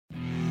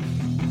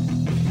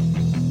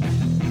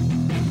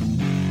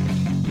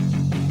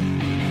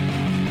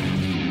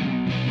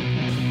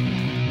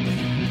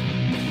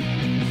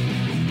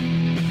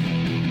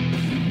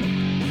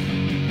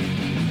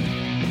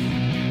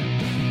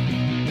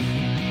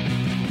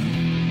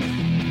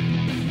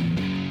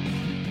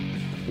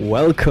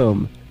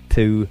Welcome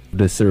to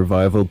the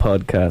survival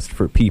podcast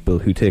for people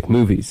who take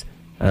movies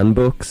and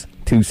books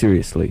too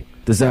seriously.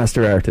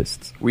 Disaster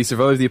artists. We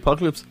survive the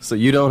apocalypse, so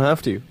you don't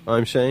have to.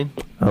 I'm Shane.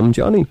 I'm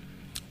Johnny.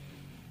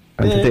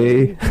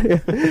 And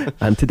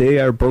today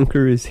our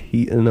bunker is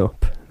heating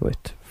up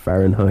with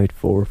Fahrenheit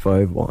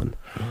 451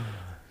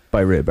 by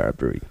Ray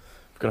Bradbury.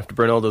 We're gonna have to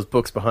burn all those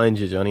books behind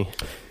you, Johnny.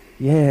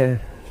 Yeah.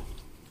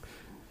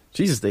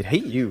 Jesus, they'd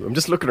hate you. I'm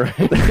just looking around.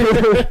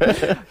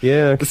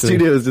 Yeah, the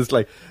studio is just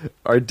like,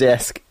 our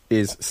desk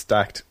is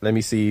stacked. Let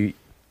me see.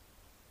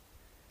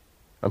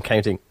 I'm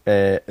counting.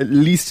 At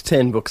least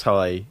 10 books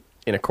high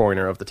in a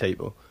corner of the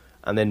table.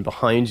 And then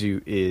behind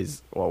you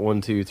is,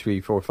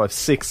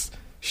 6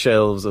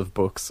 shelves of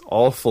books,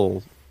 all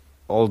full,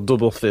 all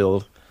double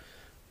filled.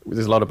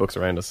 There's a lot of books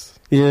around us.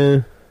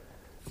 Yeah.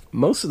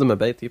 Most of them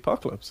about the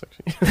apocalypse,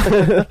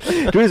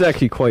 actually. There is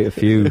actually quite a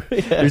few.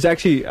 Yeah. There's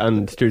actually,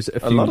 and there's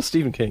a lot of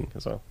Stephen King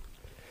as well.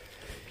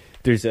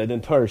 There's an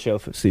entire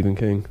shelf of Stephen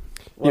King.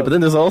 Well, yeah, but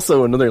then there's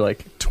also another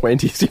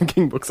 20 Stephen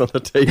King books on the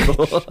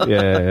table.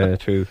 yeah,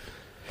 true.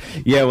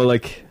 Yeah, well,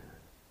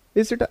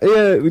 is there that?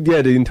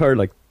 Yeah, the entire,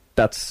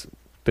 that's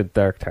the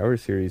Dark Tower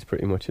series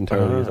pretty much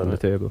entirely is on the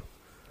table.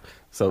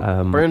 So,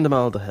 burn them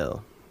all to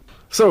hell.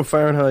 So,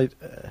 Fahrenheit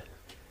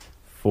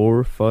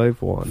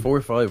 451.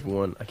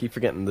 451. I keep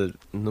forgetting the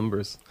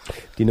numbers. Do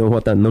you know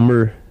what that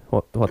number,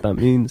 what that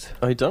means?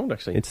 I don't,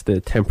 actually. It's the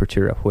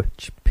temperature at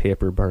which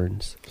paper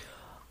burns.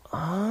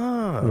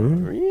 Ah,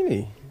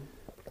 really?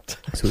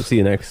 So we'll see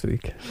you next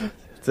week.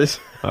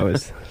 I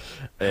was...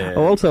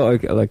 also,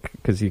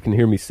 because you can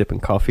hear me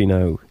sipping coffee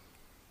now,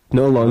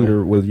 no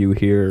longer will you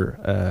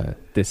hear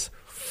this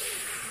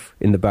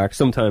in the back.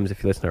 Sometimes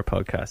if you listen to our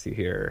podcast, you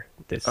hear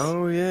this.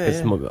 Oh, yeah.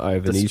 I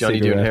have an e-cigarette. Johnny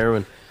doing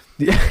heroin.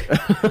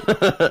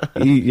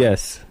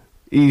 Yes,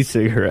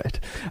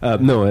 e-cigarette.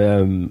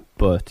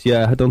 But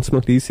yeah, I don't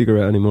smoke the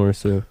e-cigarette anymore,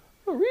 so...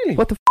 Oh, really?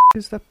 What the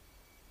is that?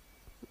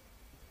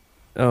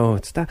 Oh,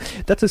 it's that.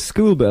 That's a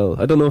school bell.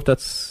 I don't know if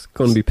that's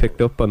going to be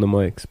picked up on the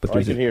mics, but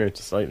I can hear it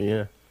slightly,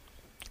 yeah.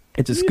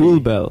 It's a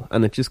school bell,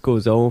 and it just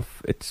goes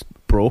off. It's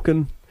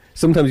broken.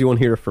 Sometimes you won't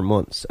hear it for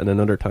months, and then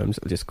other times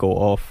it'll just go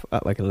off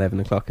at 11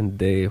 o'clock in the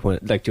day, when,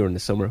 during the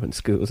summer when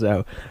school's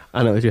out,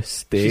 and it'll just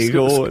stay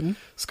going.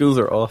 Schools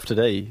are off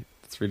today.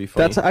 It's really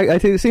funny. I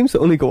think it seems to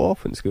only go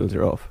off when schools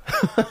are off.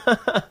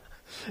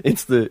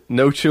 It's the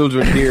no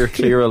children here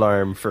clear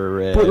alarm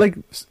for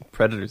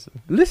predators.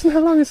 Listen, how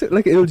long is it?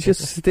 It'll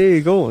just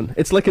stay going.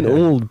 It's like an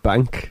old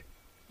bank.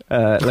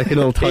 An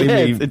old timey.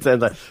 Yeah, it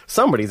sounds like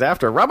somebody's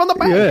after robbing the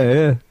bank.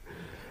 Yeah.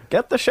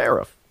 Get the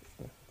sheriff.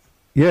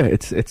 Yeah,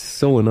 it's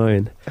so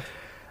annoying.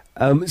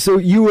 So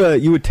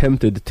you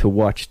attempted to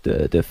watch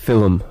the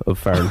film of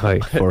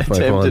Fahrenheit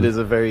 451. Attempted is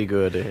a very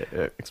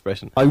good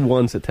expression. I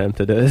once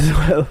attempted it as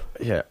well.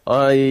 Yeah,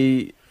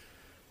 I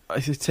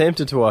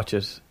attempted to watch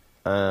it,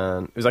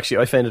 and it was actually,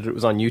 I found it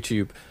was on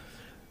YouTube.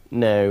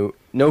 Now,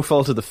 no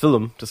fault of the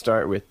film to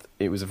start with.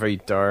 It was a very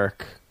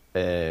dark,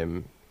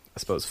 I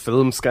suppose,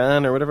 film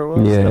scan or whatever it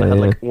was. Yeah, and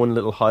it had one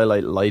little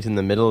highlight light in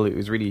the middle. It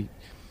was really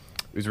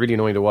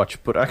annoying to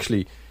watch. But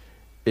actually,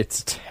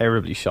 it's a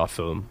terribly shot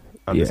film,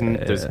 and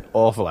there's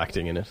awful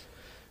acting in it.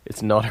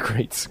 It's not a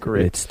great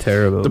script. It's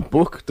terrible.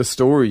 The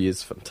story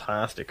is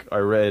fantastic. I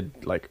read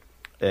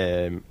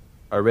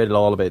it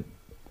all about.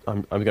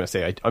 I'm going to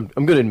say I'm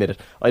going to admit it.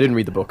 I didn't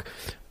read the book.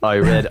 I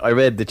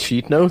read the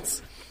cheat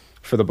notes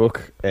for the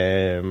book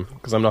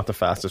because I'm not the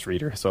fastest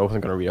reader, so I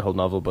wasn't going to read a whole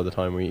novel by the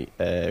time we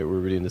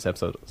were doing this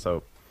episode.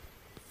 So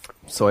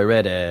I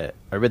read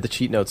the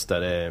cheat notes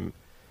that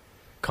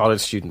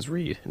college students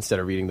read instead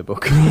of reading the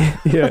book.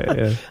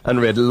 yeah.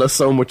 And read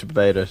so much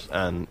about it,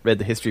 and read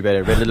the history about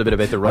it, read a little bit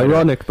about the writer.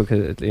 Ironic,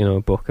 because a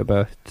book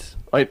about...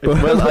 I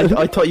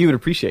thought you would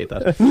appreciate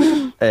that,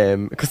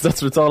 because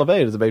that's what it's all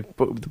about. It's about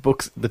the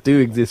books that do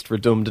exist for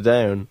dumbed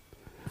down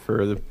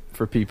for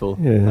people,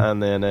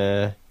 and then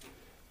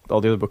all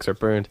the other books are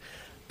burned.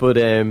 But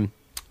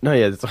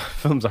the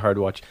film's a hard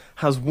watch.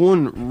 Has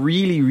one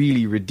really,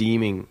 really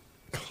redeeming,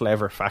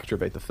 clever factor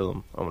about the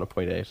film. I want to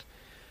point out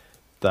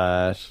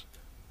that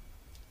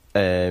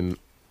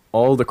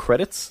all the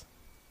credits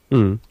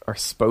are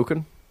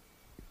spoken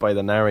by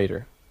the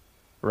narrator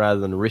rather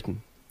than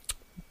written.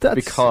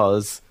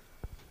 Because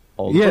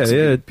all the books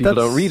people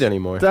don't read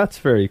anymore. That's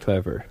very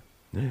clever.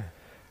 Yeah.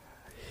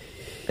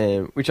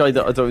 Which I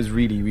thought was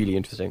really, really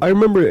interesting. I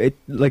remember it.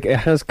 It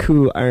has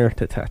cool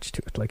art attached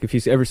to it. If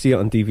you ever see it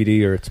on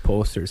DVD or its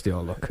posters, they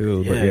all look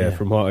cool. But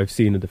from what I've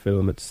seen of the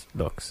film, it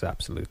looks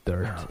absolute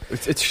dirt.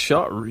 It's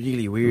shot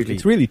really weirdly.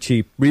 It's really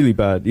cheap, really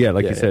bad. Yeah,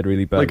 you said,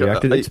 really bad.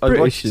 It's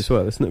British as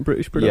well, isn't it?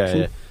 British production.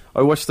 Yeah.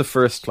 I watched the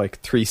first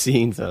 3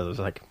 scenes and I was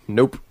like,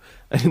 nope.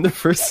 And in the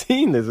first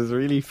scene, there's this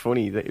really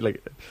funny,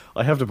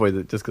 I have to point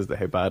it just because of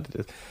how bad it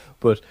is,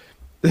 but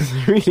there's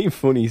a really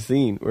funny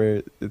scene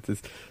where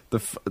it's the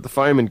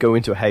firemen go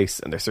into a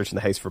house and they're searching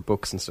the house for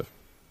books and stuff.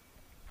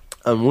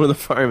 And one of the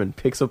firemen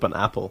picks up an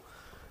apple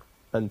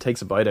and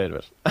takes a bite out of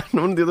it.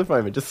 And one of the other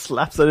firemen just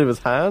slaps it out of his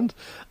hand.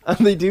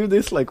 And they do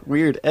this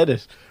weird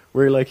edit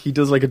where like he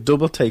does like a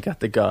double take at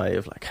the guy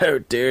of like, how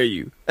dare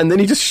you, and then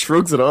he just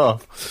shrugs it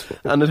off,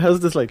 and it has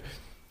this like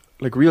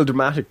real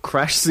dramatic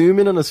crash zoom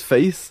in on his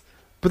face,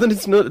 but then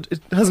it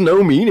has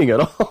no meaning at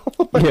all.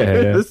 Like,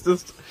 yeah.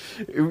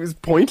 it was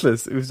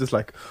pointless. It was just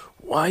like,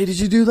 why did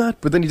you do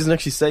that? But then he doesn't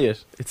actually say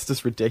it. It's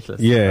just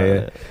ridiculous.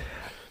 Yeah.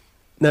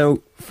 Now,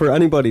 for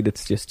anybody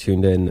that's just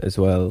tuned in as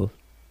well,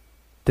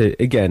 that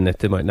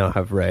they might not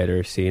have read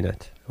or seen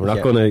it, we're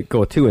not going to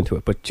go too into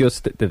it, but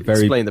just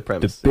explain the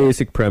premise. The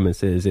basic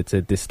premise is it's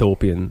a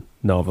dystopian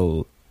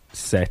novel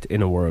set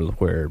in a world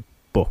where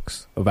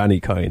books of any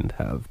kind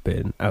have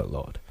been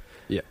outlawed.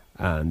 Yeah.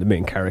 And the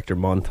main character,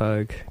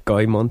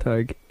 Guy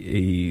Montag,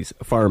 he's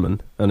a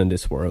fireman, and in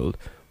this world,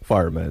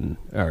 firemen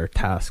are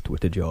tasked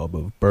with the job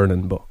of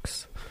burning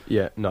books.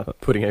 Yeah, not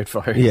putting out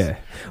fires. Yeah.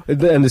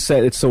 And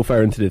it's so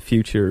far into the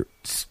future,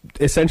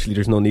 essentially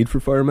there's no need for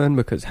firemen,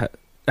 because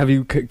have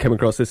you come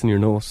across this in your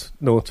notes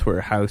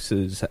where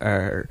houses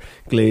are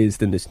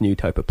glazed in this new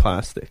type of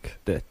plastic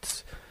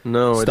that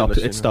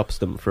stops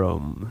them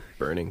from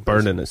burning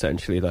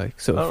essentially, like,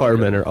 so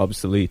firemen are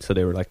obsolete, so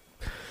they were like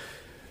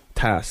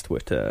tasked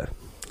with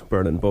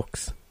burning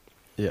books.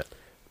 Yeah.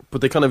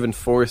 But they kind of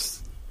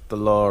enforce the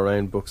law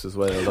around books as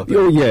well, don't they?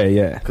 Oh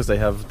yeah, because they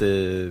have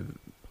the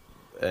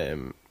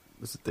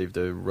they've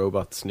the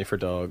robot sniffer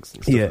dogs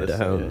and stuff. Yeah, the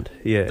hound.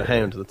 Yeah, the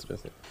hound. That's the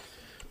best thing.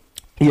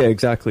 Yeah,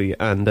 exactly.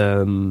 And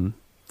I mean,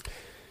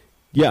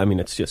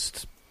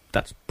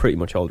 that's pretty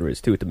much all there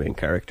is to it. The main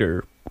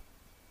character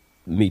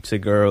meets a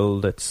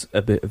girl that's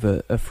a bit of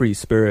a free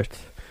spirit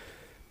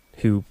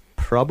who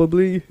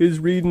probably is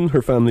reading.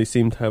 Her family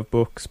seem to have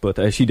books,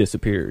 but she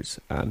disappears,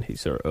 and he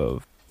sort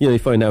of, you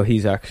find out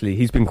he's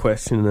been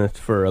questioning it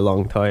for a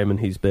long time,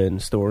 and he's been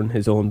storing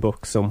his own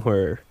books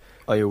somewhere.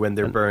 Oh, yeah, when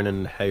they're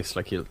burning a house,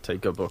 like he'll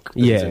take a book that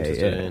he's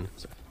interested in.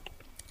 So.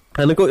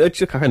 And it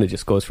just kind of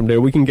just goes from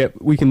there. We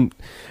can,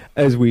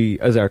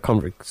 as our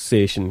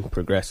conversation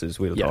progresses,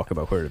 we'll talk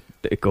about where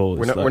it goes.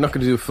 We're not going to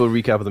do a full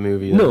recap of the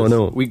movie.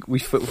 No. We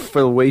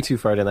fell way too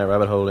far down that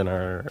rabbit hole in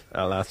our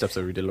last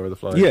episode. We did Lord of the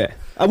Flies. Yeah,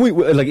 and we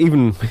like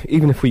even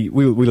if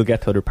we'll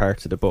get to other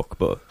parts of the book,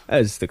 but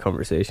as the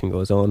conversation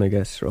goes on, I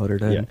guess, rather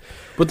than. Yeah.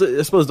 But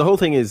I suppose the whole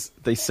thing is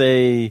they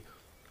say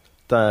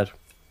that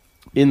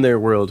in their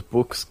world,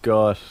 books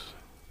got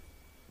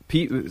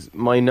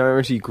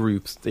minority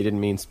groups. They didn't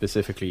mean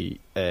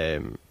specifically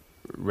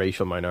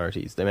racial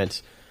minorities. They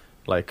meant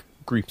like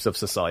groups of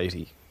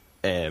society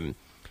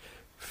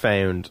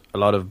found a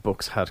lot of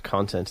books had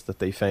content that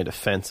they found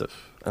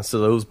offensive, and so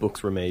those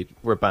books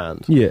were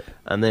banned. Yeah.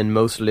 And then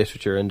most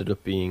literature ended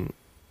up being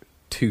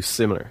too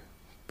similar,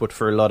 but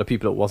for a lot of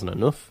people it wasn't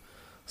enough,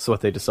 so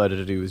what they decided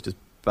to do was just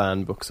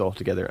ban books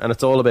altogether. And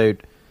it's all about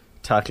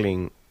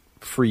tackling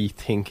free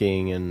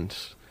thinking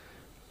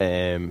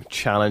and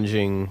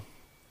challenging,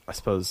 I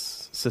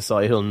suppose,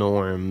 societal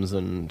norms,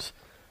 and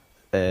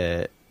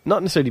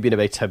not necessarily being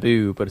about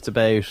taboo, but it's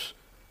about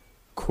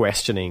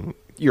questioning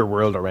your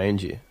world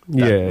around you.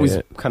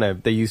 Kind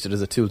of, they used it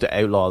as a tool to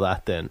outlaw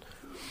that. Then,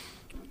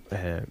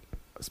 I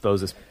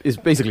suppose is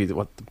basically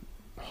what the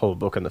whole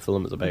book and the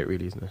film is about,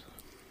 really, isn't it?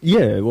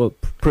 Yeah, well,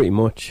 pretty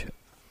much.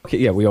 Okay,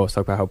 yeah, we always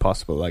talk about how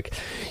possible. Like,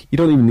 you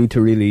don't even need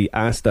to really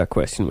ask that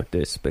question with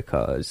this,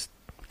 because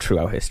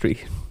throughout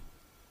history,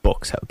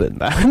 books have been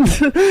banned.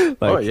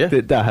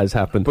 That has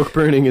happened. Book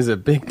burning is a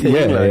big thing.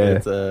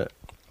 It's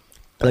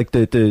like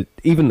the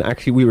even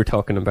actually we were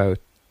talking about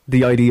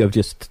the idea of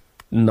just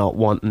not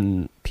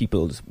wanting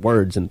people's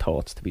words and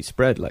thoughts to be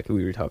spread. Like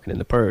we were talking in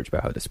The Purge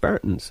about how the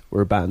Spartans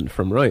were banned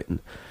from writing.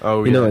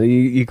 Oh, you know,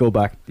 you go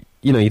back.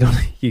 You know,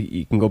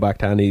 you can go back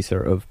to any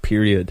sort of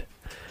period,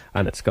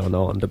 and it's gone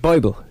on. The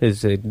Bible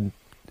is an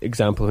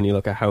example when you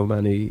look at how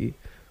many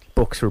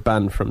books were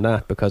banned from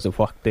that because of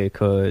what they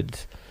could.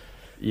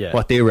 Yeah.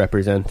 What they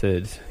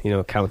represented,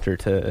 counter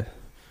to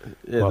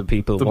what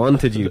people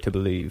wanted you to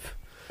believe.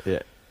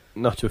 Yeah,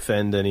 not to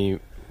offend anyone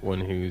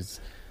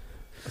who's,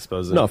 I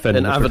suppose, not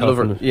an avid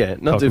lover. Yeah,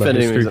 not to offend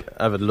anyone who's an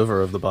avid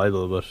lover of the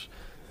Bible, but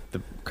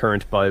the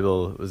current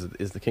Bible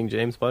is the King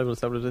James Bible.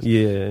 Is that what it is?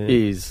 Yeah,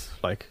 is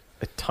like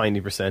a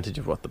tiny percentage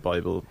of what the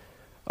Bible.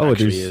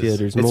 There's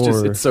it's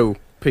more. It's so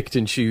picked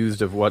and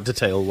choosed of what to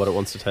tell, what it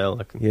wants to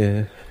tell.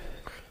 There's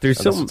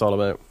that's what it's all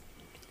about.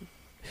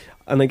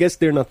 And I guess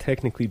they're not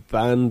technically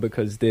banned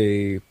because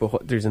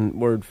but there's a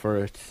word for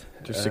it.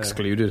 Just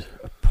excluded.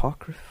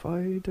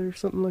 Apocryphied or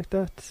something like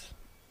that.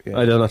 Yeah.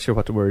 I'm not sure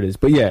what the word is.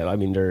 But yeah, I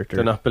mean, they're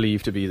not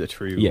believed to be the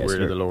true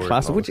word of the Lord.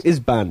 Classic, which is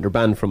banned. They're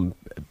banned from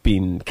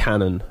being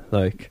canon.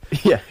 Like,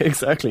 yeah,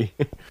 exactly.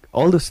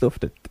 All the stuff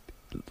that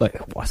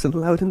wasn't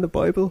allowed in the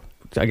Bible.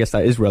 Which I guess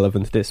that is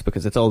relevant to this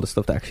because it's all the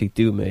stuff that actually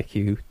do make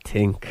you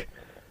think.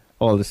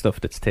 All the stuff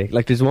that's taken.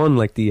 Like, there's one,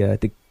 like the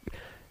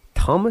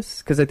Thomas,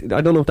 because I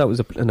don't know if that was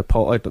an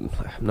apostle.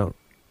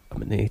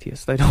 I'm an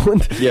atheist. I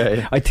don't.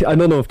 Yeah. I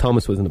don't know if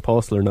Thomas was an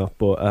apostle or not,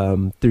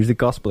 but there's a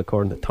gospel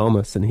according to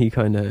Thomas, and he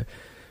kind of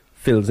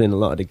fills in a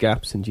lot of the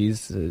gaps in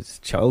Jesus'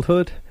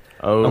 childhood.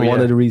 Oh, and one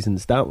of the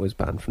reasons that was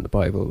banned from the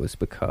Bible was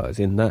because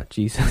in that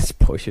Jesus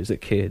pushes a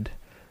kid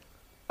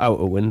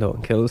out a window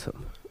and kills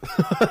him.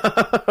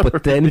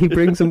 but then he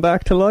brings him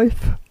back to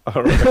life.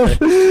 All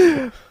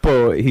right.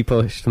 But he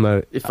pushed him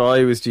out. If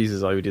I was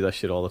Jesus, I would do that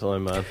shit all the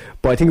time, man.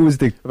 But I think it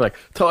was I'm like,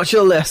 taught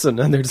you a lesson,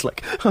 and they're just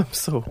like, I'm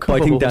so cold.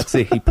 But I think that's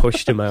it. He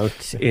pushed him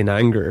out in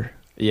anger,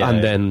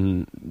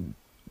 then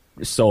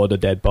saw the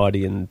dead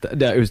body, and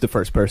that was the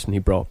first person he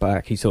brought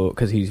back. He saw,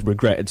 because he's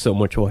regretted so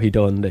much what he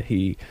done, that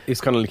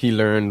it's kind of like he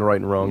learned right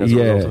and wrong as a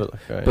result of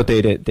it. Like, but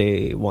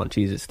they want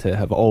Jesus to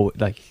have always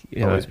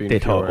they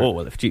thought, oh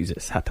well, if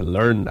Jesus had to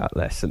learn that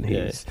lesson,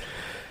 he's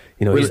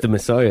he's the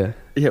Messiah.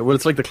 Yeah, well,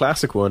 it's like the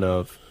classic one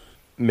of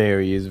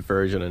Mary is a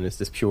virgin and is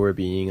this pure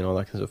being and all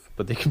that kind of stuff.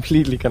 But they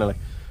completely kind of like,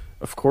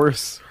 of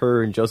course,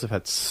 her and Joseph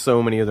had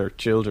so many other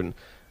children,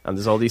 and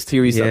there's all these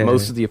theories that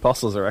most of the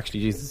apostles are actually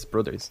Jesus'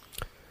 brothers.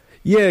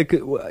 Yeah,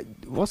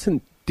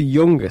 wasn't the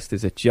youngest,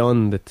 is it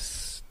John,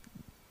 that's...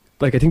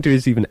 Like, I think there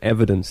is even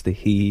evidence that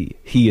he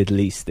at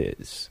least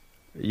is.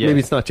 Yeah. Maybe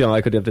it's not John,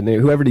 I could have the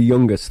name. Whoever the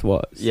youngest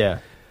was.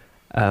 Yeah.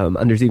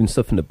 And there's even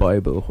stuff in the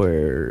Bible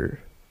where...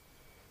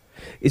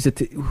 Is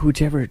it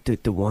whichever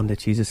the one that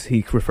Jesus...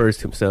 He refers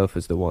to himself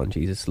as the one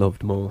Jesus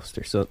loved most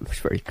or something. It's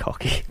very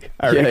cocky,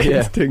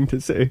 arrogant thing to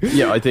say.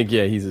 Yeah, I think,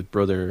 he's his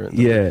brother.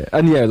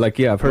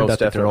 I've heard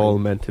that they're all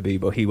meant to be,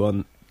 but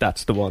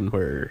that's the one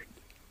where...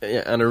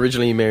 Yeah, and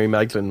originally Mary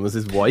Magdalene was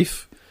his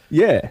wife.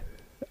 Yeah.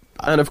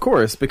 And of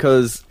course,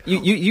 because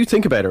you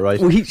think about it, right?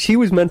 Well, she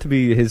was meant to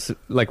be his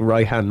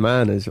right-hand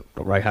man, as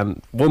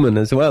right-hand woman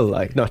as well,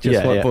 like, not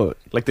just but...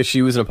 Like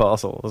she was an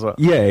apostle as well.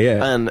 Yeah,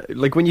 yeah. And,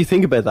 like, when you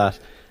think about that,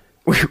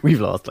 we've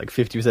lost, like,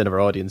 50% of our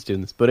audience doing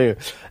this, but anyway...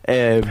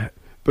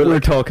 But we're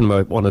talking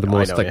about one of the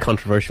most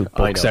controversial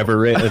books ever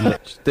written.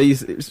 They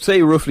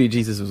say roughly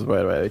Jesus was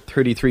about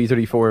 33,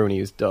 34 when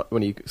he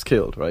was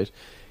killed, right?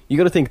 You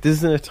got to think, this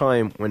is in a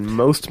time when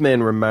most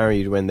men were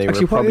married when they were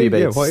probably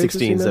about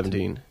 16,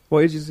 17.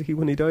 What age is he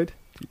when he died?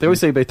 They always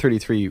say about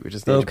 33, which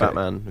is the age of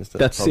Batman.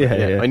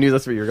 I knew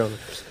that's where you were going.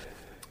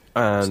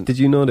 And so did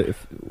you know that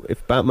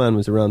if Batman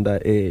was around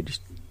that age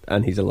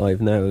and he's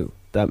alive now,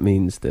 that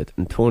means that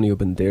Antonio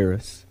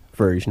Banderas'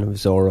 version of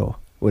Zorro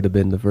would have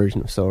been the version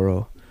of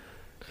Zorro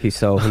he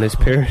saw when his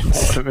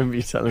parents... I remember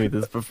you telling me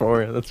this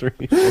before. That's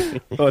really funny.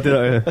 Oh, did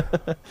I?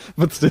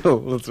 But still,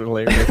 that's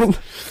hilarious.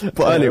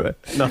 But anyway.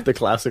 Not the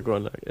classic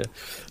one.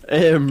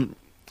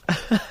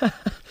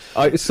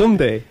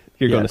 Someday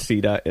you're going to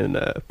see that in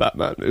a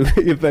Batman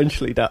movie.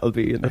 Eventually that'll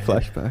be in the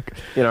flashback.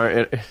 You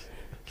know,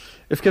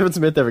 if Kevin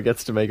Smith ever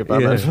gets to make a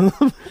Batman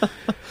film.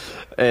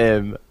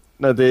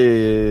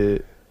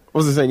 What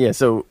was I saying? Yeah,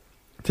 so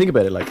think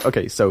about it. Like,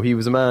 okay, so he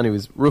was a man who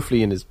was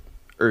roughly in his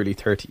early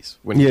 30s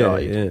when he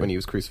died, when he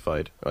was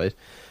crucified, right?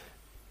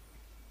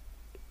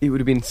 It would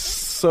have been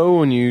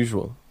so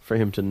unusual for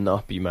him to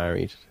not be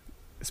married,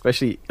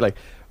 especially like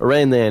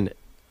around then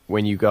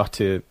when you got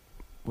to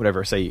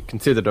whatever, say,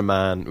 considered a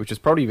man, which is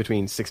probably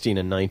between 16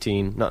 and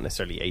 19, not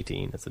necessarily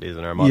 18 as it is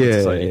in our modern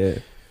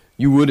society.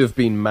 You would have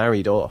been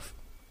married off.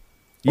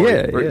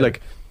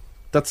 Like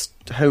that's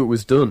how it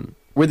was done,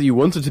 whether you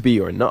wanted to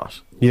be or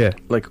not.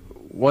 Like,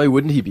 why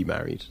wouldn't he be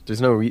married? There's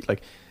no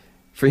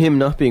for him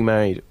not being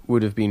married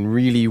would have been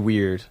really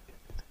weird.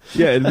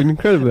 Yeah, it'd been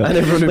incredible. And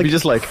everyone would be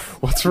just like,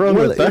 what's wrong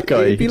with that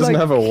guy? He doesn't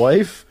have a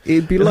wife?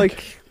 It'd be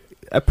like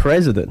a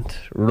president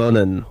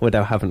running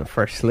without having a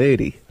first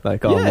lady,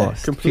 like,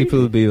 almost. Completely.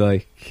 People would be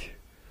like...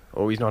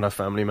 Oh, he's not a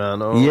family man.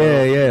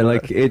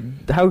 Like,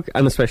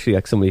 and especially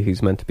like somebody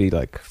who's meant to be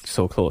like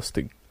so close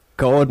to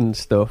God and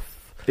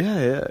stuff.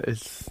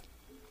 It's...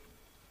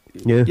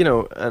 You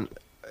know, and...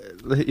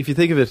 If you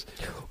think of it,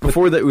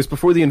 it was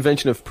before the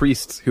invention of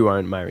priests who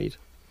aren't married.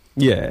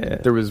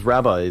 There was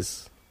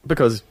rabbis,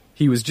 because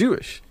he was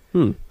Jewish.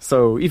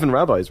 So even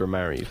rabbis were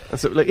married. And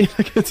so, like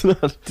it's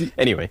not...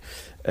 Anyway.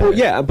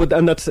 It's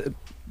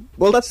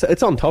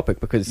on topic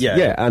because...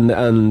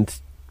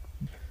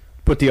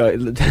 But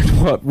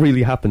what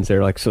really happens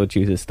there, like, so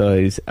Jesus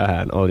dies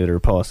and all the other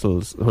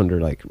apostles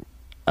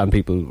and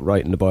people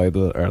writing the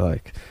Bible are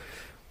like...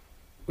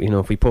 You know,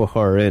 if we put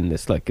her in,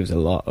 this like gives a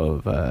lot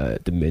of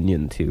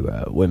dominion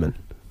to women.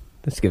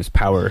 This gives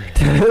power.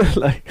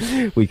 Like,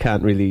 we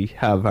can't really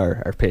have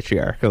our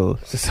patriarchal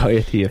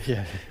society if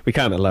we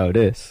can't allow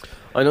this.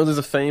 I know there's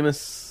a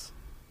famous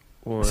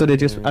one. So they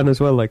just, and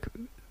as well, like,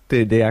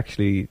 they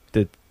actually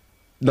did.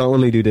 Not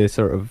only do they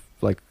sort of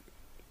like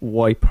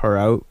wipe her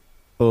out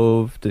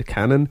of the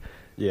canon.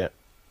 Well,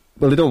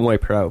 they don't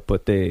wipe her out,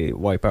 but they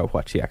wipe out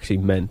what she actually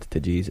meant to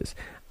Jesus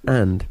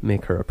and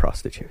make her a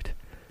prostitute.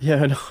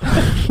 Yeah, I know.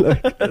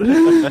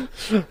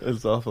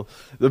 It's awful.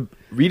 The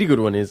really good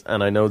one is,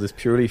 and I know this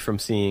purely from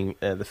seeing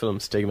the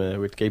film Stigma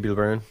with Gabriel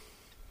Byrne,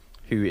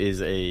 who is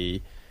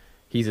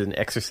he's an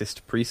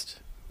exorcist priest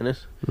in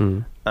it,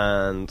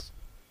 and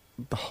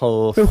the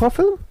whole... What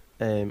film?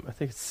 I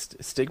think it's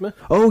Stigma.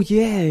 Oh,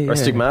 yeah. Or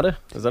Stigmata,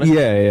 is that it?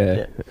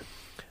 Yeah.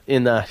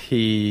 In that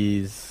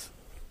he's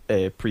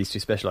a priest who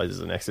specialises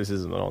in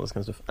exorcism and all this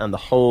kind of stuff, and the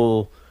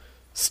whole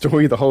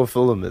story, the whole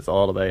film is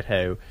all about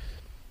how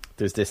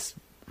there's this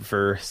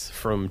verse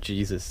from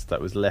Jesus that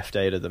was left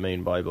out of the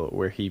main Bible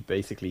where he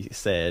basically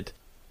said,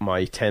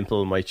 my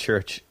temple, my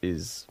church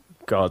is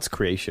God's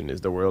creation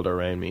is the world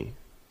around me.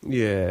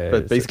 Yeah.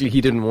 But basically,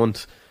 he didn't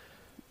want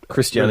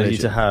Christianity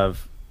to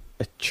have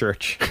a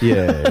church.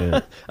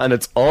 Yeah. And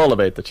it's all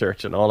about the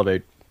church and all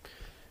about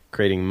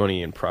creating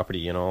money and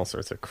property and all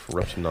sorts of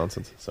corruption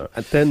nonsense. So,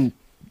 and then,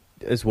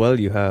 as well,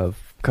 you have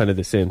kind of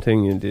the same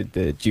thing in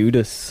the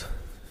Judas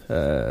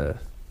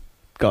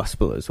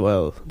gospel as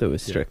well that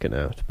was stricken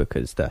out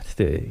because that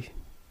they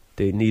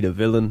need a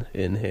villain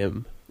in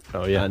him.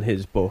 Oh yeah. And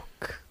his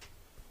book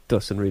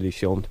doesn't really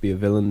show him to be a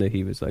villain, that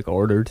he was like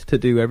ordered to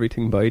do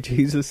everything by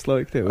Jesus,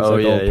 like that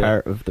was all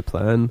part of the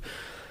plan.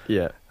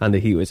 Yeah. And that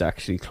he was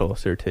actually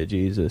closer to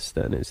Jesus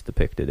than is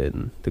depicted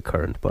in the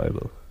current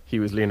Bible. He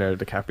was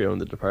Leonardo DiCaprio in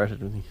The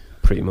Departed, wasn't he?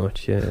 Pretty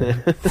much,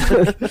 yeah.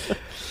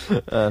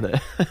 And,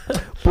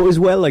 but as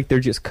well, like, they're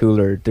just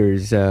cooler.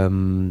 There's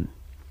Book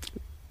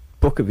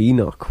of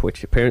Enoch,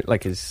 which apparently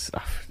it's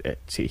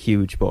a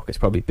huge book. It's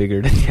probably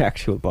bigger than the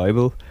actual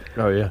Bible.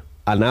 Oh yeah.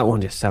 And that one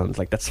just sounds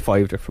like, that's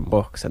 5 different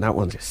books, and that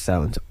one just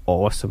sounds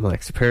awesome.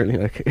 Like, apparently,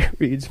 like, it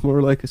reads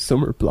more like a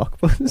summer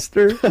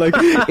blockbuster. Like,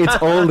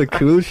 it's all the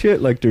cool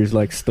shit. Like, there's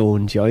like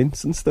stone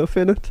giants and stuff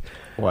in it.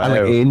 Wow. And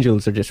like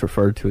angels are just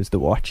referred to as the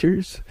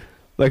Watchers.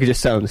 Like, it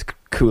just sounds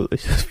cool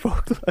as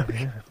fuck.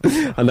 Like.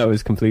 And that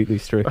was completely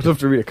strict. I'd love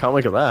to read a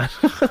comic of that.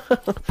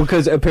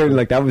 Because apparently,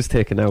 like, that was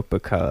taken out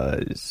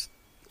because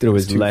there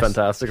was too less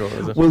fantastical,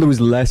 is it? Well, there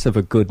was less of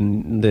a good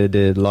and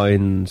the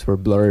lines were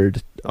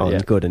blurred on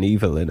good and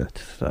evil in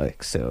it.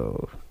 Like,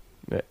 so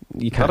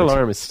you can't. That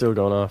alarm is still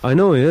going off. I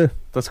know, yeah.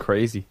 That's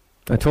crazy.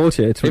 I told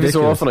you, it's ridiculous.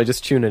 Every so often I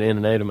just tune it in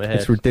and out of my head.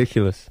 It's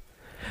ridiculous.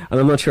 And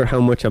I'm not sure how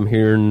much I'm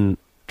hearing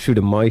through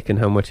the mic and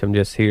how much I'm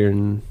just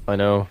hearing. I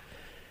know.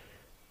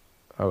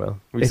 Oh well,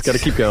 we just got to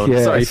keep going.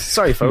 Yeah,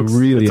 sorry, folks.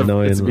 Really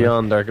annoying. It's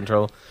beyond our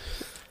control.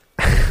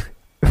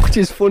 Which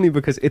is funny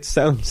because it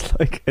sounds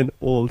like an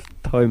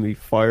old-timey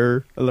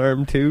fire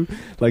alarm too,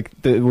 like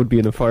it would be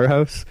in a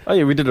firehouse. Oh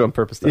yeah, we did it on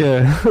purpose. Then.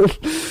 Yeah.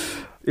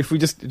 If we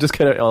just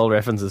get out all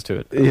references to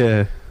it.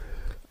 Yeah.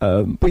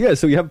 But yeah,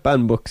 so you have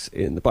banned books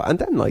in the and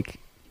then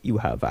like you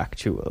have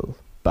actual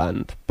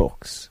banned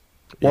books.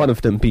 Yeah. One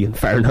of them being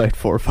Fahrenheit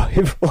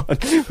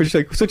 451, which is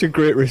like such a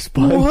great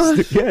response.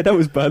 What? Yeah, that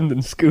was banned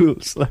in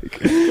schools. Like,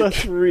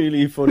 that's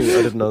really funny.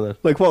 I didn't know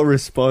that. Like, what a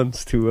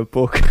response to a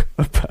book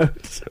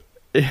about.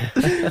 Yeah.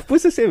 But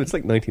it's the same. It's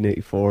like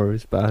 1984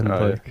 was banned.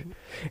 Like, yeah.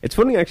 It's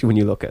funny actually when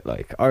you look at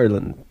like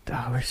Ireland.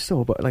 Oh, we're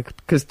so like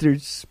because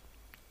there's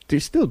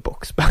still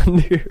books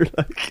banned here.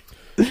 Like,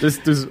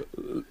 there's.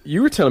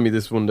 You were telling me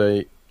this one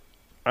day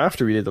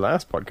after we did the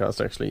last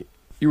podcast. Actually,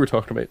 you were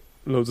talking about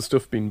loads of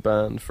stuff being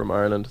banned from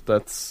Ireland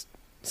that's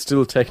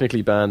still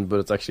technically banned, but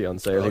it's actually on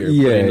sale here.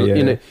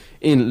 Yeah,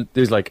 in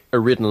there's like a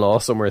written law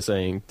somewhere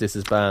saying this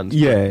is banned.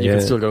 Yeah, you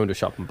can still go into a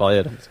shop and buy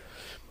it.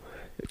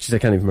 Just I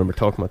can't even remember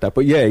talking about that,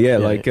 but yeah.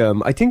 Like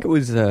I think it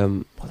was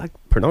like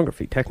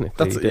pornography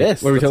technically. That's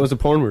yes. Where was the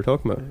porn we were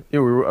talking about? Yeah,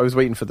 I was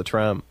waiting for the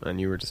tram,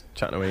 and you were just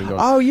chatting away and going.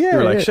 Oh yeah, you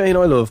were like Shane,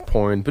 I love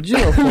porn, but you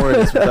know porn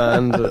is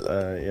banned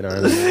in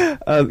Ireland.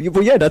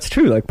 But yeah, that's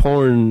true. Like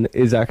porn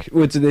is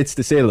actually it's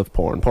the sale of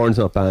porn. Porn's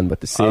not banned,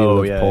 but the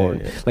sale of porn.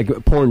 Yeah.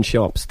 Like porn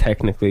shops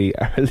technically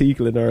are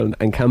illegal in Ireland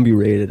and can be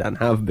raided and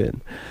have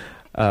been.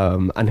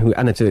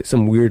 And it's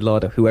some weird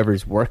law that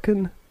whoever's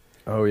working.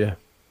 Oh yeah.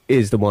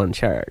 Is the one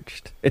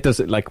charged. It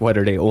doesn't like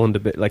whether they owned a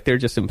bit, like they're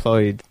just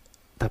employed.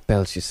 That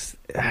bell's just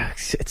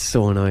it's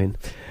so annoying.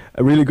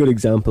 A really good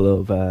example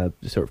of the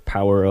sort of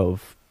power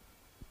of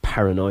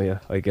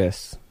paranoia, I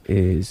guess,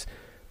 is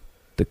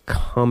the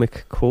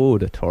Comic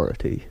Code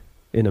Authority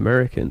in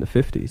America in the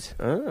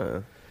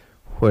 50s,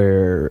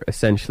 where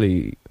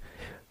essentially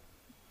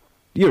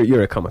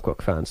you're a comic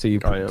book fan, so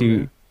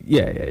there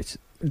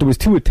was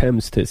 2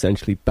 attempts to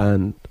essentially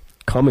ban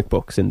comic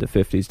books in the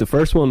 50s. The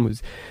first one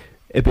was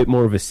a bit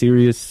more of a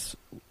serious,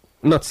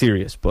 not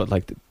serious, but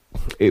like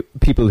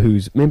people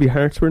whose maybe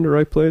hearts were in the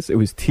right place. It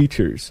was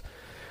teachers,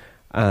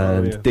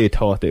 and they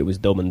thought that it was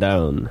dumbing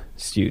down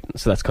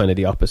students. So that's kind of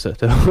the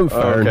opposite of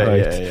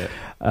Fahrenheit,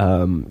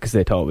 because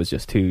they thought it was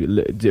just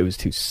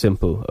too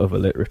simple of a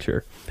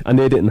literature, and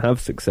they didn't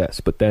have success.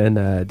 But then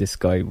this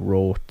guy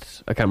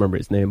wrote, I can't remember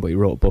his name, but he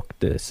wrote a book,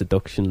 The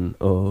Seduction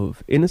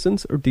of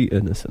Innocence or The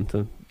Innocent,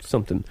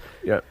 something.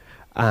 Yeah,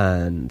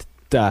 and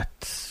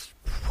that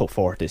put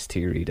forth this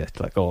theory that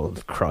like all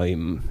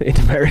crime in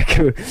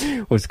America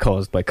was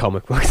caused by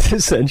comic books.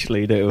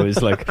 Essentially, that it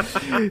was like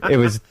it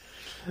was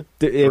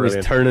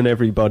turning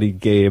everybody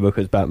gay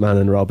because Batman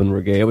and Robin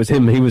were gay. It was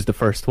him. He was the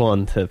first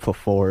one to put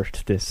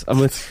forth this. I'm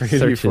going to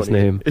search his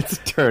name. It's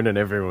turning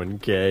everyone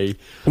gay.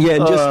 Yeah,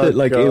 just that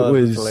like God, it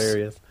was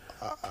hilarious.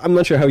 I'm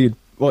not sure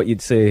what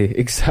you'd say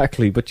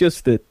exactly, but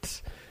just that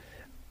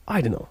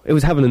I don't know. It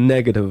was having a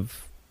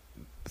negative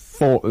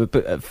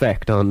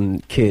effect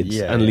on kids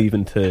and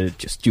leaving to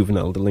just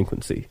juvenile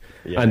delinquency,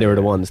 and they were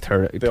the ones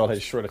they all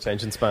had short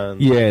attention spans.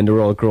 Yeah, and they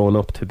were all growing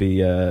up to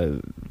be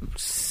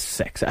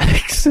sex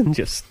addicts and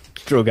just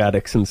drug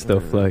addicts and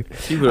stuff. Like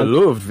people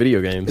loved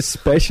video games,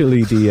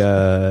 especially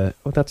the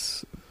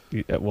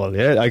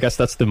I guess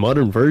that's the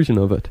modern version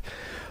of it.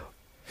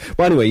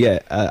 Well, anyway, yeah,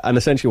 and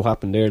essentially what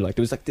happened there, like,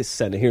 there was like this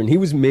senator here, and he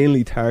was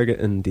mainly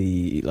targeting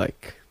the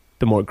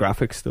more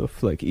graphic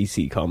stuff, like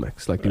EC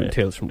Comics, like doing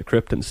Tales from the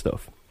Crypt and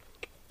stuff.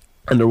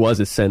 And there was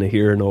a Senate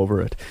hearing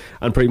over it,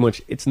 and pretty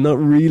much it's not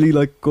really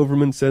like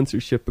government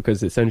censorship,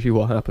 because essentially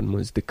what happened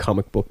was the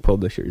comic book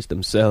publishers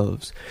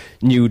themselves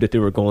knew that they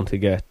were going to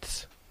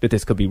get, that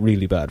this could be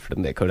really bad for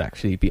them, they could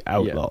actually be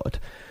outlawed.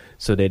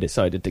 So they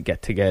decided to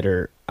get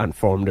together and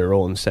form their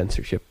own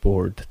censorship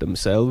board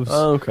themselves.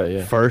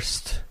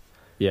 First,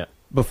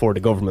 before the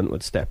government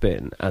would step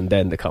in, and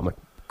then the Comic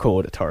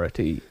Code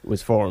Authority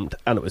was formed,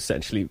 and it was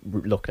essentially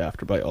looked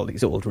after by all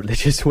these old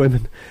religious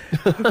women.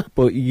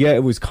 But yeah,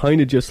 it was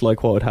kind of just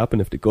like what would happen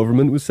if the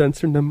government was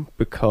censoring them,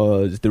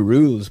 because the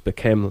rules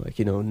became like,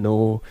 you know,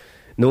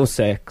 no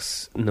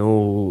sex,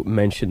 no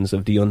mentions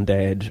of the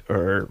undead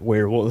or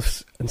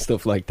werewolves and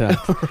stuff like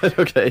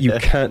that.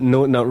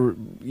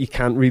 You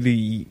can't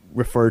really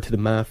refer to the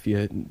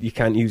mafia. You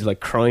can't use like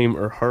crime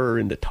or horror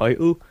in the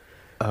title.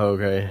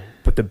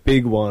 But the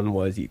big one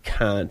was you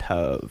can't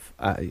have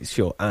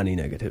show any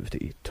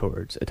negativity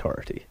towards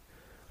authority.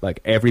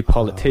 Like every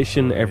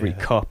politician, every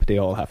cop, they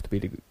all have to be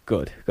the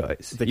good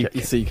guys.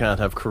 So you can't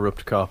have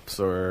corrupt cops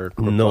or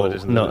corrupt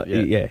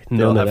politicians.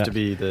 They'll have to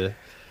be the.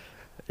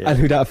 Yeah. And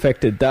who that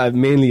affected? That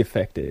mainly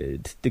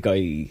affected the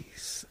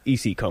guys,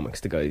 EC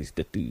Comics, the guys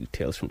that do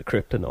Tales from the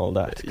Crypt and all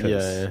that.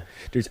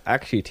 There's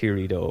actually a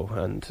theory though,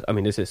 and I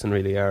mean this isn't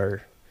really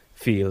our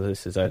field.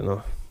 This is, I don't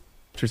know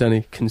if there's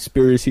any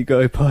conspiracy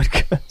guy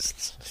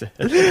podcasts,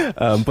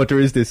 but there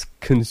is this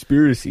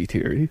conspiracy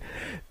theory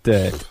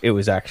that it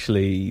was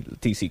actually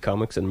DC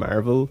Comics and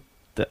Marvel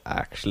that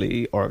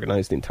actually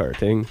organised the entire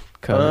thing,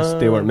 because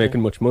they weren't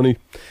making much money.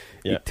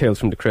 Tales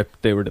from the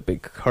Crypt, they were the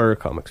big, horror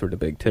comics were the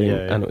big thing,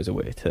 and it was a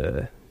way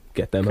to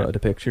get them out of the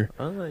picture.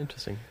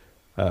 Interesting.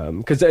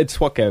 Because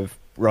it's what gave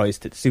rise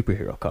to the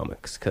superhero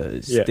comics,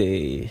 because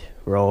they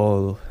were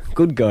all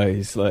good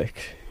guys.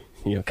 Like,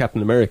 you know,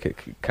 Captain America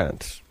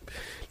can't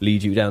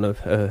lead you down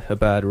a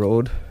bad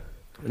road.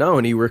 No,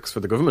 and he works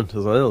for the government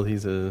as well.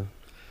 He's a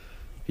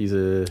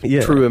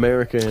true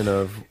American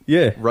of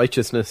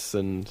righteousness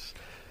and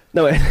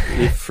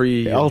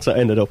free. It also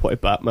ended up why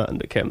Batman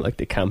became like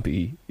the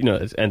campy. You know,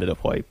 it ended up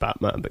why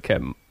Batman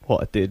became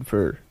what it did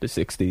for the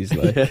 60s.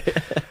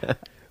 Like,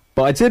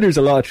 but I'd say there's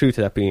a lot of truth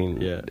to that being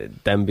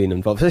them being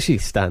involved, especially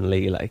Stan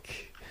Lee.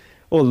 Like,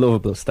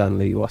 lovable Stan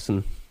Lee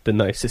wasn't the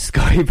nicest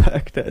guy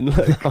back then.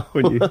 Like,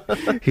 when you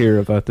hear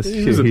about the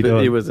shit he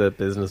done. He was a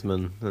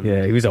businessman.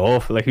 He was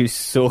awful. Like, he was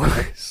so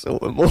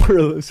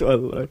immoral as well.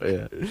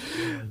 Like.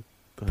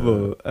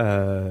 But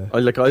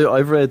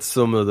I've read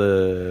some of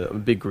I'm a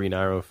big Green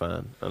Arrow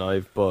fan, and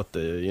I've bought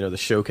the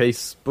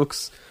showcase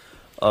books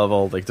of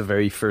all like the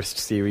very first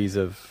series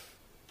of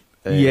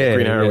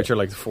Green Arrow, which are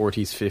like the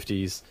 40s,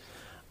 50s,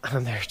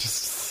 and they're just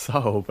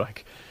so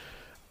like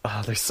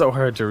they're so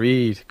hard to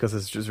read, because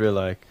it's just real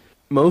like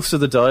most of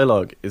the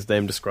dialogue is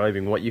them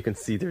describing what you can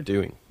see they're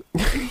doing.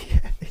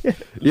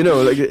 You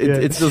know, like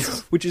it's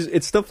just,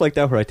 it's stuff like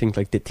that where I think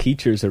like the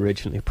teachers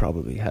originally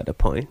probably had a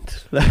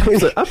point.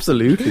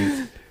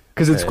 Absolutely,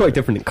 because it's quite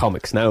different in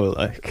comics now.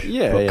 Like,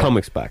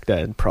 comics back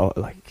then,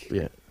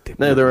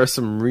 Now there are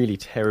some really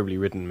terribly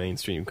written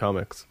mainstream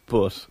comics,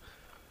 but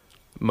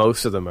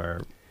most of them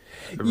are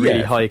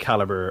really high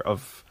caliber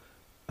of,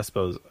 I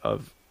suppose,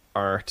 of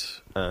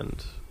art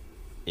and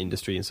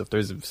industry and stuff.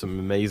 There's some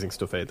amazing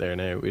stuff out there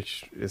now,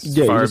 which is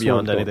far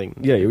beyond anything.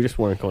 You just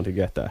weren't going to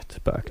get that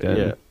back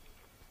then.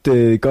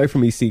 The guy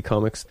from EC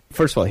Comics,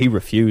 first of all, he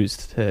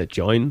refused to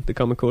join the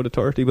Comic Code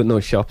Authority, but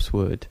no shops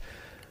would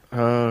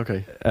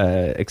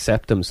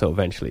accept him, so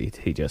eventually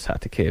he just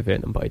had to cave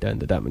in, and by then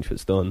the damage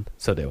was done,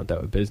 so they went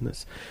out of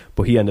business.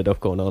 But he ended up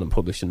going on and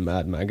publishing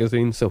Mad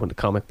magazine, so when the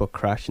comic book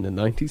crash in the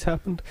 90s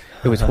happened,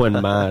 it was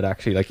when Mad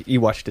actually, like,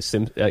 you watch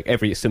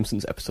every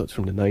Simpsons episodes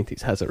from the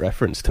 90s has a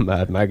reference to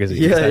Mad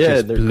magazine.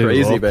 They're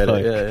crazy about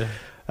it.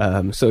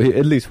 So it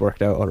at least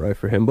worked out alright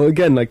for him, but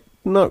again, like,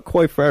 not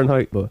quite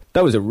Fahrenheit, but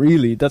that's a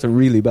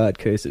really bad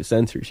case of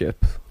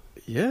censorship.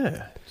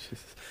 And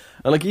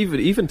like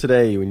even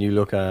today, when you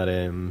look at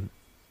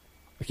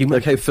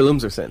like how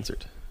films are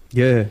censored,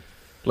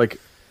 like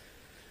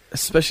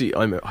especially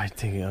I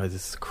think this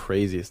is the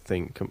craziest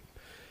thing.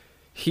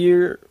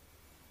 Here,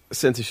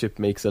 censorship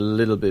makes a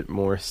little bit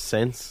more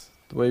sense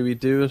the way we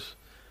do it.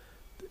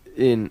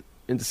 In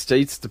the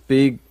States, the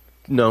big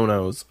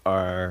no-nos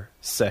are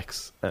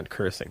sex and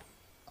cursing.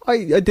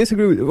 I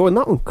disagree with... Well,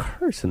 not on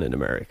cursing in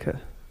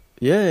America.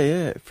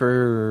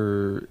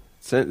 For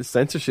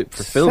censorship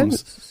for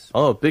films.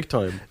 Big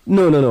time.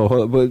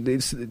 No. But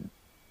it's...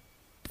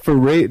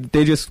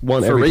 they just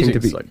want for everything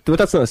ratings, to be... But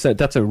that's not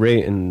that's a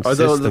rating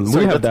system.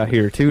 We have that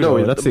here too.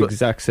 No, that's the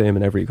exact same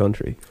in every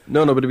country.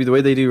 No, but it'd be the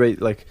way they do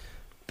rate... Like,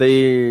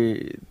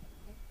 they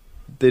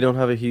don't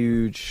have a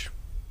huge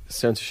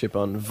censorship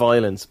on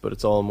violence, but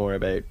it's all more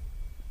about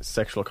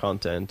sexual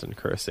content and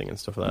cursing and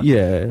stuff like that.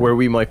 Yeah. Where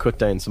we might cut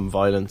down some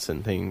violence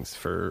and things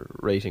for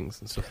ratings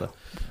and stuff like that.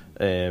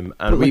 And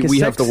but we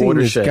like have the scene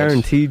watershed. is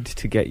guaranteed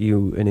to get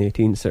you an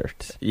 18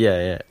 cert.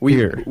 Yeah.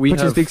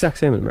 Which is the exact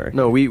same in America.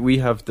 No, we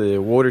have the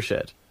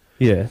watershed.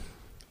 Yeah.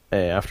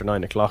 After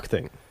 9 o'clock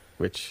thing,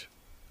 which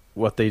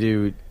what they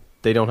do,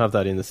 they don't have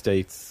that in the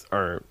States,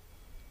 or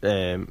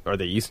they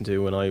used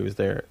to when I was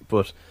there.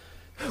 But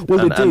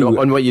well, they do.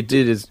 And what you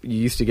did is you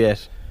used to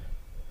get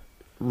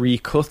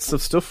recuts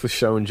of stuff was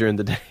shown during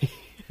the day.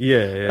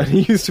 Yeah. And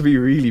it used to be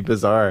really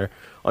bizarre.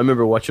 I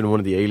remember watching one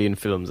of the Alien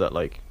films at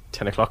like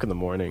 10 o'clock in the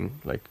morning,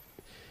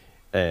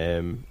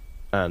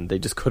 and they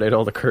just cut out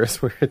all the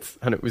curse words,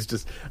 and it was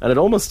just, and it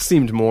almost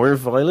seemed more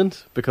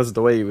violent because of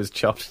the way it was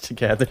chopped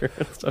together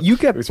and stuff. You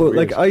get, but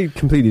like, I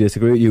completely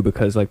disagree with you,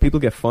 because like people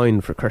get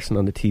fined for cursing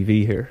on the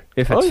TV here.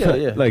 If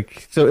it's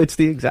like, so it's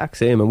the exact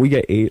same, and we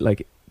get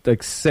like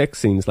sex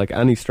scenes, like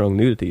any strong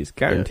nudity is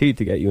guaranteed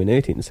to get you an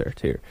 18 cert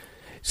here.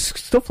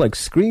 Stuff like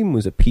Scream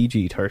was a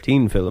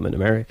PG-13 film in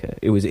America.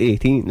 It was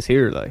 18s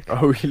here, like.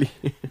 Oh, really?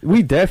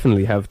 We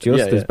definitely have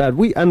just as bad.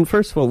 And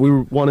first of all, we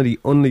were one of the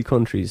only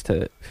countries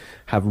to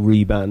have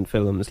rebanned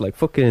films. Like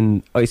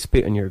fucking I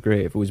Spit on Your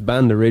Grave. It was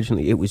banned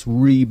originally. It was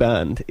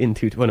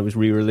rebanned when it was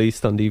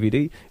re-released on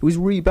DVD. It was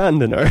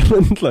rebanned in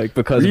Ireland, like,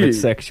 because of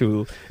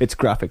its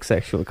graphic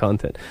sexual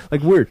content.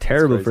 Like, we're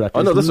terrible for that.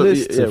 Oh no, that's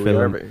lists of we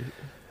film. are.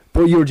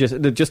 But you're just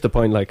the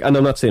point, like, and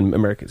I'm not saying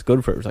America's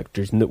good for it. It's like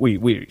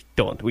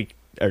we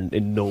are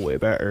in no way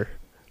better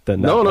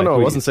than that. No, I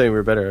wasn't saying we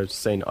were better. I was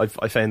just saying I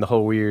found the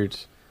whole weird,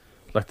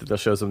 like, that they'll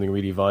show something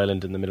really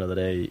violent in the middle of the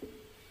day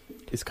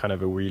is kind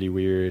of a really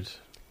weird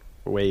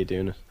way of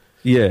doing it.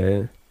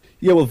 Yeah.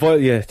 Well,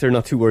 they're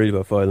not too worried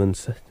about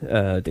violence.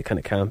 They kind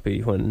of can't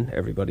be when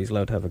everybody's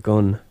allowed to have a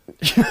gun.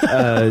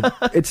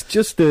 It's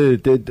just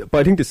but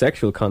I think the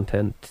sexual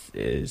content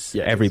is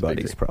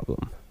everybody's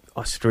problem.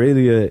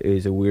 Australia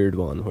is a weird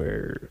one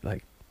where,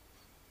 like,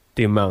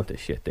 the amount of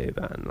shit they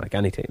ban, like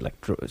anything, like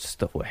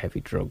stuff with heavy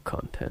drug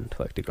content,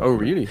 like the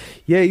government. Oh, really?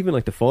 Yeah, even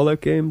like the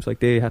Fallout games, like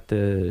they had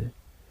to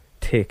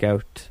take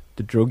out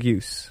the drug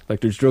use. Like,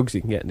 there's drugs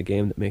you can get in the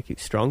game that make you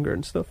stronger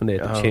and stuff, and they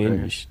had to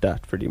change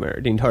that for the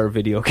entire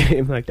video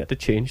game. Like, they had to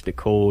change the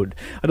code.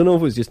 I don't know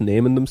if it was just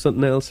naming them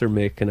something else or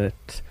making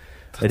it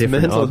a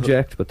different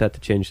object, but they had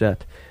to change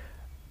that.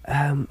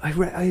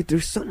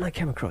 There's something I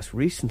came across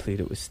recently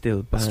that was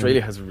still banned.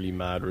 Australia has really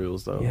mad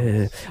rules, though.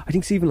 Yeah, I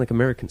think it's even like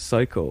American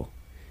Psycho.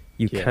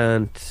 You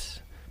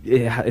can't.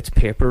 It's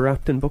paper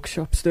wrapped in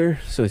bookshops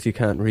there, so you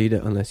can't read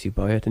it unless you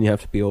buy it, and you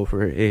have to be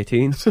over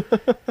 18 to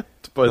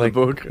buy the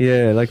book.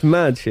 Yeah, like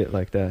mad shit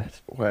like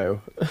that. Wow.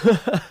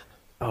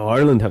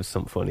 Ireland have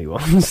some funny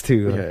ones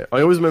too. Yeah,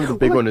 I always remember the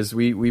big one is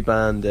we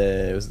banned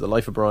it was The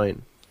Life of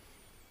Brian.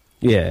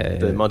 Yeah,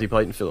 the Monty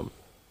Python film,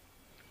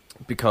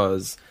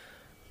 because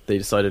they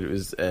decided it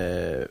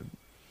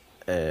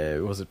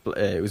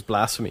was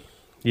blasphemy.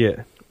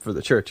 Yeah, for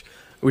the church,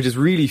 which is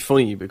really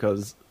funny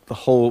because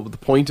the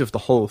point of the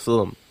whole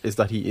film is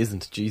that he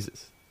isn't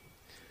Jesus.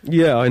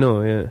 Yeah, I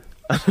know. Yeah,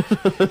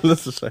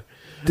 let's just say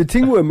the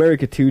thing with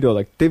America too, though,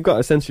 like, they've got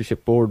a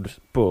censorship board,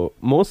 but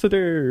most of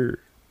their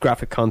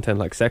graphic content,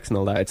 like sex and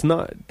all that, it's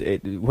not.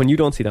 When you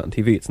don't see that on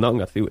TV, it's nothing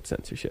got to do with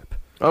censorship.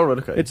 Oh, right,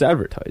 okay. It's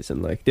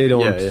advertising. Like, they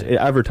don't.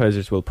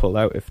 Advertisers will pull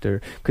out if they're,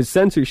 because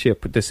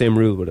censorship. The same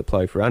rule would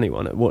apply for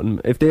anyone. It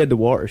wouldn't if they had the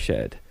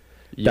watershed.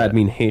 That'd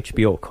mean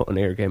HBO couldn't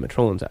air Game of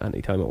Thrones at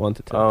any time it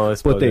wanted to. Oh, I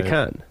suppose, but they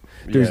can.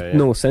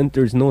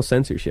 There's no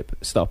censorship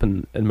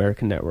stopping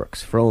American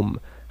networks from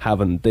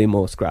having the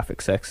most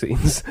graphic sex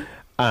scenes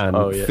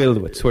and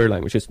filled with swear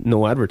language. Just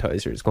no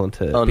advertiser is going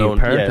to be a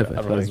part of it.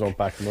 Everyone's going to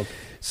back them up.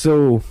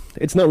 So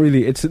it's not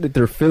really. It's the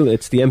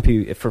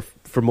MP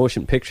for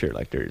motion picture.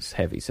 Like, there's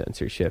heavy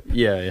censorship.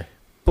 Yeah.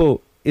 But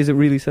is it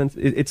really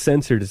it's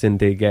censored as in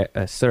they get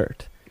a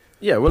cert?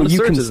 Yeah, well, the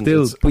cert isn't.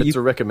 It's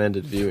a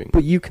recommended viewing.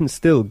 But you can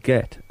still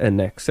get a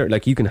next cert.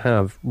 Like, you can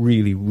have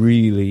really,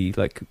 really,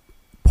 like,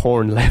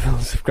 porn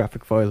levels of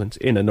graphic violence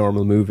in a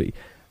normal movie,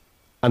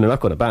 and they're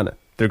not going to ban it.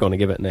 They're going to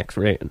give it an X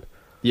rating.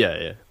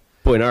 Yeah.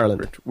 But in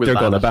Ireland, they're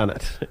going to ban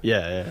it.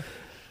 Yeah.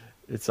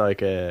 It's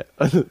like it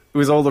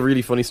was all the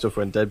really funny stuff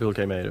when Deadpool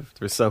came out. There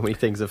were so many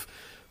things of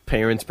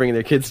parents bringing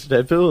their kids to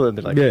Deadpool, and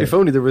they're like, if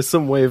only there was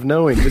some way of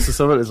knowing. This is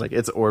something. It's like,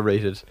 it's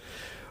R-rated.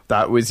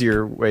 That was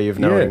your way of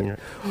knowing. Yeah.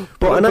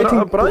 But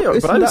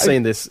I was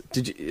saying this.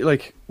 Did you,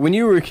 like, when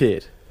you were a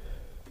kid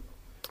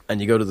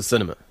and you go to the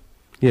cinema?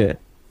 Yeah.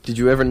 Did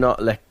you ever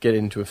not get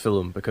into a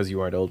film because you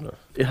weren't old enough?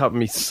 It happened to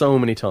me so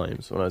many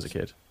times when I was a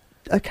kid.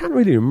 I can't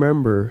really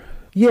remember.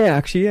 Yeah,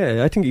 actually,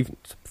 yeah. I think even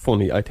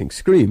funny. I think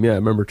Scream. Yeah, I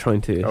remember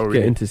trying to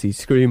get in to see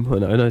Scream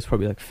when I was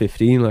probably like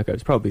 15. Like, I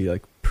was probably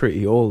like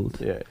pretty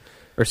old. Yeah.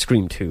 Or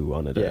Scream 2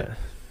 on it. Yeah.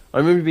 I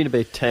remember being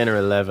about 10 or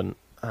 11.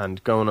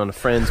 And going on a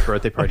friend's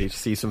birthday party to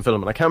see some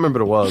film, and I can't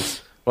remember what it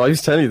was. Well, I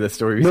was telling you this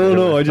story.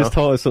 No, I just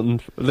thought of something,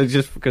 like,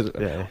 just because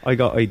I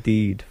got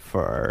ID'd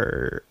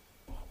for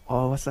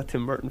what's that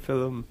Tim Burton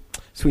film?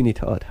 Sweeney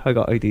Todd. I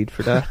got ID'd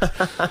for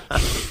that.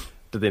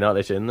 Did they not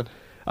let you in then?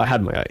 I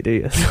had my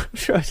ideas. I'm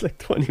sure I was like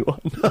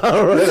 21.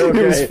 Oh, right, okay.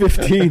 He was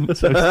 15.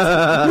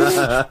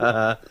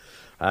 So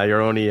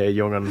you're only a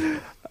young one.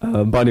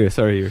 But anyway,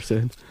 sorry, you were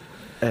saying.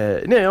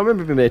 No, I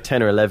remember being about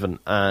 10 or 11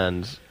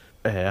 and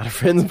at a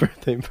friend's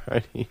birthday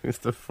party. It was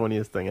the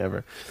funniest thing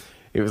ever.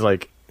 It was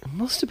like, it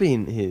must have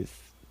been his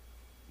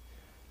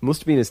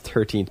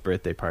 13th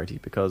birthday party,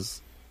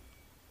 because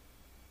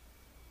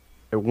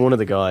one of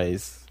the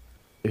guys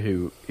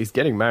who is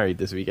getting married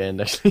this weekend,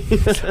 actually.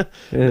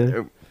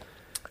 Yeah.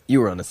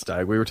 You were on a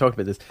stag. We were talking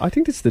about this. I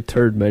think this is the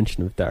third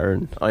mention of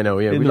Darren. I know,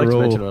 yeah. We'd like to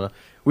mention him.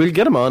 We'll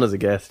get him on as a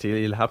guest.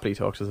 He'll happily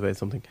talk to us about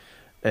something.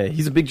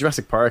 He's a big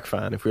Jurassic Park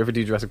fan. If we ever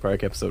do Jurassic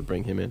Park episode,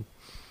 bring him in.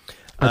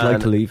 I'd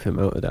like to leave him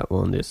out of that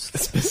one, just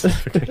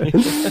specifically.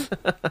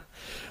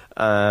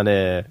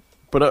 And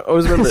but I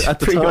always remember at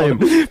the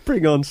time,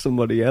 bring on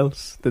somebody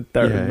else that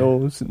Darren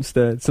knows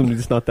instead. Somebody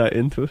that's not that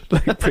into it.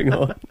 Like bring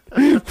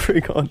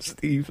on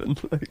Stephen.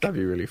 Like. That'd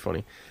be really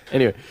funny.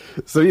 Anyway,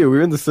 so yeah, we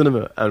were in the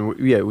cinema, and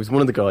it was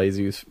one of the guys.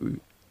 He was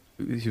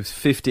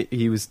 50.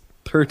 He was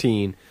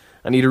 13,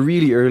 and he had a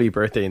really early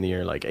birthday in the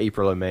year, like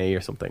April or May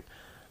or something.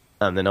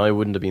 And then I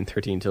wouldn't have been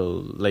 13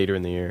 till later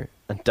in the year.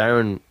 And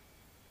Darren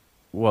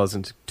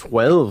wasn't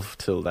 12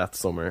 till that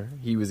summer.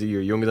 He was a year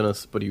younger than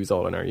us, but he was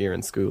all in our year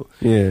in school.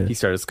 Yeah. He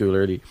started school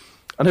early.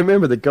 And I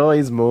remember the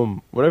guy's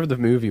mum, whatever the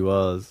movie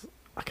was,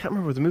 I can't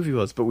remember what the movie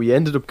was, but we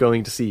ended up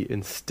going to see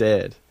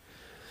instead.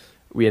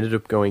 We ended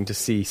up going to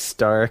see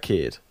Star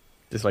Kid,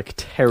 this like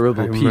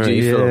terrible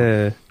PG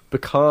film.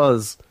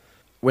 Because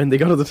when they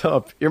got to the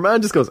top, your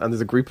man just goes, and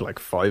there's a group of like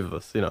 5 of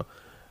us, you know,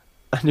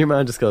 and your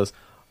man just goes,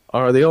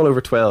 are they all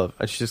over 12?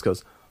 And she just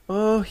goes,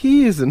 oh,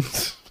 he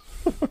isn't.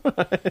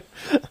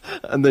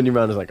 And then your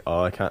man was like,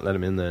 oh, I can't let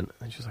him in then.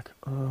 And she was like,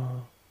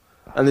 oh.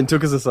 And then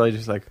took us aside.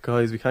 She's like,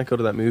 guys, we can't go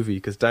to that movie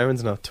because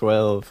Darren's not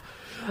 12.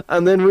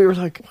 And then we were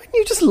like, why didn't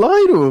you just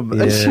lie to him?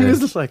 Yeah. And she was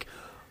just like,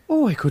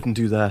 oh, I couldn't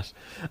do that.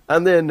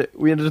 And then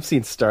we ended up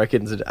seeing Star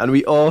Kid, and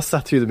we all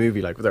sat through the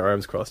movie like with our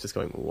arms crossed, just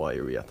going, why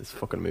are we at this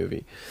fucking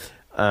movie?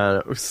 And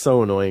it was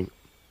so annoying.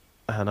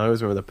 And I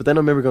always remember that. But then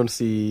I remember going to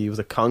see, it was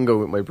a Congo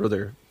with my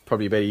brother,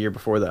 probably about a year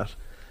before that.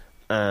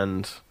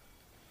 And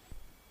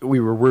we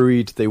were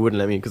worried they wouldn't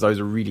let me because I was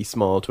a really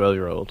small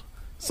 12-year-old.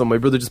 So my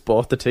brother just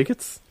bought the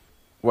tickets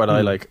while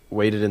I like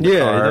waited in the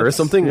car or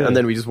something, and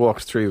then we just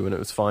walked through and it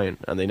was fine,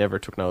 and they never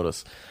took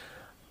notice.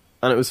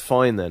 And it was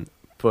fine then.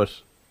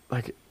 But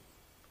like,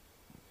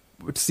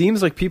 it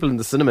seems like people in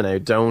the cinema now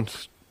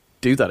don't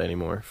do that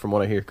anymore, from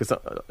what I hear, because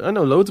I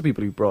know loads of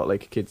people who brought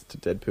like kids to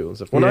Deadpool and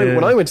stuff. When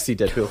I went to see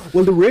Deadpool,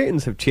 well, the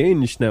ratings have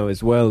changed now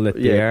as well. That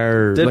they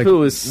are Deadpool like,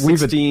 was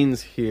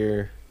 16s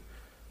here.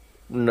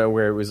 No,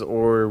 where it was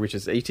which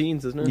is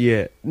 18s, isn't it?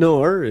 Yeah,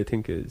 no, I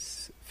think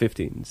is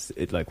 15s.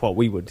 It like what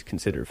we would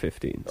consider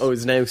 15s. Oh,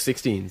 it's now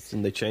 16s,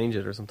 and they changed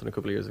it or something a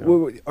couple of years ago.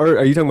 Well,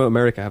 are you talking about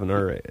America having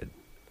R-rated?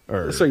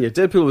 Sorry, yeah,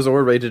 Deadpool was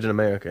R-rated in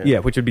America. Yeah,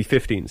 which would be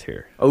 15s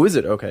here. Oh, is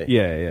it? Okay.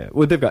 Yeah.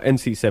 Well, they've got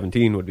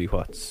NC-17 would be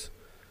what's.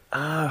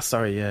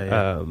 Sorry,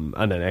 yeah.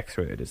 And then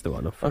X-rated is the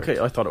one up front.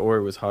 Okay, I thought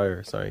R was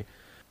higher. Sorry,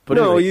 but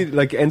no, anyway.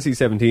 Like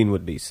NC-17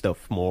 would be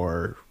stuff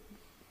more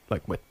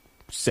like with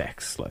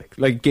sex,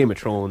 like Game of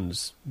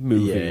Thrones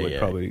movie would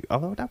probably.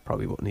 Although that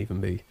probably wouldn't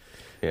even be.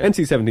 Yeah.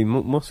 NC-17.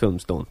 Most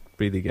films don't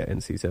really get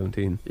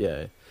NC-17.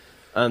 Yeah,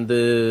 and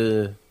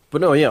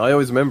but no, yeah, I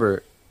always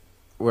remember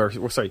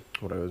sorry,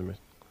 what I always remember.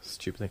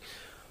 Stupid thing.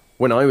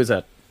 When I was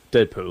at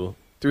Deadpool,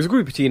 there was a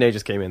group of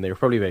teenagers came in. They were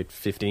probably about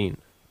 15.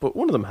 But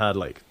one of them had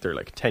their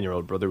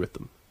 10-year-old brother with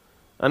them,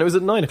 and it was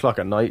at 9:00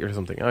 at night or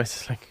something. I was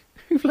just like,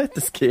 "Who've let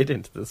this kid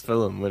into this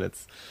film when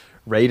it's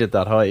rated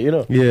that high?" You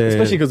know,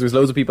 especially because there's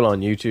loads of people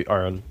on YouTube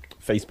or on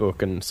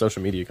Facebook and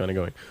social media kind of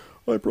going,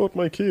 "I brought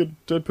my kid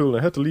Deadpool and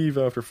I had to leave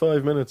after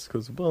 5 minutes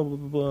because blah blah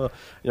blah blah." And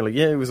you're like,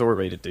 "Yeah, it was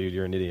R-rated, dude.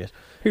 You're an idiot."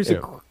 Here's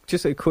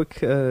just a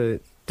quick.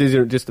 These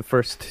are just the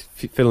first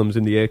films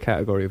in the A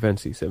category of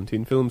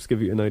NC-17 films.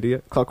 Give you an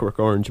idea: Clockwork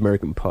Orange,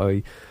 American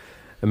Pie,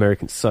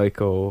 American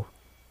Psycho.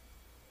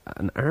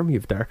 An Army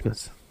of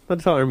Darkness. I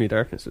thought Army of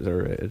Darkness was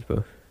R-rated,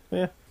 but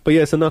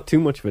yeah, so not too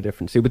much of a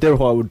difference. But there,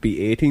 what would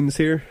be 18s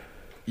here?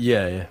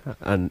 Yeah,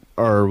 and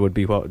would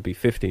be what would be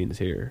 15s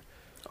here.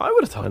 I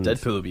would have thought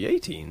Deadpool would be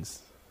 18s.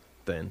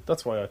 Then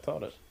that's why I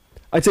thought it.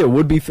 I'd say it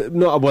would be it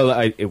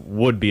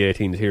would be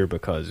 18s here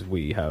because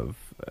we have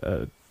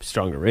a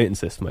stronger rating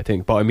system, I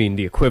think. But I mean,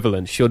 the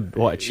equivalent should be.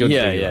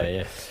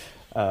 Yeah.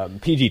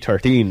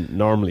 PG-13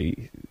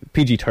 normally.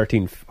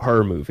 PG-13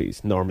 horror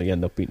movies normally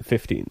end up being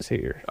 15s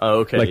here. Oh,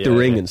 okay. Like The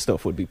Ring and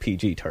stuff would be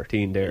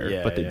PG-13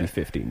 there, but they'd be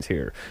 15s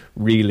here.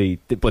 Really,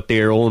 but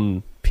their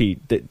own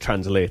that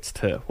translates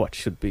to what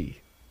should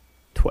be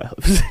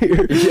 12s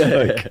here.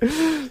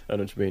 I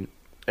know what you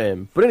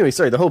mean. But anyway,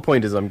 sorry, the whole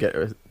point is I'm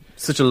getting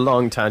such a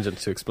long tangent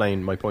to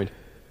explain my point,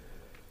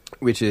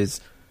 which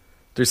is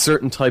there's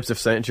certain types of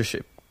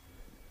censorship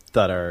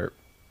that are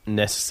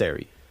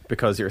necessary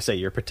because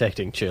you're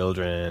protecting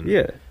children,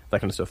 that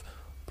kind of stuff.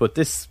 But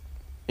this,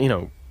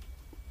 the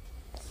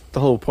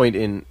whole point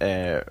in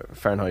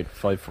Fahrenheit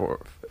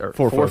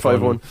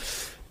 451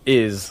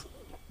 is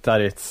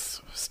that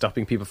it's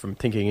stopping people from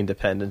thinking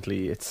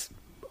independently. It's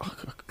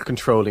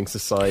controlling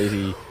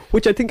society,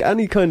 which I think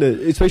any kind of,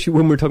 especially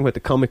when we're talking about the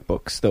comic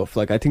book stuff,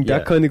 like I think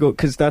that kind of go,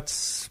 because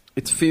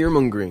it's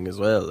fear-mongering as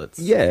well. It's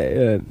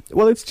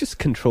well, it's just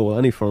control,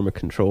 any form of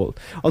control.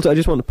 Also, I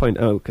just want to point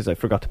out, because I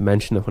forgot to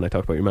mention it when I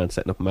talked about your man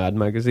setting up Mad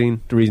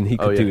Magazine, the reason he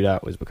could do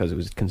that was because it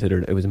was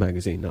considered, it was a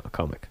magazine, not a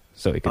comic,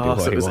 so he could do what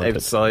he wanted. So it was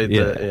outside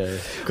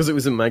because it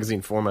was in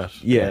magazine format.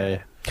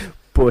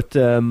 But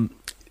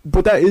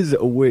that is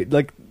a way,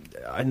 like,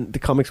 and the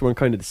comics weren't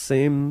kind of the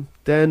same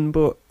then,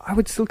 but I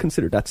would still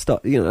consider that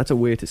that's a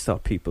way to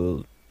stop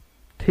people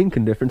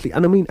thinking differently.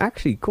 And I mean,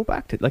 actually, go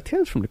back to like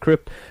Tales from the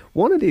Crypt.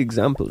 One of the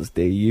examples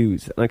they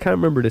use, and I can't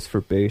remember this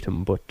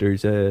verbatim, but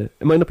it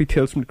might not be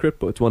Tales from the Crypt,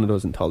 but it's one of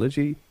those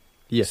anthology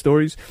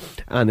stories,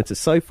 and it's a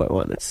sci-fi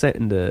one. It's set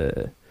in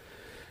the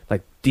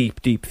like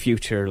deep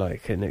future,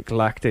 like in a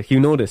galactic. You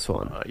know this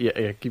one?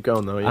 Keep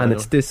going though. Yeah, and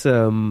it's this.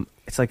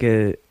 It's like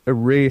a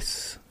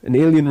race, an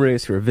alien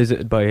race who are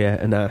visited by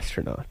an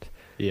astronaut.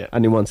 Yeah,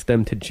 and he wants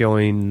them to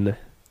join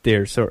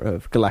their sort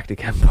of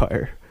galactic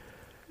empire.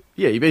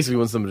 Yeah, he basically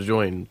wants them to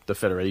join the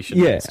Federation.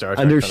 Yeah, Star Trek,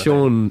 and they're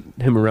showing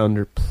him around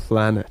their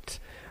planet.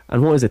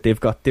 And what is it? They've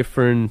got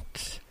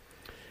different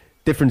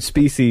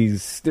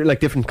species. They're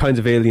like different kinds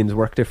of aliens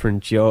work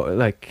different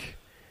like.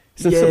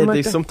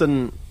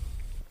 Something.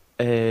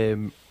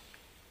 I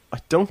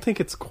don't think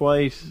it's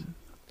quite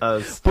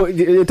as. But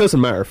it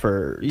doesn't matter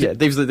for. Yeah,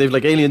 they've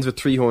like aliens with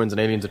 3 horns and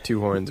aliens with 2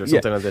 horns or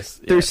something like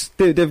this. Yeah.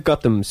 They've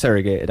got them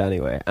surrogated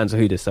anyway, and so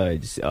he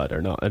decides,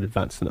 they're not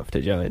advanced enough to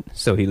join,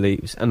 so he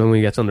leaves. And then when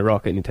he gets on the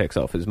rocket and he takes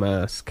off his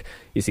mask,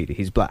 you see that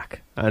he's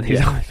black and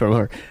he's from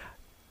her.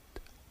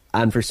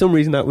 And for some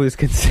reason, that was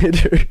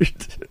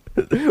considered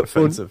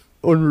offensive,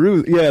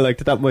 unruly. Yeah, like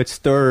that might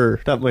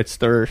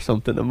stir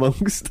something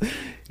amongst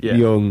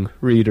young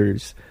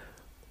readers.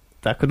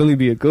 That could only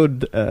be a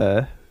good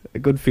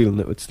feeling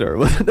it would stir,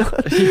 wouldn't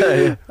it?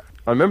 Yeah.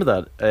 I remember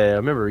that. I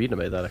remember reading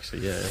about that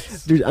actually. Yeah.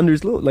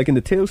 There's like in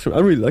the Tales from. I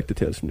really like the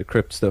Tales from the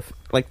Crypt stuff.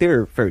 Like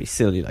they're very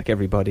silly. Like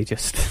everybody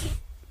just.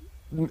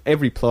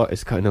 Every plot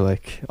is kind of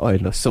like, I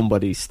don't know,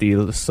 somebody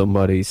steals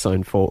somebody's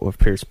signed photo of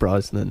Pierce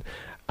Brosnan,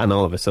 and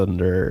all of a sudden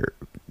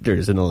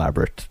there's an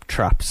elaborate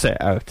trap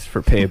set out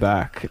for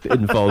payback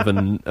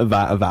involving a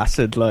vat of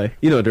acid. Like,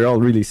 they're all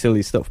really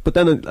silly stuff. But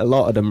then a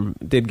lot of them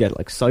did get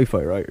like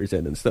sci-fi writers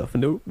in and stuff,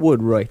 and they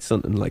would write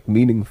something like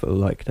meaningful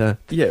like that.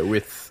 Yeah,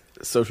 with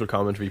social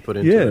commentary put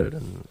into it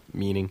and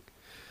meaning.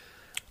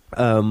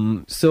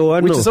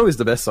 So which is always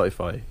the best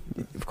sci-fi,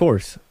 of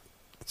course.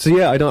 So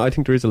yeah, I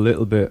think there is a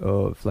little bit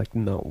of like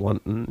not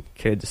wanting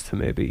kids to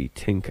maybe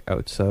think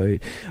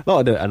outside. A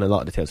lot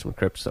of the Tales from the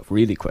Crypt stuff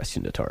really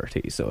questioned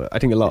authority. So I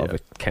think a lot of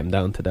it came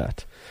down to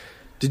that.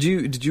 Did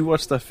you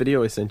watch that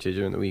video I sent you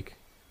during the week?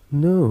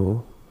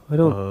 No, I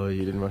don't. Oh,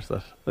 you didn't watch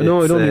that?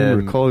 No, I don't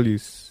even recall you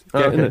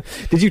getting it.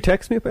 Did you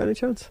text me by any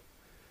chance?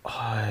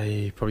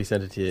 I probably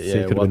sent it to you. So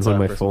it could have been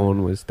when my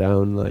phone was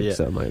down. Like,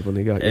 so I might have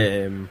only got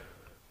you.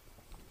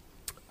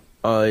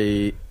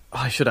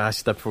 I should have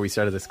asked you that before we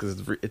started this,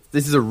 because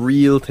this is a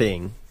real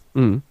thing.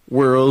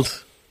 World.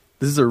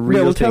 This is a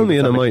real thing. Tell me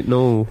and I might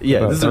know.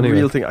 Yeah, this is a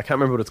real thing. I can't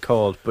remember what it's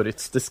called, but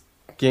it's this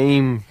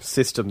game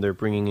system they're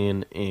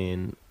bringing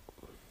in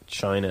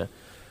China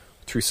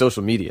through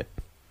social media.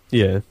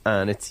 Yeah.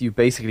 And it's you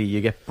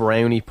get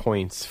brownie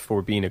points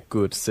for being a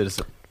good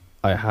citizen.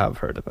 I have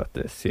heard about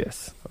this,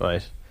 yes.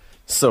 Right.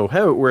 So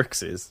how it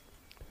works is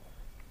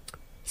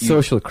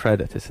social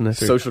credit, isn't it?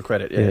 Social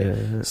credit,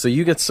 yeah. So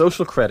you get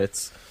social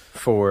credits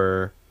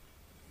for,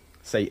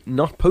 say,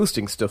 not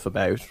posting stuff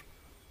about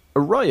a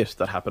riot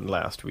that happened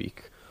last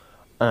week,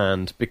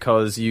 and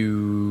because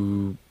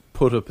you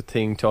put up a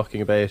thing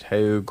talking about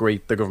how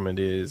great the government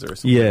is, or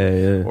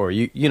something, or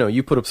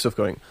you put up stuff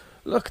going,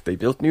 look, they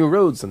built new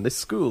roads in this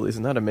school,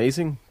 isn't that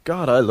amazing?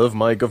 God, I love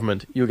my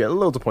government. You'll get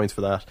loads of points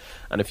for that,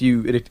 and if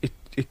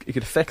it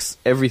affects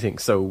everything.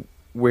 So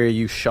where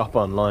you shop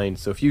online,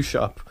 so if you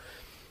shop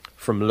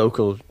from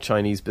local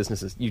Chinese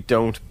businesses, you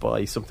don't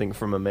buy something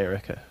from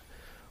America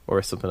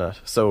or something like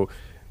that. So,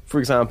 for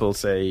example,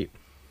 say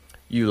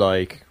you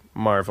like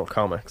Marvel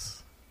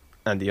Comics,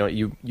 and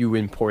you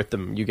import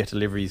them, you get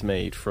deliveries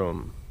made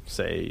from,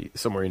 say,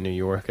 somewhere in New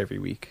York every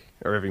week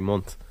or every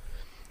month.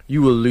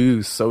 You will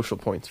lose social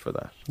points for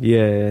that.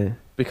 Yeah.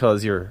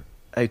 Because you're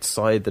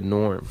outside the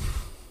norm.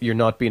 You're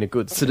not being a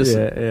good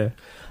citizen. Yeah.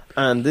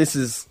 And this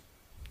is...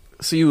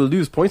 So you will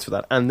lose points for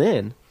that. And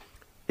then,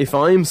 if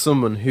I'm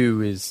someone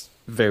who is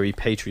very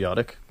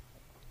patriotic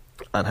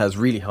and has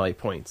really high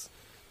points,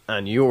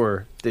 and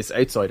you're this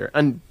outsider,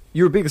 and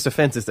your biggest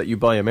offence is that you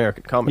buy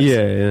American comics.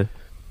 Yeah.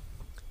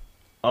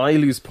 I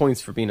lose points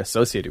for being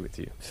associated with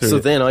you. Sure. So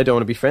then I don't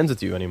want to be friends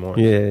with you anymore.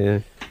 Yeah.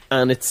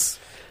 And it's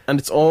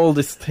all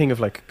this thing of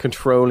like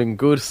controlling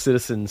good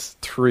citizens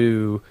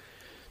through...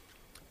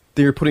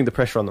 They're putting the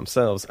pressure on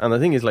themselves. And the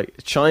thing is, like,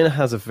 China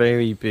has a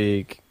very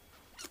big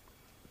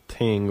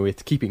thing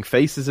with keeping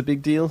face is a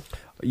big deal.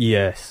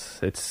 Yes,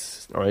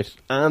 it's all right,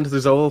 and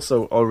there's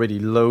also already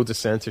loads of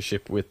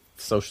censorship with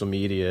social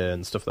media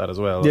and stuff like that as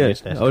well. Yeah. On the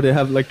internet. Oh, they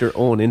have like their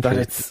own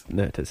internet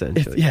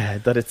essentially.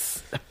 That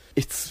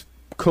it's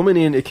coming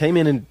in. It came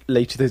in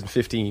late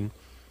 2015,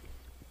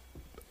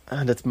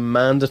 and it's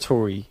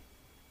mandatory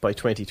by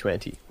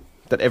 2020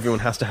 that everyone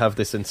has to have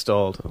this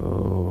installed.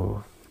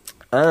 Oh.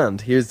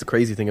 And here's the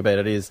crazy thing about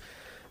it is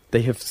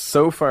they have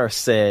so far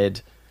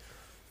said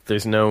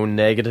there's no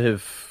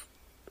negative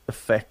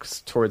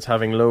effects towards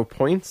having low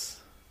points,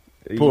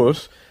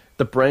 but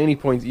the brownie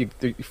points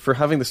for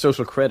having the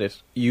social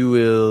credit, you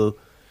will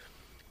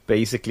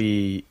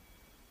basically,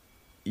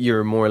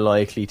 you're more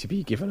likely to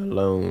be given a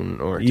loan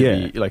or to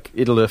be like,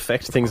 it'll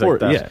affect things like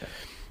that. Yeah.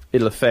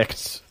 It'll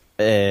affect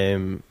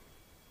I'm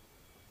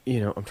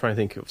trying to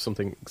think of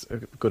something, a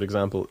good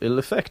example. It'll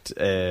affect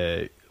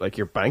like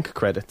your bank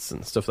credits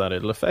and stuff like that.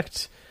 It'll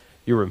affect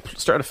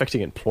start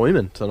affecting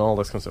employment and all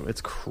this kind of stuff.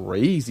 It's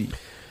crazy.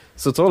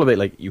 So it's all about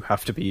like, you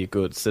have to be a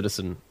good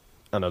citizen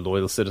and a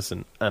loyal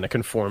citizen and a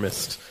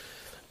conformist,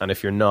 and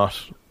if you're not,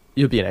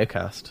 you'll be an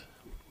outcast.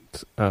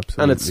 It's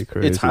absolutely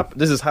crazy.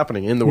 This is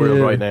happening in the world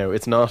right now.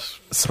 It's not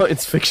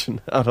science fiction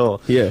at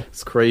all. Yeah,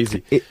 it's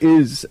crazy. It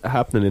is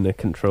happening in a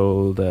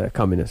controlled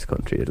communist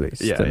country, at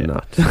least.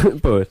 Not.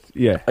 But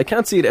yeah, I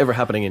can't see it ever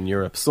happening in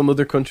Europe. Some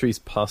other countries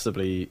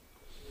possibly.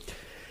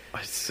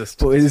 But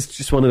it's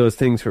just one of those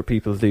things where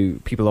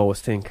people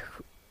always think,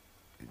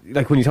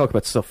 like when you talk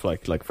about stuff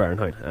like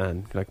Fahrenheit,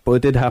 and like, but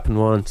it did happen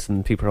once,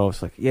 and people are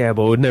always like, yeah,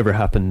 but it would never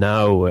happen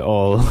now with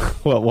all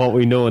what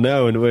we know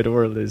now and the way the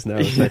world is now.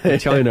 It's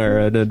like China are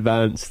an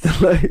advanced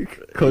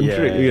like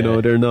country,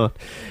 they're not.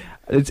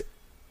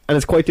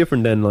 It's quite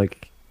different than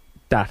like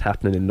that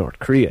happening in North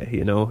Korea,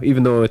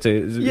 even though it's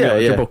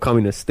a both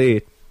communist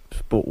state,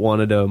 but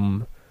one of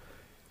them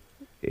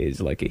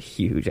is like a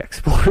huge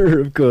exporter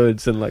of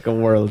goods and like a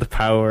world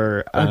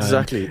power.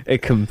 Exactly.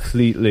 It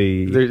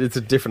completely... It's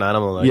a different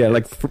animal.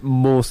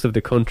 Most of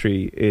the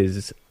country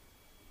is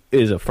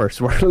a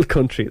first world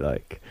country.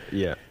 Like,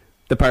 yeah,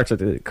 the parts of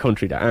the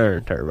country that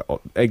aren't are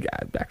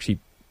actually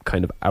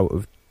kind of out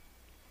of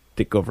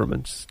the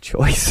government's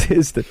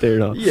choices that they're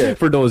not. Yeah.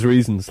 For those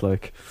reasons,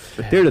 like,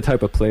 they're the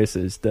type of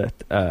places that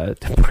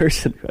the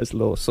person who has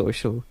low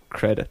social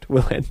credit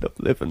will end up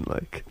living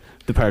like.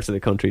 The parts of the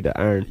country that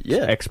aren't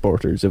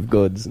exporters of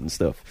goods and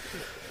stuff.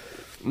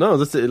 No,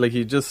 that's it. Like,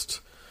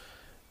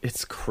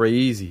 it's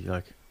crazy.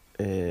 Like,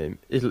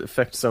 it'll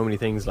affect so many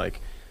things,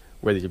 like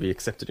whether you'll be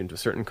accepted into a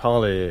certain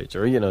college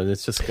or,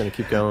 it's just going to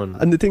keep going.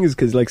 And the thing is,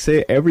 because, like,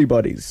 say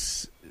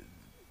everybody's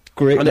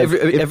great. And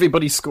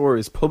everybody's score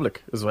is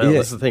public as well. Yeah,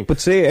 that's the thing. But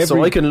say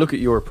so I can look at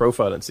your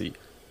profile and see,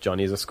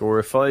 Johnny has a score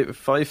of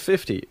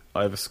 550.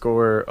 I have a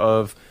score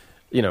of,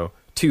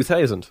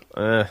 2,000.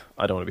 I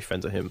don't want to be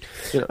friends with him.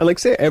 And like,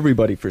 say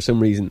everybody, for some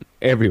reason,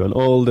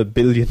 all the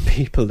billion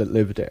people that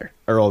live there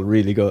are all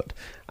really good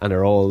and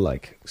are all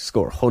like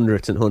score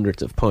hundreds and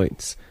hundreds of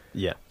points.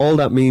 Yeah. All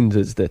that means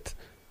is that,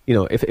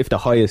 if the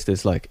highest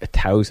is like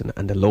 1,000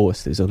 and the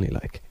lowest is only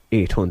like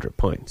 800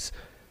 points,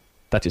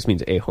 that just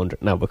means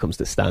 800 now becomes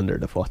the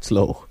standard of what's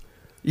low.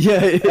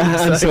 Yeah.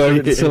 Exactly.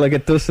 And so like,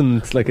 it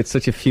doesn't, like, it's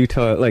such a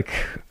futile, like,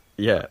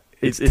 yeah,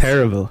 it's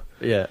terrible.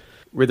 Yeah.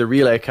 Where the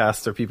real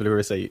outcasts are people who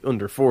are, say,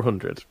 under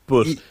 400,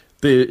 but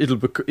it'll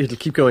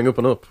keep going up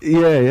and up.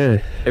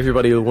 Yeah.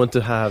 Everybody will want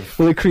to have.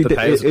 Well,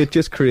 it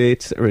just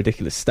creates a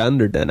ridiculous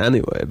standard then,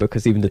 anyway,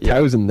 because even the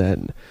 1,000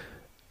 then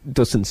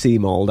doesn't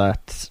seem all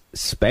that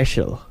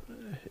special.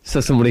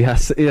 So somebody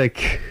has to,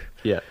 like,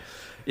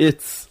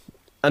 it's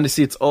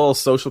all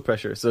social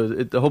pressure. So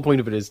the whole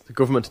point of it is the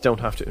government don't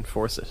have to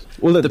enforce it.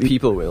 Well, the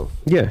people will.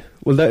 Yeah.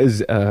 Well, that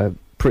is.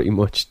 Pretty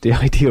much the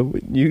idea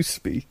with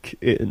Newspeak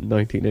in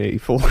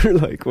 1984,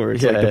 like, where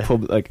it's like the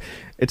public, like,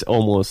 it's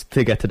almost,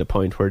 they get to the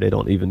point where they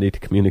don't even need to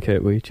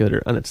communicate with each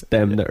other, and it's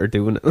them that are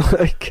doing it.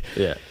 Like,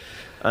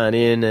 and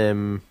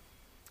in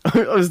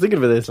I was thinking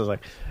about this. I was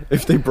like,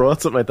 if they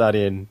brought something like that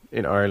in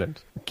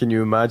Ireland, can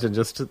you imagine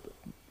just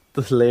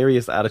the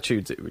hilarious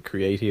attitudes it would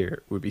create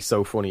here? Would be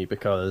so funny,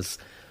 because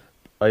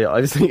I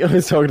was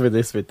talking about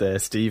this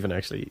with Stephen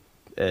actually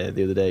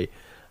the other day,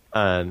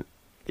 and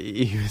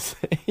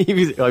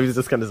I was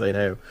just kind of saying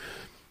how,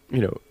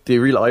 the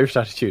real Irish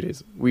attitude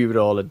is we would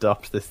all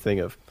adopt this thing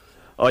of,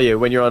 oh yeah,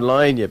 when you're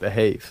online you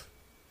behave,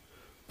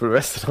 but the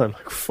rest of the time,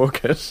 like,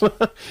 fuck it.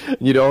 And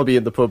you'd all be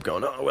in the pub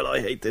going, oh well, I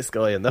hate this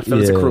guy and that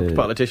fella's a corrupt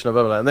politician,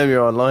 blah, blah, blah. And then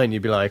you're online,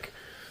 you'd be like,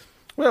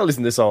 well,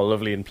 isn't this all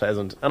lovely and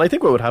pleasant? And I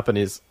think what would happen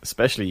is,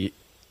 especially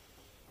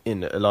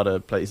in a lot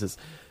of places,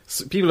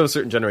 people of a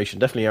certain generation,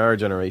 definitely our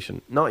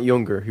generation, not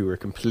younger, who are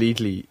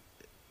completely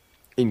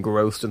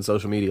engrossed in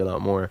social media a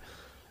lot more,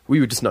 we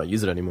would just not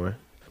use it anymore.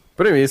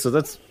 But anyway, so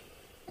that's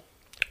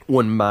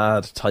one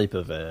mad type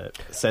of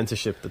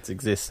censorship that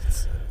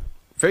exists,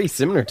 very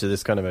similar to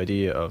this kind of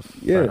idea of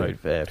Fahrenheit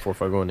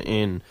 451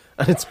 and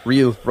it's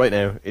real right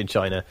now in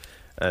China.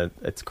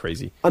 It's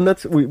crazy. And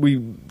that's,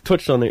 we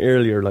touched on it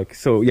earlier, like,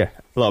 so yeah,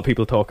 a lot of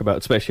people talk about,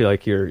 especially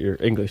like your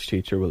English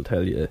teacher will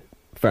tell you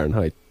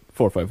Fahrenheit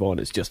 451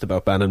 is just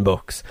about banning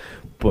books,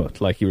 but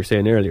like you were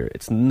saying earlier,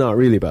 it's not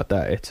really about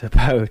that. It's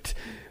about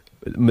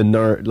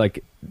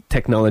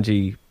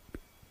technology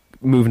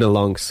moving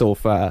along so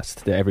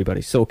fast that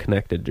everybody's so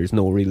connected. There's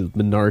no real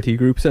minority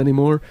groups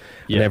anymore,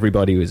 and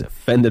everybody was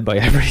offended by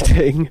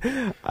everything,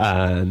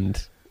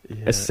 and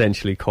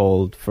essentially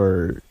called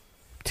for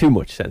too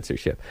much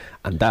censorship,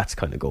 and that's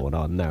kind of going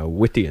on now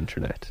with the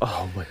internet.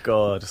 Oh my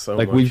god, so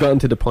like much. We've gotten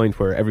to the point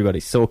where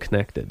everybody's so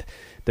connected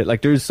that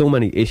like there's so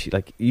many issues.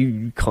 Like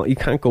you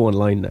can't go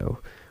online now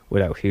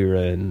without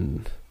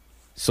hearing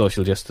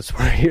social justice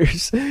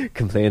warriors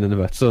complaining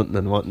about something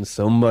and wanting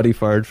somebody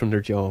fired from their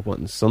job,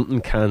 wanting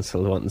something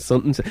cancelled, wanting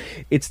something.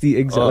 It's the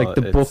exact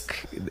the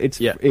book. It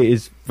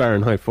is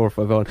Fahrenheit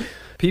 451.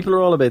 People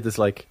are all about this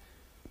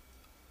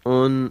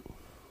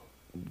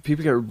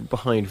people get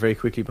very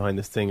quickly behind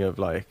this thing of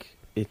like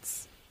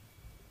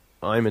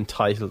I'm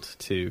entitled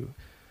to,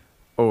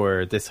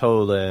 or this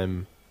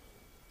whole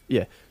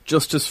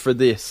justice for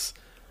this,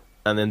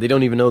 and then they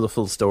don't even know the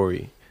full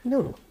story.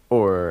 No.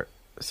 Or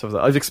so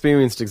I've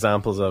experienced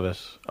examples of it.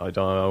 I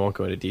won't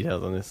go into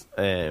details on this.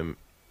 Are you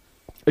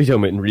talking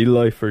about in real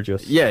life or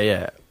just?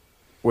 Yeah.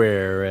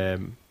 Where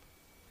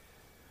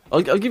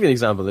I'll give you an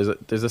example.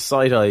 There's a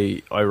site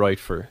I write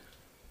for,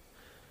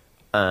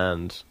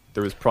 and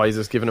there was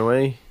prizes given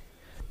away,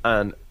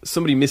 and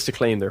somebody missed to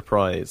claim their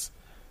prize,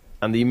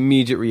 and the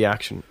immediate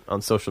reaction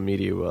on social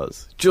media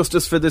was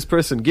justice for this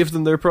person, give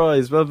them their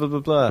prize, blah blah blah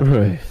blah.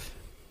 Right.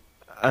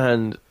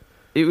 And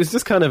it was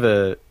just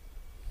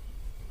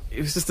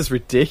this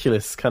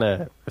ridiculous kind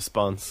of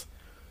response.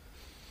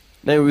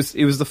 Now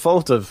it was the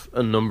fault of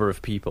a number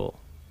of people,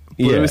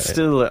 but it was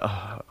still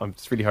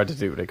it's really hard to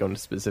do without going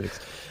into specifics.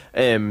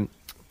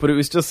 But it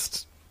was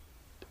just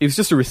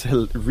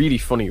a really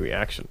funny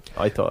reaction,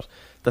 I thought,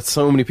 that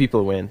so many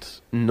people went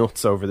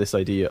nuts over this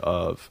idea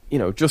of,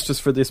 justice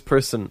for this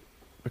person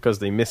because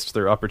they missed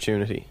their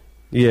opportunity.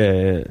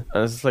 Yeah.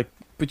 And it's like,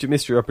 but you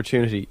missed your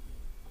opportunity.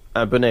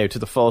 But now, to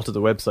the fault of the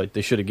website,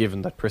 they should have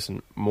given that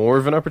person more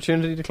of an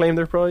opportunity to claim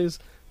their prize.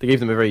 They gave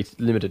them a very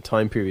limited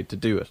time period to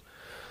do it.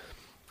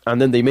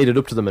 And then they made it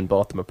up to them and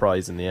bought them a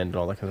prize in the end and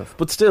all that kind of stuff.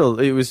 But still,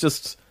 it was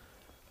such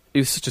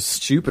a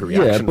stupid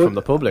reaction from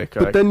the public.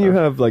 But then you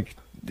have, like,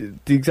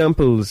 the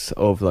examples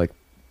of, like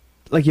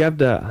you have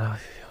that...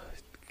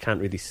 can't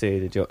really say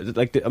the joke.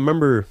 Like, I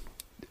remember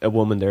a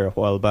woman there a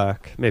while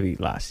back, maybe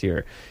last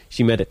year,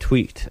 she made a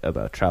tweet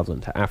about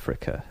travelling to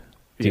Africa.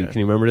 Can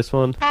you remember this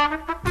one?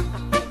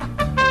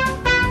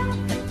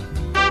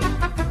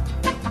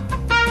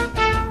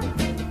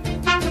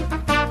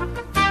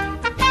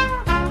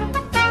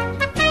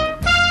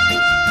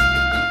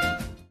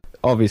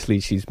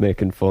 Obviously, she's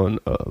making fun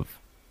of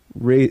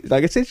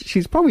like I said,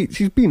 she's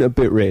been a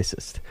bit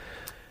racist,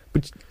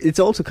 but it's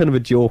also kind of a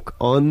joke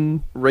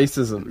on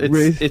racism.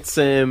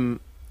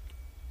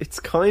 It's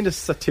kind of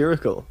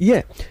satirical.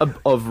 Yeah, of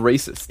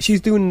racists.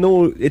 She's doing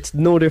it's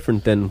no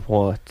different than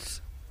what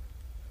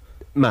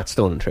Matt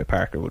Stone and Trey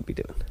Parker would be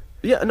doing.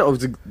 Yeah, no,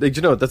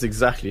 that's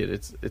exactly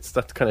it. It's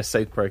that kind of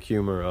South Park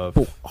humor of.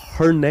 But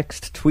her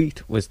next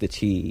tweet was that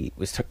she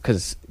was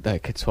because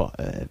like it's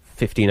a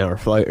 15-hour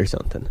flight or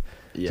something,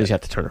 so she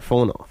had to turn her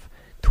phone off.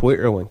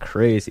 Twitter went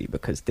crazy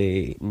because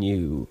they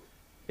knew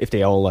if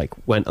they all like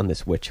went on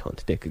this witch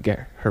hunt, they could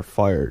get her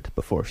fired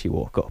before she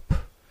woke up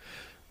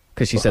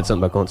because she said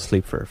something about going to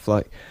sleep for her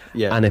flight.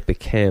 Yeah, and it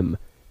became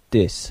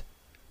this.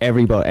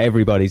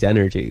 Everybody's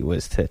energy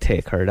was to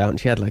take her down.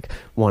 She had like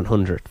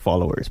 100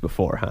 followers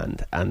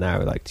beforehand, and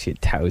now like she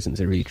had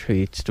thousands of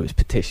retweets. There was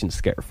petitions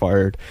to get her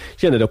fired.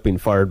 She ended up being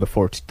fired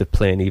before the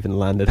plane even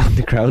landed on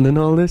the ground and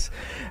all this,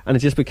 and it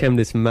just became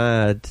this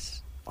mad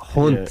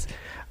hunt. Yeah.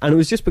 And it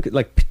was just because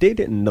like they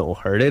didn't know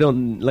her. They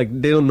don't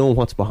know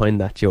what's behind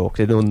that joke.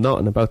 They know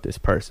nothing about this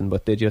person,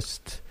 but they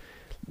just.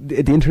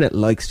 The internet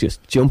likes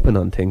just jumping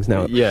on things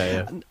now.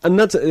 Yeah. And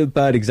that's a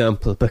bad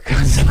example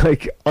because,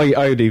 like,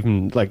 I'd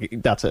even, like,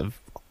 that's a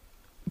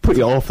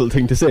pretty awful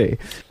thing to say.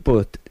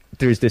 But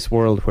there's this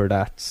world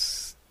where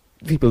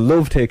people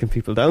love taking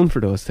people down for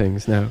those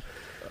things now.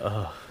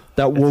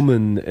 That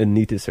woman,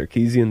 Anita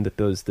Sarkeesian, that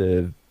does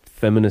the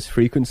feminist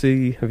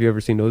frequency, have you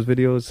ever seen those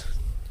videos?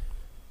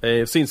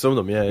 I've seen some of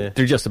them, yeah.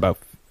 They're just about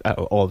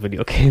all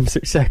video games are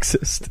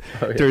sexist.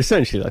 Oh, yeah. They're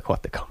essentially like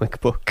what the comic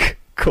book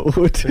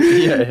code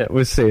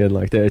was saying,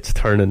 like that it's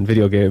turning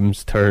video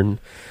games turn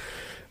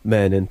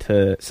men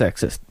into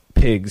sexist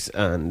pigs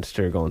and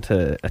they're going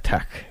to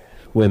attack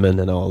women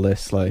and all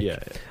this, like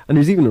and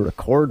there's even a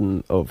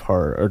recording of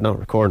her, or not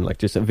recording, like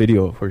just a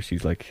video where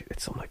she's like,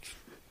 it's some like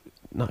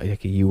not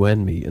like a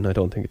UN meeting, I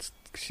don't think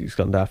she's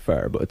gone that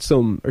far, but it's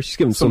she's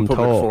giving some talk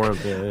forum,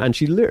 and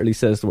she literally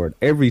says the word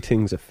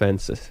everything's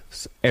offensive,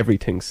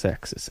 everything's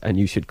sexist, and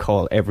you should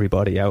call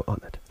everybody out on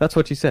it. That's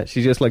what she said.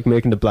 She's just like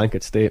making the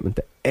blanket statement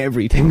that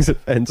everything's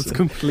offensive. It's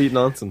complete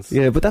nonsense.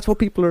 Yeah, but that's what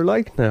people are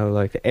like now,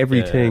 like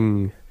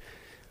everything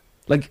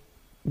like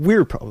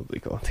we're probably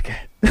going to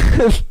get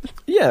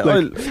Yeah,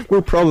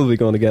 we're probably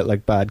going to get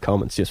like bad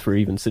comments just for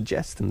even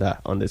suggesting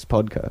that on this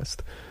podcast,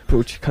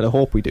 which I kind of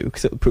hope we do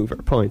because it'll prove our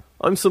point.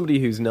 I'm somebody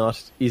who's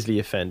not easily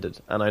offended,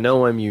 and I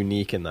know I'm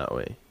unique in that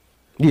way.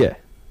 Yeah,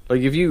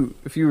 like if you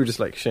were just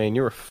like, Shane,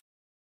 you're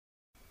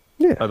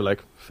yeah, I'd be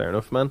like, fair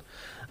enough, man.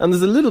 And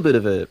there's a little bit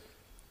of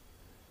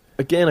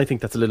again, I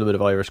think that's a little bit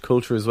of Irish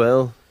culture as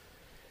well.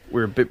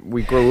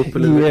 We grow up a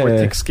little bit more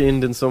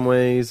thick-skinned in some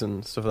ways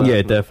and stuff like that.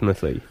 Yeah,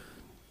 definitely.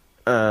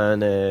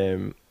 And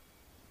and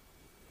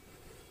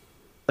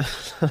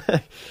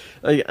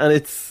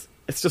it's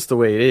just the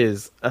way it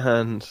is.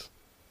 And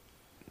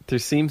there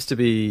seems to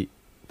be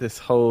this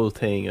whole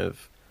thing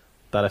of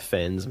that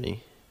offends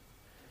me.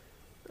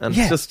 And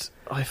it's just,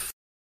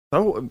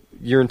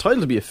 you're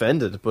entitled to be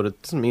offended, but it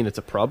doesn't mean it's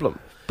a problem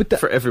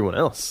for everyone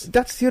else.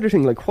 That's the other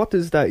thing. Like, what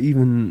does that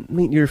even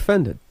mean? You're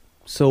offended.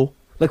 So,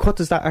 like, what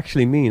does that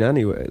actually mean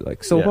anyway?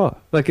 Like, so what?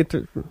 Like,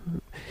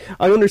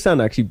 I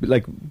understand actually,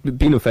 like,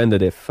 being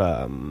offended if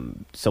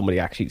somebody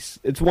actually.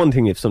 It's one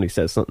thing if somebody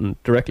says something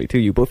directly to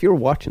you, but if you're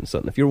watching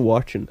something, if you're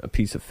watching a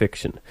piece of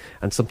fiction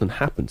and something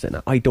happens in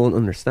it, I don't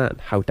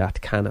understand how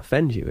that can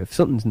offend you. If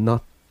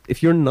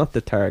you're not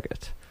the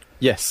target.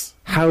 Yes.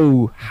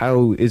 How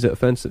is it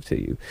offensive to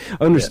you?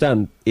 I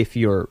understand if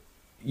your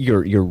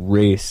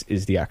race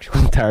is the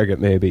actual target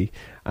maybe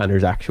and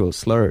there's actual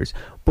slurs,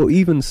 but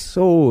even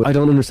so, I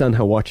don't understand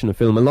how watching a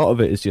film, a lot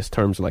of it is just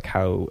terms of like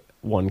how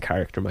one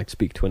character might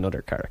speak to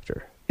another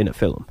character in a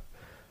film,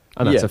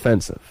 and that's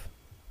offensive.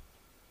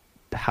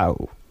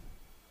 How?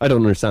 I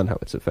don't understand how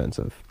it's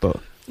offensive, but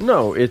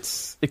no,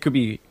 it could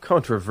be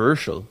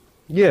controversial.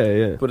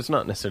 Yeah, but it's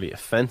not necessarily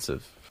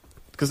offensive.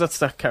 Because that's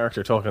that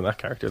character talking to that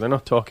character. They're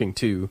not talking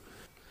to...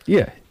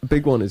 Yeah, a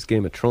big one is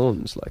Game of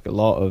Thrones. Like, a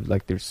lot of...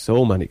 Like, there's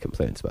so many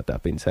complaints about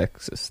that being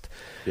sexist.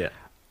 Yeah.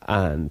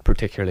 And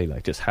particularly,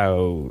 like, just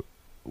how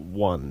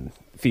one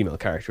female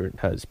character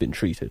has been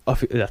treated.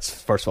 That's,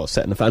 first of all,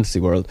 set in a fantasy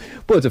world.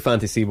 But it's a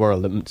fantasy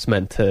world that's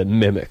meant to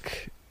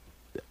mimic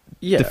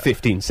the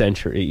 15th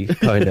century,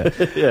 kind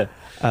of. Yeah.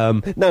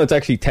 Now, it's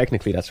actually...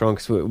 Technically, that's wrong,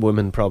 because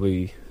women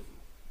probably...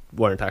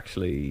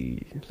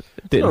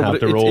 didn't have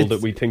the role that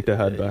we think they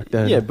had back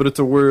then. Yeah, but it's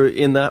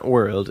in that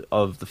world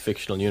of the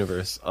fictional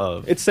universe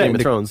of Game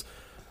of Thrones,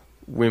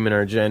 women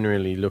are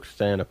generally looked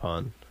down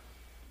upon,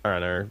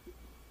 and are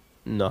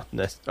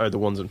the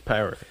ones in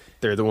power.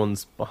 They're the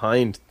ones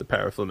behind the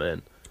powerful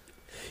men.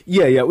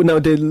 Yeah. Now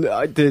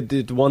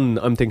the one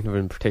I'm thinking of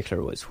in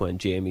particular was when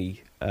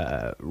Jaime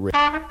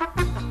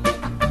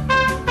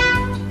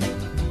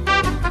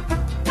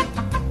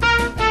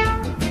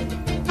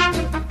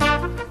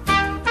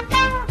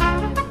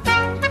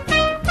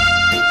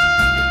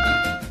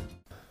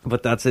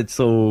But that's it.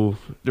 So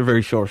they're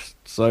very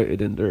short-sighted,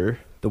 and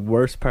the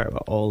worst part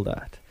about all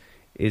that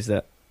is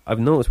that I've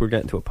noticed we're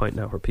getting to a point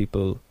now where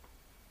people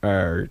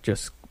are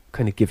just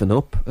kind of giving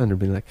up, and they're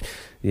being like,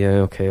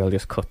 "Yeah, okay, I'll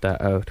just cut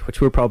that out."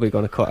 Which we're probably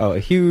going to cut out a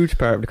huge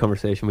part of the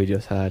conversation we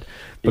just had,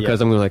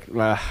 because I'm going to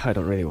I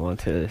don't really want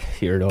to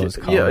hear those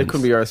comments. Yeah, it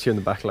couldn't be ours hearing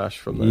the backlash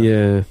from that.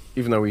 Yeah,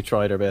 even though we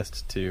tried our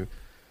best to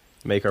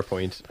make our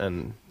point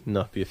and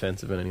not be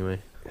offensive in any way.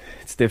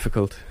 It's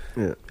difficult.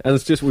 Yeah. And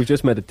it's just, we've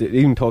just made it,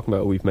 even talking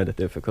about it, we've made it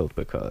difficult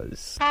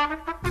because...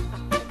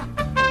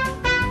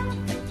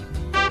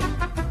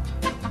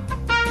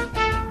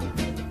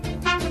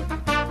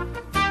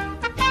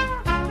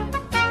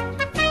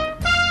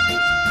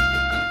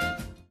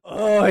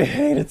 Oh, I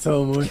hate it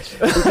so much.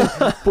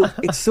 But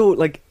it's so,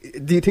 like,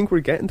 do you think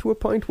we're getting to a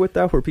point with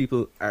that where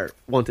people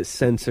want to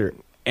censor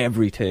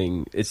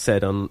everything that's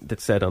said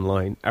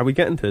online? Are we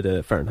getting to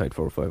the Fahrenheit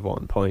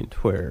 451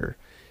 point where...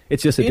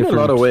 It's just in a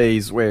lot of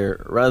ways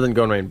where rather than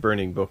going around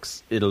burning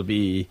books, it'll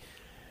be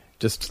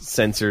just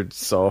censored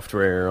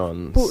software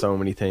on so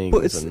many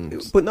things and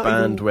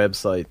banned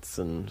websites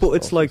and. But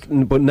it's like,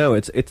 but now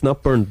it's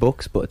not burned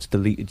books, but it's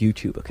deleted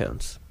YouTube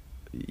accounts.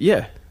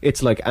 Yeah,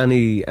 it's like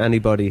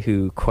anybody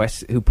who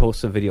posts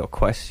a video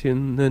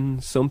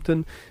questioning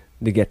something,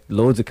 they get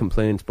loads of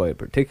complaints by a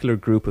particular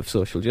group of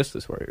social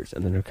justice warriors,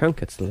 and then their account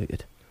gets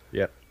deleted.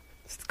 Yeah,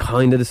 it's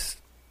kind of this.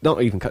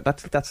 Not even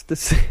that's the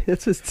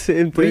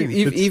same thing.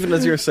 Even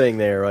as you're saying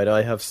there, right?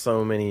 I have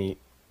so many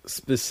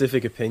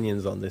specific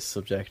opinions on this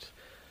subject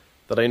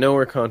that I know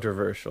are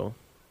controversial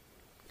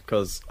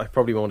because I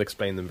probably won't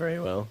explain them very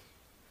well.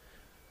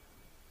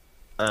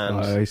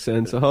 And I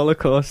sense a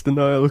Holocaust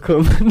denial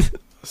coming.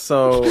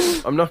 So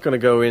I'm not going to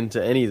go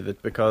into any of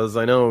it because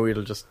I know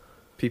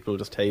people will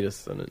just hate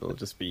us, and it'll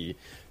just be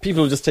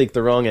people will just take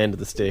the wrong end of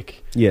the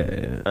stick.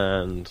 Yeah.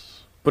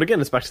 But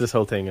again, it's back to this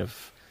whole thing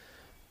of.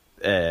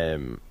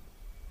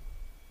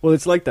 Well,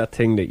 it's like that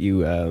thing that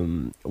you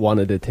one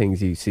of the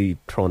things you see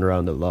thrown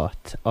around a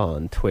lot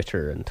on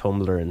Twitter and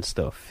Tumblr and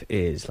stuff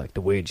is like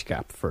the wage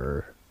gap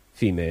for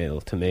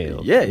female to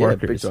male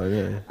workers. Big time,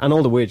 yeah. And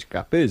all the wage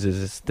gap is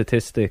a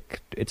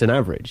statistic. It's an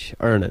average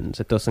earnings.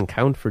 It doesn't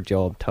count for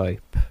job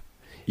type.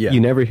 Yeah.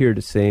 You never hear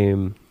the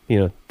same.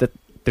 That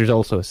there's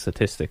also a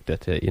statistic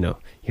that you're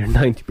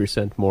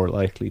 90% more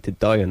likely to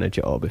die in a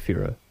job if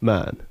you're a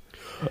man.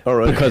 All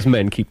right. Because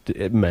men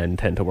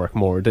tend to work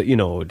more. They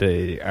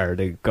are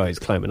the guys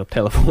climbing up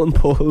telephone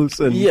poles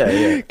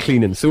and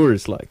cleaning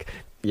sewers, like.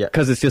 Yeah.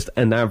 Because it's just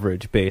an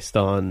average based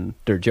on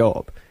their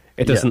job.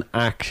 It doesn't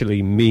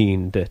actually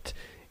mean that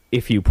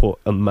if you put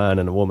a man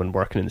and a woman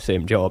working in the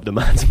same job, the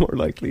man's more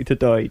likely to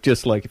die.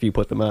 Just like if you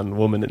put the man and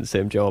woman in the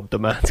same job, the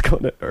man's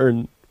going to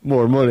earn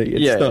more money.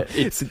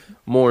 It's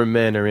more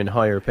men are in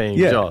higher paying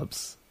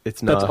jobs.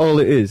 It's not. That's all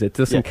it is. It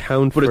doesn't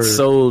count But it's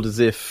sold as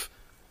if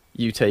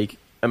you take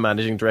a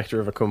managing director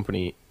of a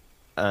company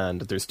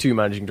and there's two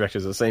managing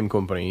directors of the same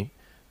company.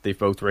 They've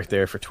both worked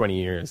there for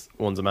 20 years.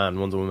 One's a man,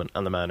 one's a woman,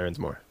 and the man earns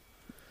more.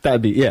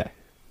 That'd be,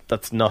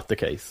 That's not the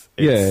case.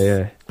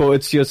 But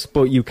it's just,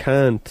 but you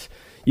can't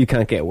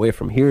get away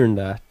from hearing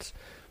that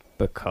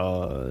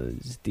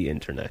because the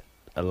internet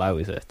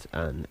allows it,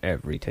 and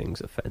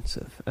everything's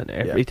offensive and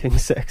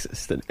everything's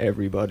sexist, and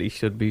everybody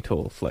should be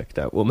told, like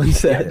that woman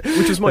said.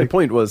 Which is my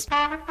point was.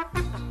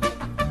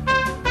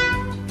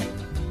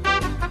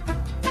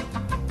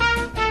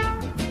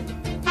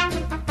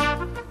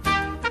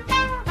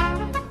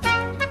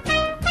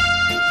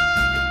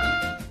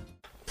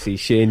 See,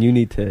 Shane, you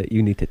need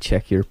to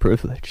check your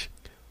privilege.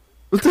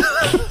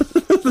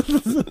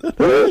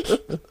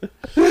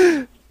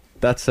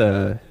 That's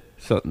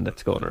something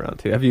that's going around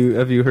too. Have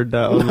you heard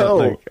that?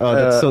 No,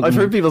 I've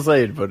heard people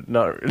say it, but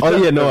not. Oh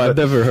yeah, no, I've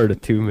never heard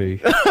it to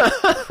me.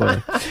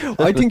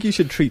 I think you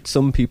should treat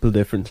some people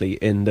differently.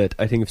 In that,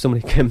 I think if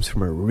somebody comes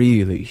from a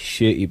really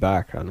shitty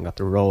background and got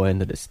the raw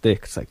end of the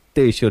stick, it's like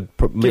they should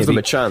give them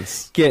a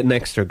chance, get an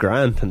extra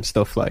grant and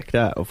stuff like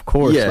that. Of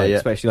course,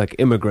 especially like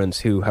immigrants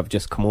who have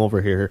just come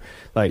over here,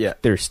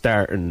 they're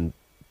starting.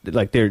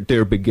 Like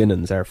their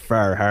beginnings are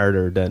far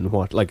harder than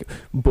what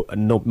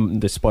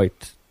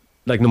despite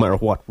no matter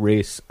what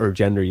race or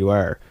gender you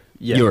are,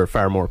 you're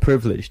far more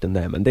privileged than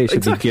them, and they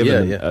should be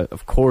given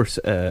of course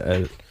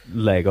a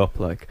leg up,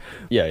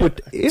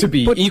 to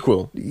be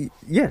equal.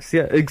 Yes,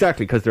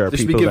 exactly, because there are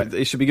people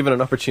they should be given an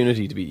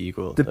opportunity to be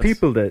equal.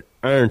 People that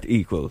aren't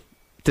equal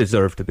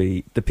deserve to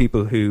be. The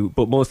people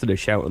but most of the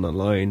shouting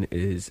online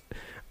is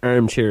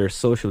armchair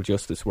social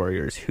justice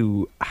warriors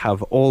who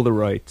have all the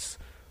rights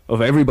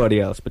of everybody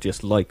else, but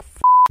just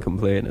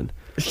complaining.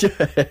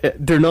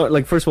 They're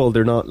not first of all,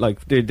 they're not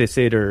they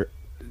say they're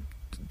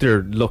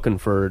looking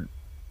for,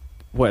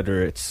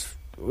 whether it's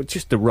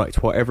just the rights,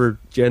 whatever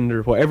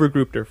gender, whatever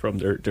group they're from,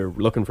 they're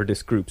looking for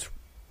this group's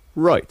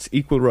rights,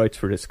 equal rights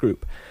for this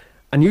group.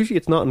 And usually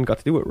it's nothing got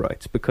to do with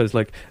rights, because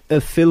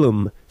a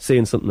film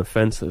saying something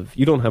offensive,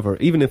 you don't have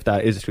even if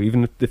that is true,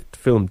 even if the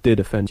film did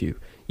offend you,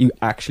 you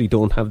actually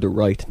don't have the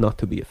right not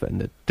to be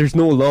offended. There's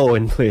no law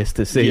in place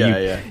to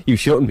say you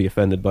shouldn't be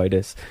offended by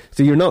this.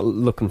 So you're not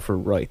looking for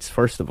rights.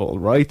 First of all,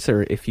 rights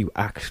are if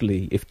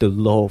the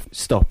law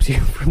stops you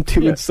from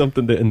doing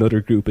something that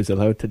another group is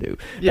allowed to do.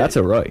 That's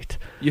a right.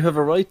 You have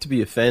a right to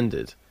be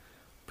offended,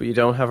 but you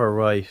don't have a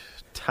right to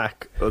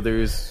attack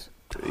others.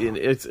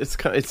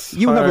 It's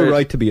you have a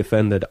right to be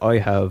offended. I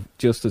have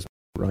just as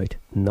right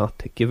not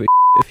to give a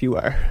if you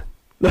are.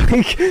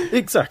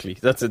 Exactly.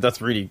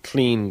 That's really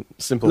clean,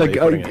 simple way of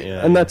putting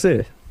it. And that's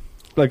it.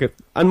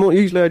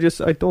 Usually I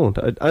don't.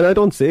 I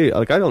don't say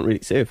I don't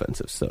really say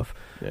offensive stuff.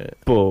 Yeah.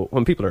 But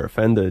when people are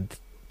offended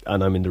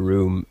and I'm in the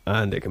room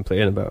and they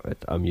complain about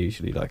it, I'm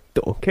usually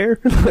don't care.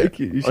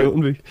 You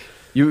shouldn't be.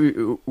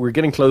 We're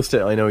getting close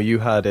to. I know you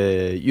had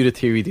a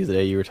theory the other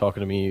day. You were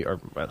talking to me,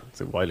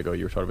 it's a while ago.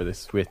 You were talking about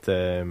this with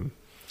talking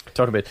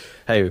about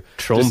how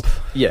Trump.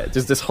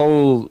 There's this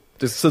whole.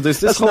 That's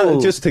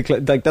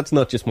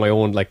not just my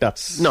own.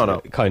 That's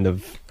kind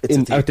of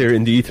out there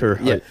in the ether.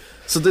 Yeah.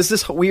 So there's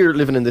this. We're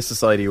living in this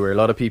society where a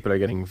lot of people are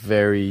getting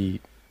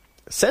very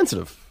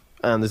sensitive,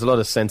 and there's a lot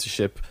of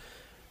censorship.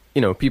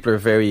 People are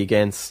very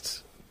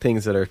against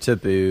things that are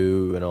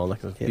taboo and all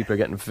that. Yeah. People are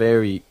getting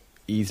very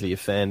easily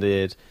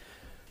offended.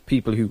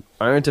 People who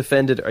aren't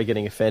offended are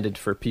getting offended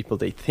for people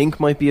they think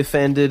might be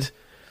offended.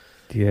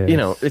 Yeah,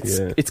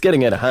 it's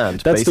getting out of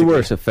hand. That's basically. The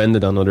worst,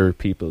 offended on other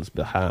people's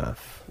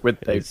behalf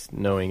without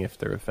knowing if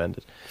they're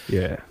offended.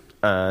 Yeah,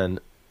 and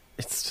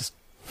it's just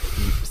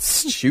the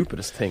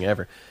stupidest thing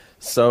ever.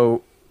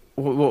 So,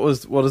 what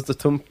is the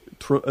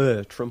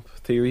Trump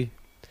theory?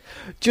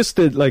 Just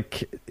the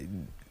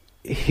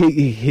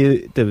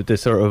the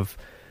sort of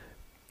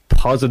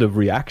positive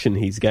reaction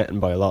he's getting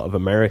by a lot of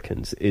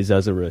Americans is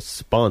as a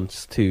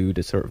response to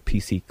the sort of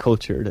PC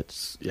culture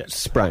that's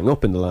sprang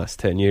up in the last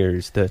 10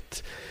 years,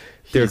 that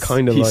they're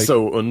kind of he's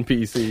so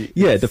un-PC.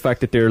 Yeah, the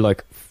fact that they're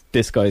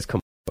this guy's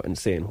coming out and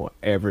saying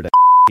whatever the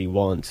he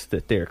wants,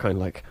 that they're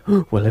kind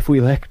of well, if we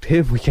elect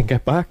him, we can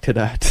get back to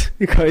that.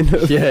 Kind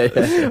of.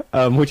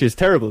 Which is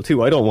terrible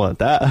too. I don't want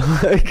that.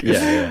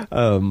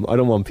 I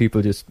don't want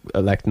people just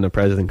electing a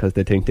president because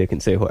they think they can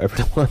say whatever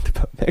they want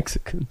about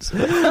Mexicans.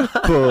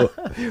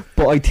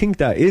 but I think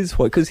that is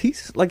why, because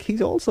he's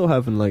also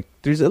having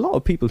there's a lot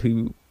of people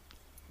who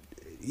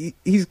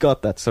he's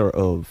got that sort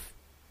of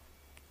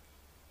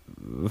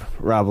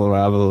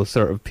rabble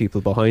sort of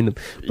people behind him,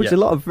 but there's a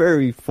lot of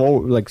very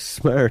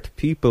smart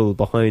people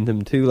behind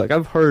him too.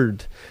 I've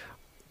heard,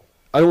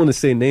 I don't want to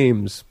say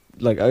names,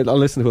 like I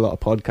listen to a lot of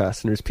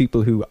podcasts, and there's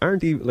people who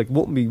aren't even like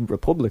wouldn't be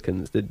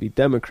Republicans, they'd be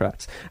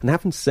Democrats, and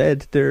haven't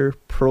said they're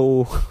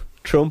pro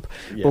Trump,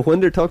 but when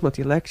they're talking about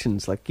the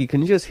elections, like you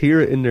can just hear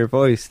it in their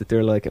voice that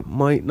they're like, it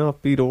might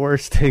not be the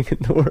worst thing in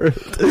the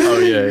world. Oh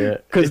yeah,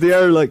 because they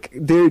are like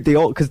they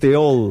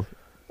all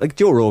like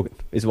Joe Rogan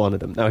is one of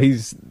them. Now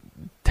he's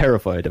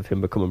terrified of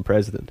him becoming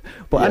president,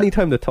 but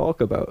anytime they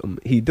talk about him,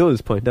 he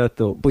does point out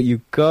though, but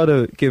you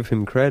gotta give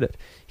him credit,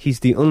 he's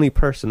the only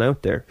person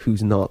out there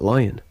who's not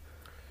lying.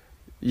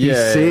 He's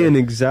saying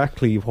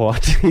exactly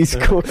what he's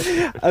going,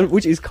 and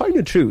which is kind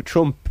of true.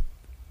 Trump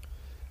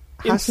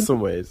in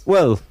some ways,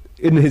 well,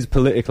 in his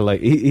political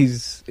life,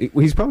 he's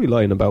probably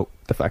lying about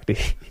the fact that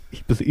he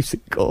believes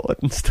in God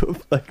and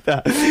stuff like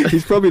that.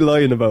 He's probably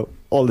lying about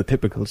all the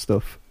typical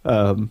stuff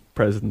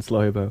presidents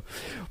lie about.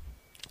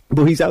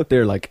 But he's out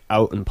there like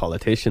outing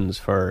politicians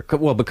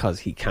because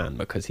he can,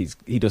 because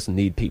he doesn't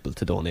need people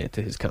to donate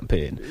to his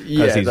campaign.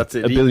 Yeah, he's that's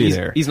it. A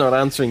billionaire. He's not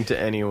answering to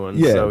anyone.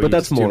 Yeah, so but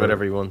that's he's more doing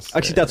whatever he wants.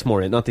 Actually, that's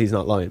more it. Not that he's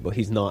not lying, but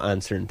he's not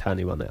answering to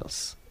anyone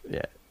else.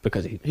 Yeah,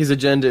 because his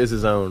agenda is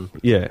his own.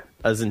 Yeah,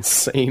 as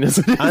insane as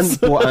it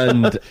is.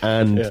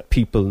 And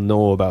people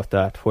know about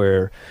that.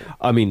 Where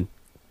I mean,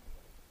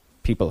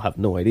 people have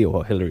no idea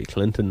what Hillary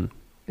Clinton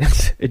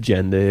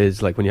agenda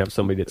is, like when you have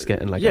somebody that's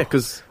getting like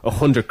because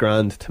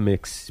 $100,000 to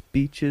make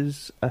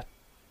speeches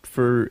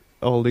for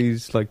all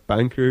these like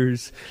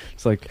bankers.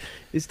 It's like,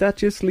 is that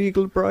just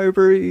legal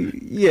bribery?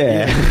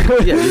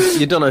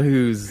 You don't know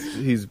who's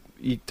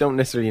you don't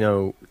necessarily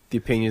know the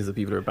opinions of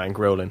people who are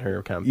bankrolling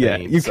her campaign. Yeah,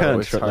 you so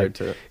can't. It's hard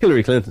to.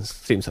 Hillary Clinton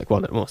seems like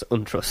one of the most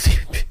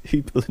untrusted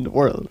people in the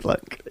world.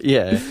 Like,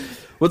 yeah,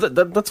 well,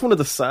 that's one of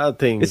the sad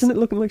things. Isn't it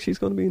looking like she's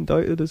going to be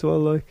indicted as well?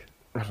 Like,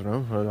 I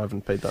don't know. I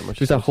haven't paid that much.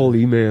 There's that whole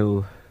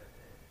email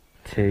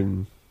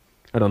thing.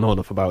 I don't know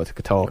enough about it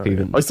to talk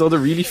even. I saw the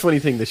really funny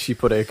thing that she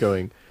put out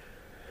going.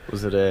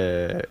 Was it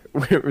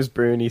where it was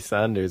Bernie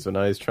Sanders when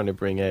I was trying to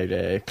bring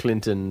out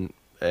Clinton?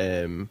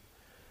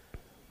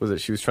 Was it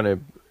she was trying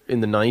to in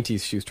the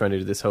 90s? She was trying to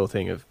do this whole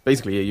thing of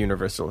basically a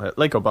universal health,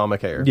 like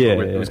Obamacare.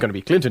 It was going to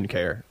be Clinton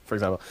Care, for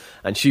example,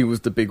 and she was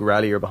the big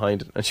rallier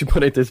behind it. And she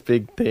put out this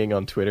big thing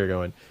on Twitter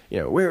going,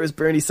 where was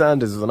Bernie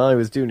Sanders when I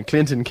was doing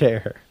Clinton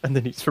Care? And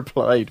then he just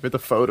replied with a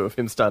photo of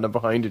him standing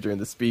behind her during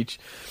the speech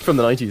from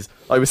the 90s.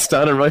 I was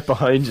standing right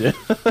behind you.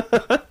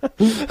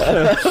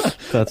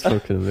 That's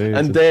fucking amazing.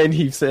 And then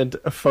he sent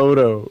a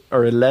photo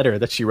or a letter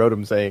that she wrote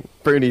him saying,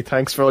 Bernie,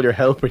 thanks for all your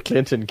help with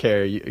Clinton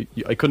Care.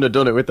 I couldn't have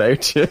done it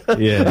without you.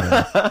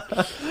 Yeah.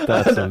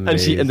 That's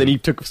amazing. And then he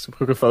took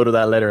a photo of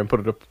that letter and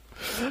put it up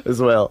as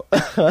well.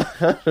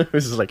 It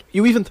was just like,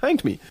 you even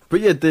thanked me.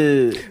 But yeah,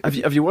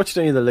 have you watched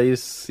any of the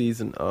latest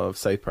season of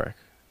South Park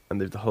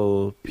and the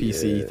whole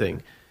PC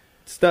thing?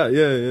 It's that,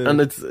 yeah. And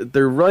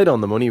they're right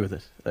on the money with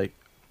it. Like,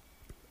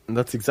 and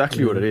that's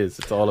exactly what it is.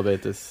 It's all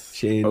about this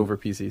Shane, over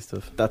PC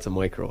stuff. That's a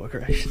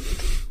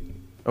microaggression.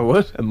 A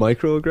what? A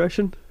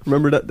microaggression?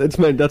 Remember that? That's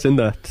in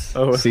that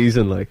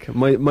season. Like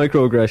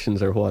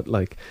microaggressions are what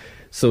like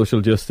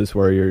social justice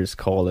warriors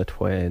call it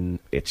when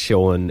it's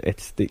showing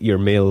your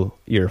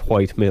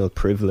white male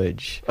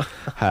privilege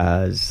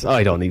has,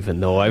 I don't even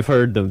know, I've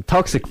heard them,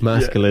 toxic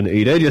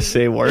masculinity. They just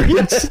say words.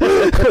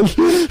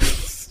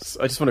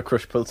 I just want to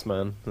crush pills,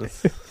 man.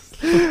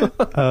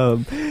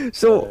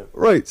 So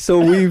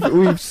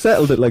we've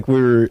settled it. Like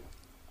we're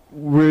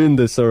in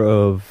the sort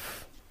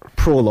of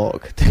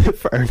prologue to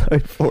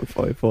Fahrenheit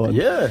 451.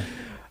 Yeah,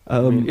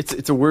 I mean,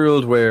 it's a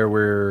world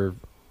where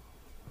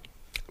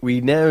we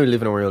now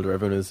live in a world where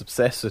everyone is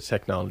obsessed with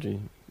technology.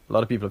 A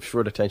lot of people have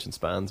short attention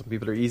spans, and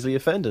people are easily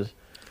offended,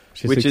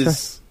 which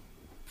is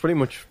pretty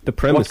much the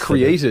premise. What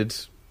created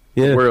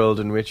the world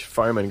in which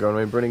firemen go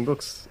around burning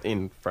books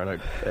in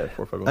Fahrenheit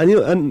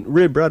 451. And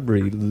Ray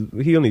Bradbury,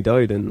 he only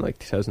died in like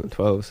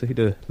 2012, so he'd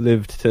have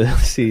lived to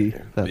see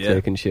that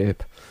taking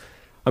shape.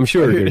 I'm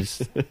sure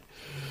there's.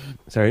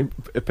 Sorry,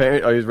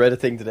 apparently I read a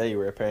thing today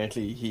where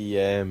apparently he,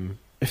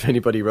 if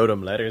anybody wrote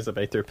him letters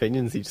about their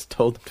opinions, he just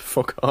told them to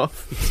fuck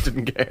off. He just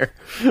didn't care.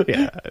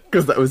 Yeah,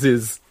 because that was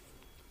his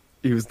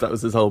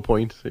whole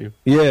point.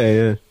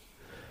 Yeah.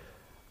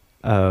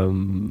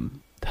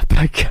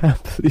 I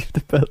can't believe the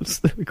bells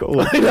that go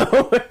on. I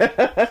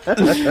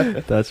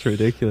know. That's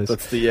ridiculous.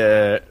 That's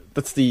the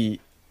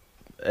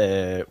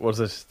what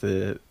is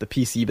it? The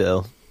PC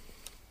bell.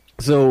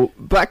 So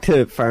back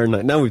to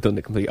Fahrenheit. Now we've done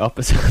the complete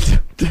opposite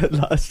to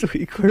last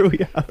week, where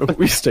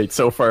we stayed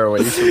so far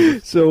away from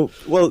it. So,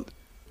 well,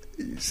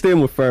 staying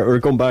with or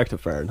going back to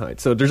Fahrenheit.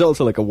 So there's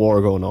also like a war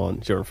going on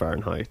during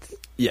Fahrenheit.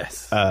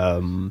 Yes.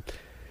 Okay,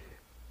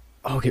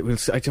 we'll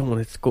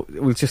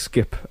just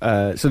skip.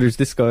 So there's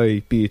this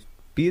guy,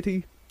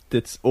 Beatty,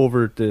 that's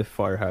over the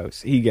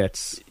firehouse. He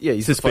gets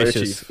he's suspicious. The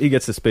fire chief. He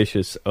gets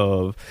suspicious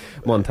of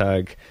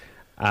Montag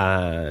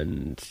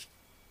and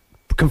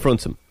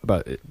confronts him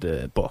about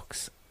the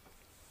books.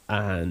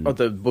 And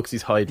the books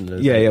he's hiding.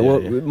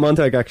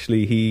 Montag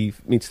actually, he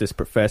meets this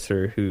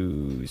professor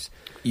who's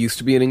used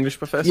to be an English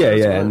professor.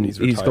 Yeah, and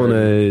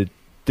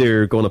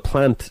they're gonna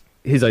plant.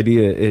 His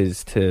idea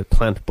is to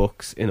plant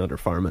books in other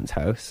firemen's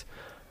house,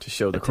 to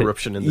show the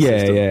corruption in the system.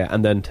 system. Yeah,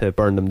 and then to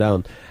burn them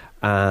down.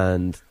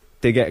 And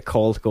they get a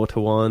call to go to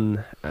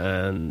one,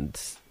 and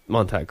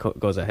Montag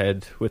goes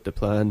ahead with the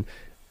plan.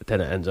 But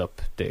then it ends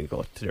up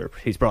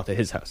he's brought to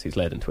his house. He's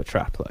led into a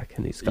trap, like,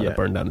 and he's got to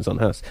burn down his own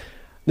house.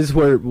 This is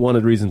where one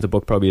of the reasons the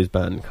book probably is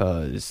banned,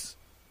 because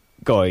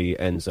Guy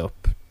ends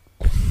up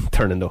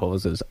turning the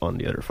hoses on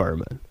the other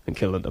firemen and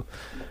killing them.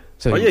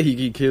 So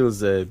he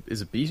kills.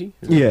 Is it Beatty?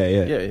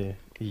 Yeah.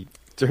 He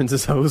turns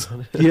his hose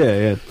on it.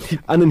 Yeah.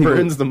 And then he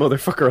burns the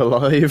motherfucker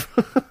alive.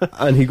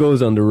 And he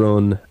goes on the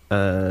run,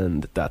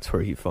 and that's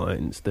where he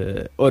finds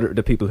the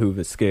people who've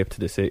escaped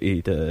the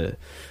city. They're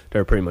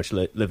pretty much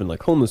living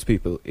like homeless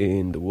people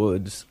in the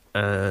woods,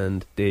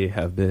 and they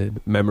have been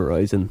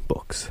memorizing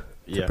books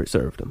to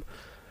preserve them.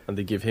 And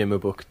they give him a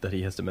book that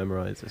he has to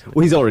memorize.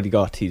 Well,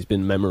 he's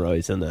been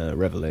memorizing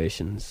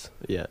Revelations.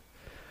 Yeah.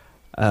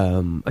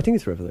 I think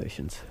it's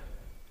Revelations.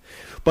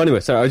 But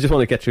anyway, sorry, I just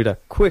want to get through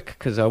that quick,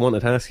 because I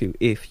wanted to ask you,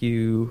 if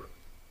you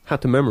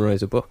had to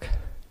memorize a book,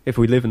 if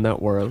we live in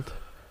that world,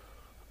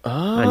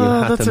 and you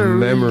had that's to a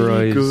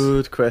memorize...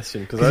 really good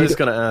question, because I was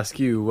going to ask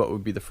you what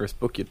would be the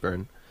first book you'd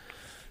burn.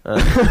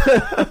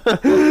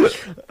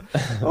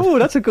 Oh,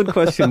 that's a good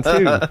question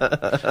too.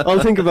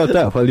 I'll think about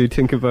that while you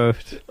think about...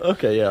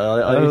 Okay, yeah,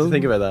 I need to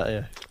think about that,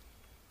 yeah.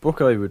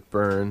 Book I would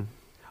burn,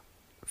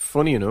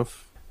 funny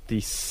enough, the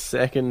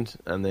second,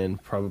 and then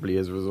probably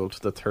as a result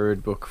the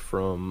third book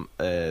from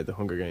the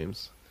Hunger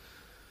Games,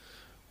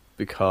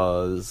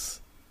 because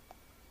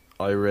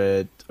I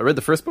read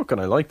the first book and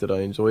I liked it.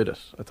 I enjoyed it.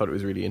 I thought it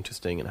was really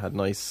interesting and had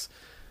nice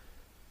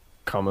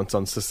comments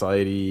on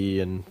society,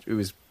 and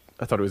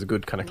I thought it was a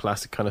good kind of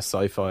classic kind of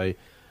sci-fi.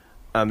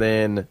 And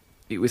then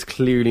it was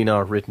clearly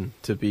not written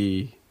to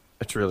be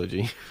a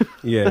trilogy.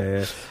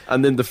 Yeah.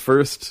 And then the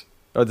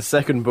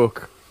second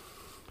book,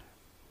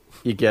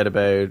 you get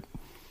about,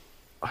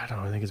 I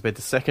think it's about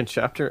the second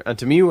chapter, and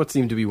to me what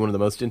seemed to be one of the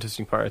most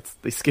interesting parts,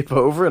 they skip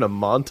over in a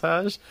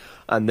montage,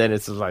 and then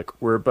it's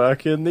like, we're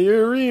back in the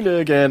arena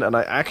again, and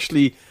I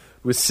actually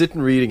was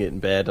sitting reading it in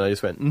bed, and I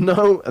just went,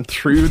 no, and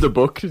threw the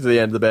book to the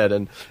end of the bed,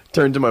 and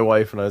turned to my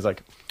wife, and I was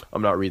like,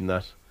 I'm not reading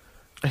that.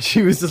 And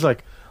she was just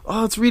like,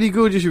 oh, it's really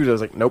good, you should. I was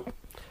like, nope.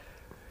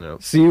 No.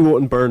 So you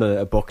wouldn't burn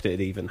a book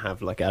that even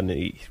have like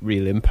any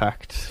real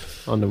impact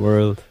on the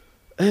world?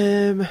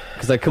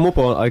 Because I came up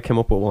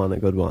with one, a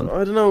good one.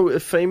 I don't know, a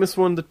famous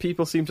one that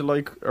people seem to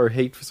like or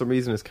hate for some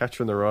reason is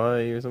Catcher in the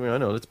Rye or something. I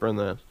know, let's burn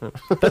that.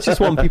 That's just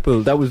one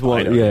that was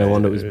one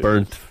that was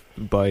burnt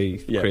by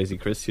crazy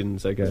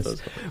Christians, I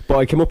guess. But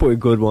I came up with a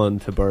good one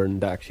to burn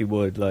that actually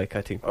would, like,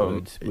 I think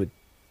would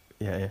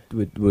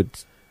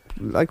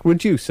like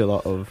reduce a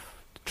lot of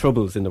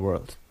troubles in the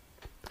world.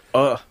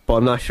 But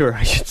I'm not sure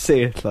I should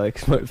say it.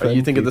 Like, are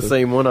you thinking the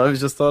same one I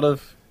was just thought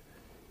of?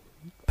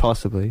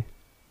 Possibly.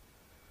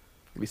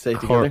 We say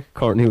together.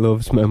 Courtney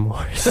Love's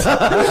Memoirs. That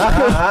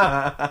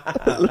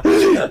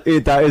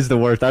is the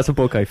worst. That's a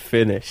book I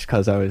finished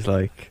because I was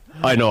like,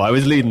 I know I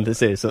was leading to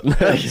say something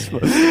else.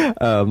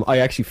 I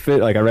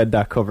actually I read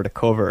that cover to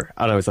cover,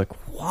 and I was like,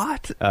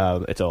 what?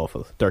 It's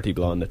awful. Dirty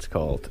Blonde. It's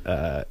called.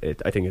 I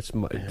think it's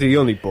the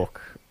only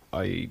book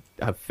I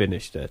have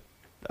finished that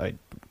I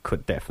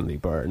could definitely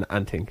burn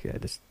and think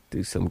just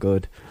do some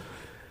good.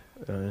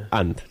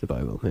 And the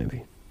Bible,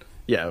 maybe.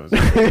 Yeah, it was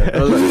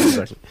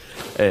exactly.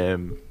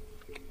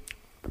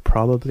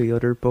 Probably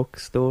other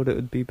books though that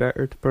would be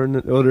better to burn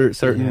than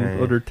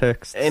other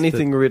texts.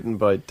 Anything written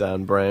by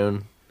Dan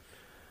Brown,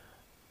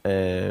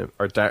 or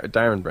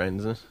Darren Brown,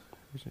 isn't it?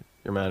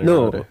 Your man?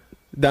 No,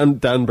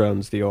 Dan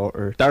Brown's the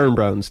author. Darren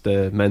Brown's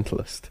the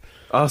mentalist.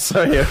 Oh,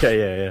 sorry. Okay,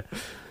 yeah.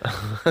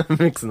 I'm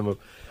mixing them up.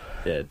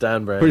 Yeah,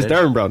 Dan Brown. Whereas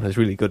Darren Brown has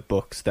really good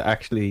books that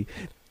actually,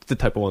 the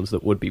type of ones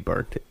that would be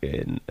burnt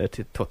in a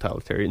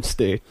totalitarian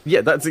state. Yeah,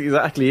 that's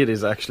exactly it.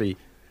 Is actually,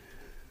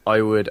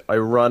 I would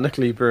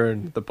ironically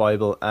burn the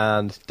Bible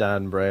and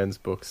Dan Brown's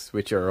books,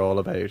 which are all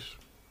about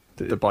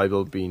the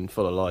Bible being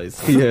full of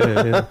lies.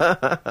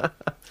 Yeah.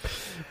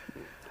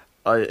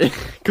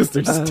 Because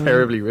they're just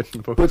terribly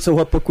written books. But so,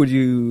 what book would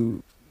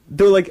you?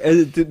 Though, like,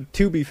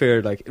 to be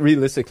fair, like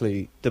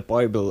realistically, the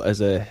Bible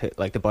as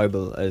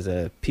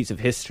a piece of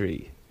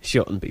history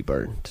shouldn't be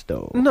burnt,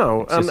 though.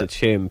 No, it's just a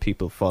shame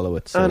people follow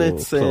it so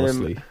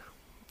closely.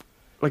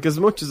 Like, as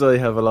much as I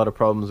have a lot of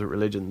problems with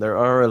religion, there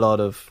are a lot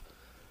of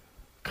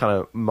kind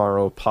of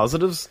moral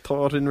positives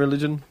taught in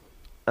religion,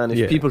 and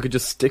if people could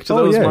just stick to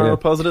those moral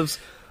positives,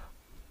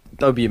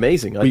 that would be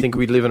amazing. I think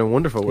we'd live in a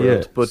wonderful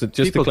world. Yeah, but so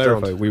just to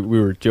clarify, we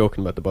were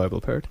joking about the Bible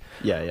part.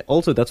 Yeah.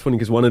 Also, that's funny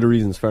because one of the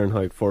reasons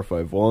Fahrenheit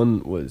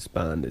 451 was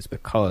banned is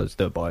because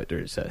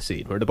there's a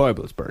scene where the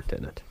Bible is burnt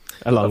in it,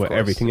 along with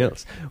everything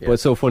else. Yeah. But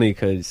it's so funny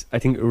because I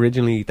think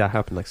originally that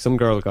happened. Like, some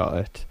girl got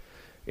it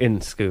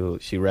in school,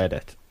 she read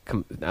it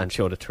and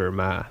showed it to her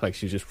ma. Like,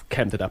 she just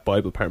came to that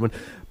Bible part and went,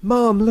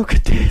 "Mom, look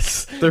at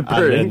this." They're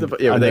burning.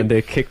 Then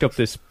they kicked up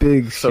this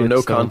big. So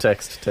no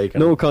context taken.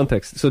 No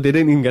context. So they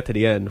didn't even get to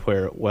the end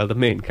where, the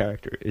main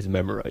character is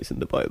memorizing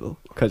the Bible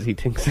because he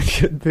thinks it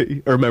should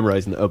be, or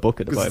memorizing a book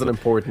of the Bible. This is an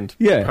important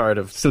part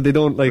of. So they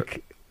don't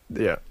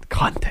Yeah.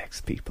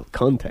 Context, people.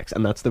 Context.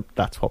 And that's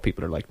what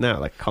people are like now.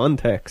 Like,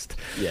 context.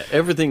 Yeah,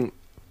 everything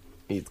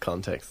needs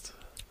context.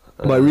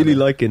 But I really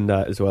like in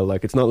that as well.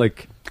 Like, it's not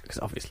like... Because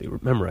obviously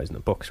memorising a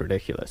book's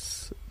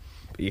ridiculous.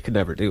 But you could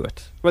never do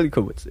it. Well, you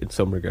could in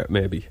some regard,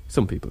 maybe.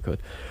 Some people could.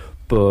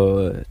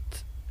 But...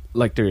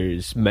 Like,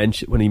 there's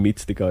mention... When he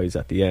meets the guys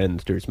at the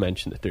end, there's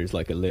mention that there's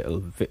like a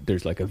little...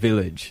 There's like a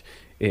village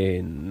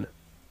in...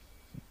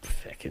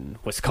 Fucking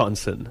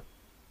Wisconsin.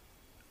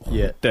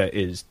 Yeah, that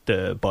is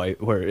the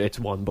where it's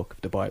one book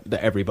of the Bible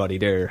that everybody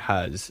there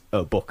has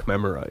a book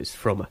memorized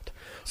from it.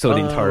 So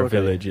the entire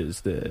village is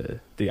the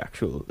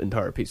actual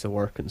entire piece of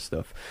work and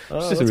stuff.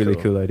 It's just a really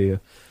cool idea.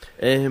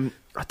 I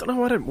don't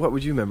know what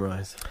would you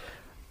memorize.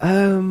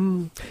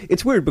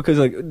 It's weird because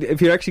like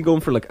if you're actually going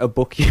for like a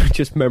book you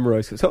just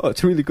memorize, because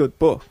it's a really good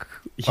book,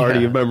 or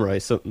do you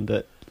memorize something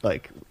that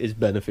like is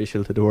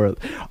beneficial to the world?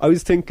 I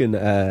was thinking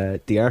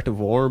The Art of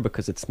War,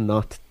 because it's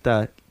not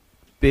that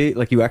big.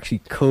 Like, you actually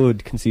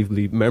could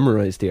conceivably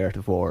memorize The Art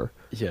of War.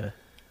 Yeah.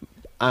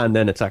 And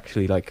then it's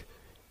actually like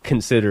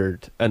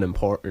considered an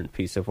important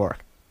piece of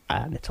work,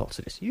 and it's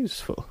also just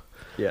useful.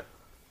 Yeah.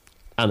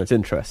 And it's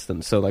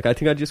interesting. So like I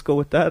think I'd just go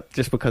with that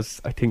just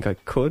because I think I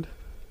could.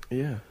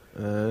 Yeah.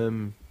 I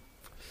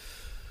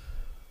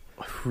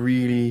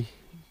really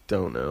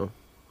don't know.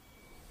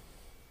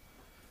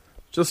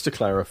 Just to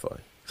clarify.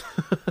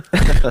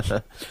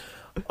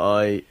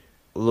 I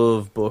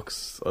love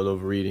books. I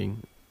love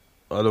reading.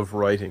 I love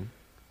writing,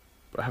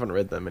 but I haven't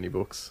read that many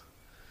books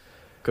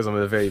because I'm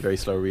a very, very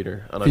slow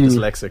reader and I'm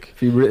dyslexic.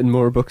 Have you written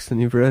more books than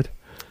you've read?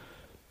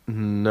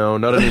 No,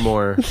 not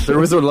anymore. There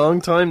was a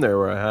long time there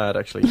where I had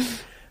actually.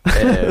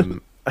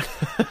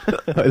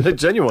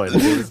 Genuinely,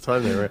 there was a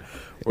time there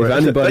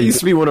where that used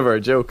to be one of our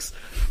jokes.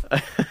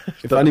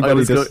 If anybody I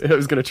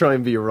was going to try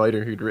and be a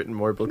writer who'd written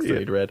more books than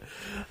he'd read.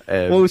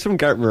 Well, it was from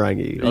Gart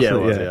Maranghi. Yeah,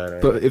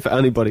 right. But if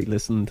anybody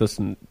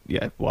doesn't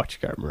watch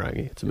Gart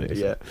Maranghi. It's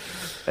amazing.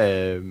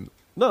 Yeah.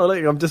 No,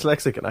 like, I'm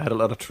dyslexic and I had a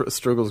lot of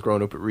struggles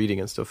growing up with reading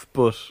and stuff,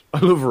 but I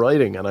love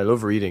writing and I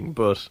love reading,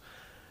 but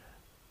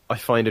I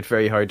find it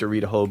very hard to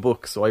read a whole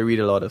book, so I read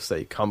a lot of,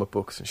 say, comic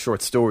books and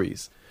short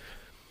stories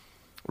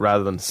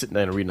rather than sitting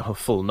down and reading a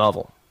full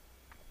novel.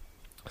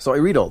 So I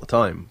read all the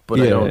time, but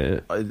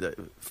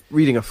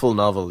reading a full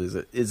novel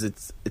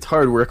it's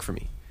hard work for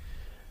me.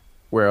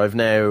 Where I've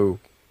now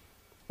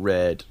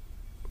read,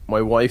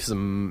 my wife's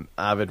an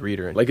avid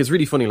reader. Like, it's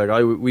really funny. Like,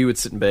 we would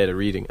sit in bed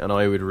reading, and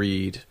I would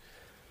read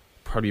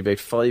probably about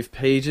 5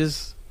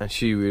 pages, and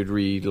she would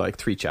read like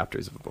 3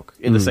 chapters of a book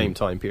in the same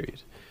time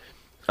period.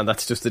 And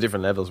that's just the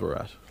different levels we're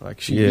at. Like,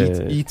 she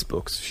eats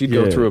books. She'd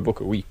go through a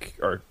book a week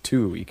or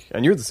 2 a week,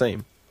 and you're the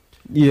same.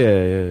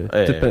 Yeah.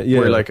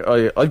 Where like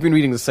I've been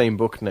reading the same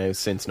book now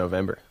since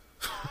November.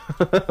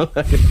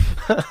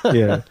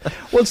 Yeah.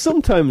 Well,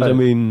 sometimes I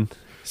mean,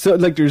 so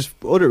like there's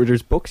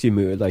books you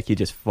move, like you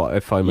just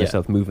I find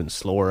myself moving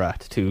slower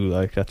at too.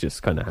 Like that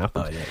just kind of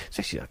happens. Oh, yeah.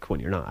 Especially like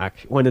when you're not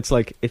when it's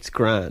like it's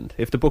grand.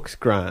 If the book's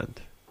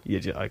grand,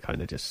 I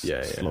kind of just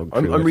slug through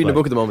I'm reading a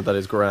book at the moment that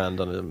is grand,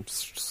 and I'm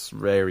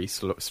very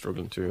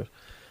struggling through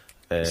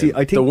it. See,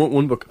 I think the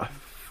one book,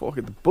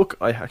 the book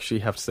I actually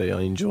have to say I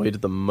enjoyed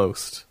the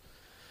most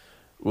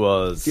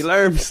was The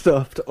Alarm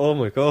Stopped. Oh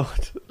my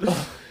god.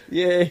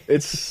 Yeah,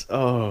 it's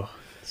so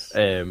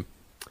I'm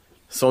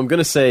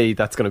gonna say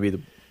that's gonna be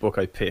the book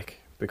I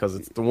pick, because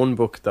it's the one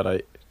book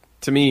that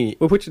to me.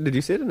 Well, which did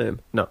you say the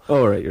name? No.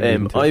 Oh right.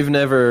 I've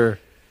never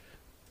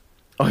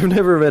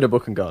read a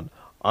book and gone,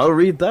 I'll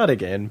read that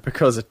again,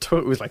 because it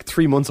was like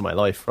 3 months of my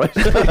life, right?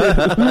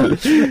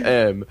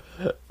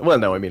 Well,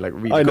 no, I mean like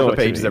read a couple of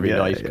pages every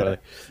night, kind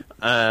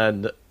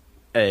of.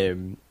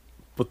 And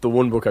but the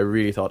one book I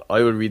really thought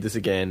I would read this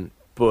again,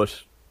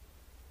 but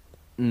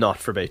not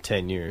for about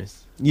 10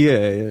 years.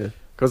 Yeah.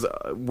 Because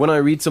when I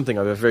read something,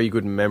 I have a very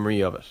good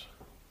memory of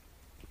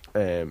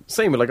it.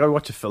 Same with like I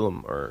watch a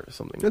film or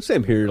something. The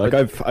same here. Like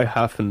I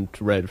haven't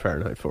read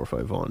Fahrenheit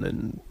 451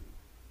 in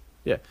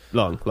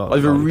long. I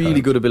have a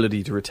really good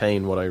ability to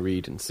retain what I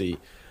read and see,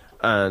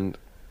 and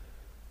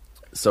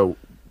so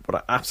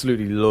what I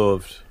absolutely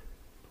loved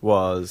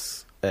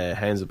was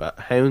Hounds of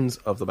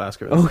the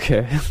Baskervilles.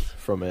 Okay,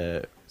 from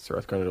Sir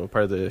Arthur Conan Doyle,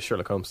 part of the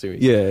Sherlock Holmes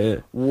series.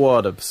 Yeah.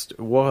 What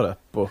a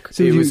book!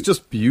 So it was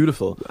just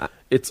beautiful.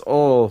 It's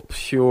all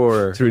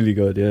pure. It's really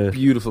good. Yeah,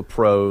 beautiful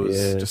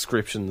prose,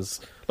 descriptions.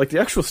 Like the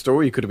actual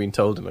story could have been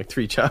told in like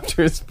 3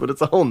 chapters, but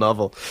it's a whole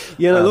novel.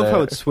 Yeah, and I love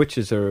how it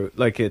switches, or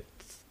like it.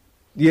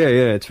 Yeah,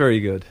 it's very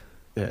good.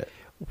 Yeah,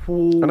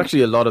 and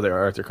actually, a lot of their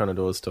Arthur Conan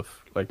Doyle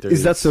stuff. Like,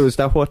 is that so? Is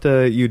that what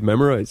you'd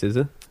memorize? Is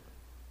it?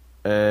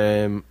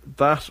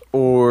 That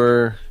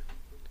or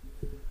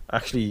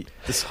actually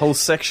this whole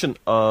section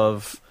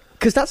of,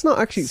 because that's not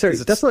actually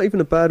that's not even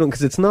a bad one,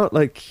 because it's not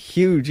like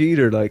huge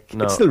either. Like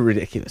it's still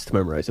ridiculous to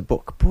memorize a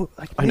book, but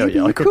like I know,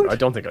 I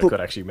don't think I could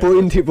actually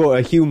memorize. But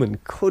a human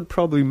could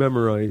probably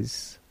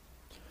memorize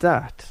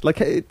that. Like,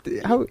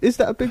 how is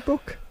that a big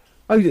book?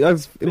 I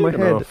was in my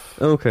head.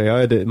 Okay, I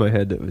had it in my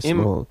head that it was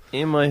small.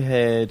 In my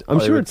head, I'm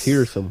sure it's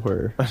here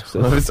somewhere.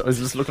 So. I was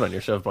just looking on your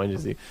shelf behind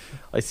you.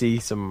 I see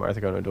some Arthur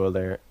Conan Doyle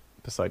there.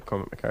 beside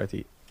Cormac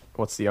McCarthy.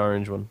 What's the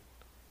orange one?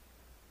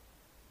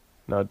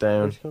 No,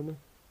 down.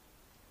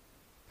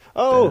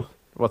 Oh, down.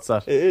 What's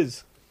that? it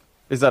is.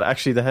 Is that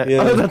actually the head?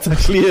 Yeah. Oh, that's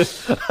actually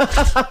it.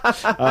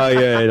 Oh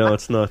yeah, no,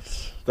 it's not.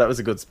 That was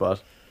a good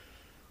spot.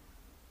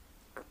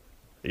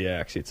 Yeah,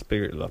 actually, it's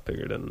bigger, a lot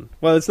bigger than.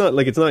 Well, it's not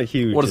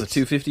huge. What is it? It's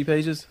 250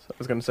 pages? I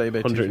was going to say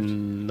about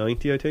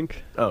 190, I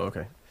think. Oh,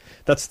 okay.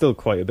 That's still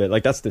quite a bit.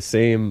 Like that's the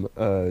same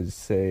as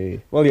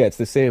say. Well, yeah, it's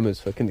the same as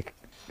fucking.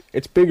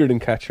 It's bigger than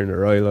Catcher in the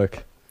Rye.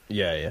 Like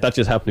Yeah. that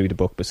just happened to be the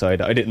book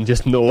beside it. I didn't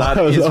just know. That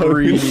I was is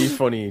already- really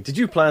funny. Did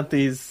you plant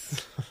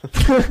these?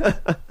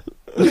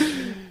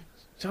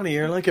 Johnny,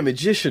 you're like a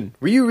magician.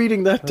 Were you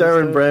reading that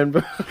Darren Brown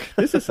book?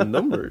 This isn't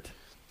numbered.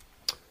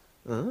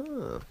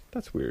 Ah.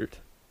 That's weird.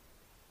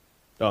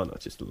 Oh no,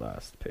 it's just the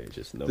last page.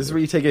 It's numbered. This is where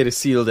you take out a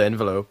sealed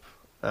envelope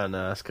and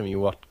ask me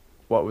what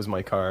was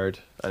my card,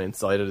 and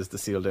inside it is the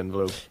sealed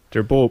envelope.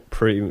 They're both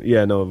pretty.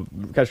 Yeah, no,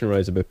 Catcher in the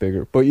Rye is a bit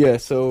bigger, but yeah.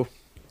 So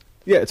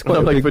yeah, it's quite. And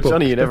I'm a like, big but book.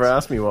 Johnny, you never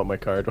asked me what my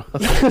card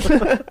was.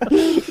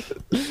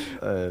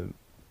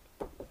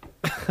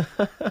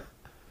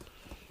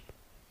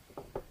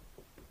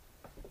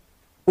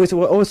 Wait,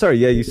 so oh, sorry.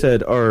 Yeah, you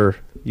said, or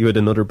you had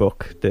another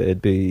book that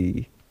it'd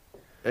be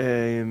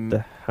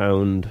The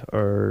Hound,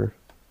 or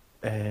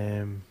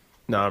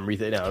no, I'm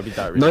reading it now. I'll be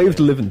that. Night of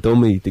the Living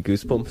Dummy, the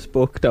Goosebumps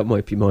book. That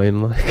might be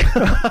mine. Like,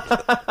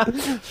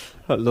 I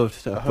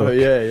loved that book. Oh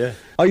yeah.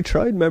 I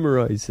tried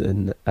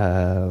memorizing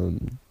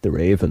The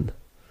Raven.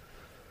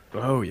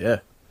 Oh yeah.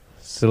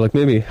 So like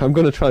maybe I'm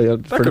going to try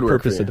it for the could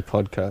work purpose for of the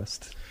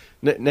podcast.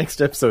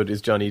 Next episode is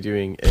Johnny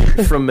doing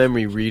a from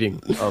memory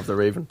reading of The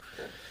Raven.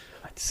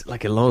 It's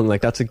like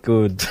that's a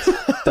good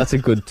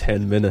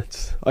 10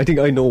 minutes. I think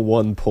I know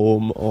one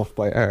poem off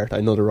by heart.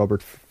 I know the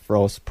Robert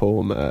Frost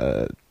poem,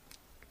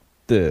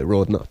 The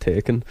Road Not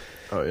Taken.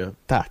 Oh yeah.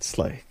 That's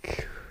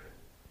like,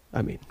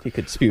 I mean, you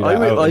could spew that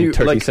out in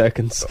 30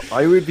 seconds.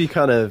 I would be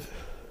kind of,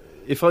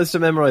 if I was to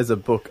memorize a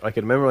book, I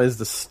could memorize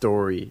the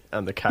story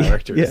and the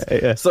characters.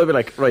 Yeah. So I'd be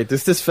like, right,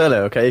 there's this fella,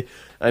 okay,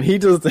 and he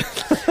does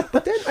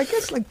But then I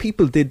guess like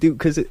people did do,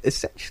 because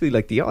essentially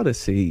like the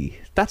Odyssey,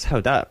 that's how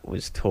that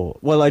was told.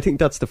 Well, I think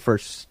that's the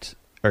first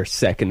or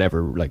second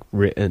ever like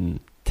written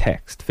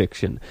text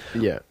fiction.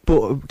 Yeah.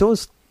 But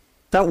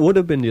that would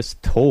have been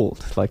just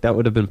told, like that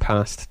would have been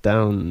passed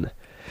down.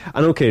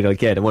 And okay,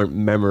 like yeah, they weren't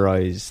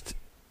memorized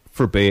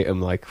verbatim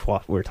like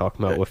what we're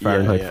talking about with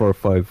Fahrenheit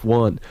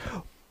 451.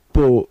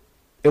 But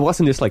it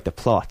wasn't just like the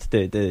plot,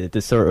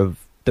 the sort of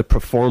the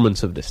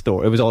performance of the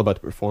story. It was all about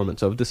the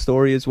performance of the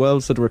story as well.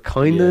 So they were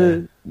kind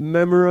of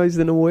memorized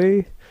in a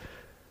way.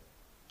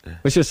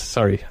 It's just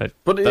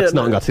that's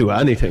not got to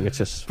anything. It's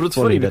just, but it's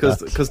funny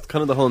because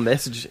kind of the whole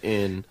message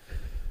in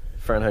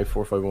Fahrenheit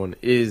 451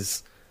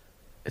 is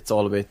it's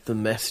all about the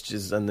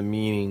messages and the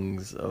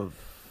meanings of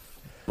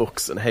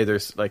books and how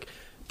there's like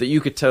that you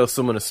could tell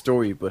someone a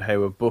story, but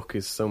how a book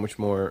is so much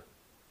more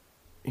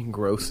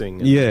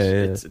engrossing. And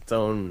it's its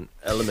own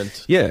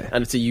element. Yeah,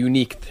 and it's a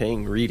unique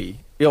thing,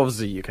 really.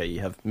 Obviously,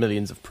 you have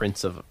millions of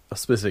prints of a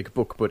specific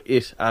book, but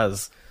it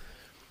as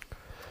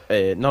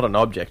not an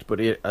object,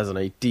 but it as an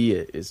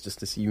idea is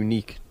just this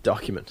unique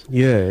document.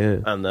 Yeah,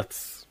 and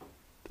it's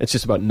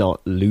just about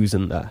not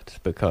losing that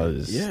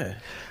because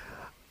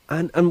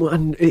and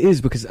it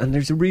is because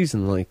there's a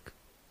reason like,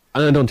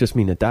 and I don't just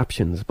mean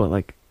adaptions, but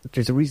like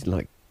there's a reason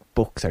like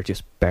books are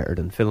just better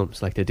than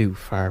films. Like they do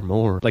far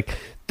more. Like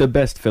the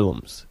best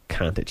films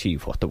can't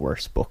achieve what the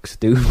worst books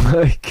do.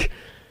 Like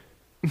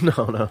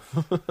no.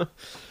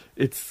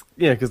 It's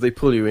because they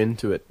pull you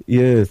into it.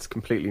 Yeah, it's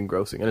completely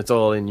engrossing, and it's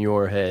all in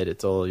your head.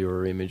 It's all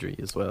your imagery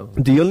as well.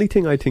 The only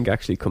thing I think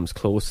actually comes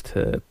close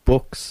to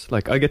books,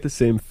 like I get the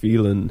same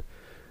feeling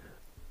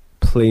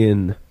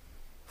playing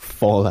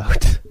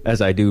Fallout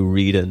as I do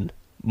reading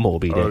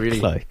Moby Dick. Really?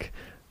 Like,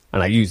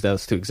 and I use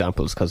those two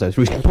examples because I was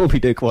reading Moby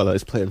Dick while I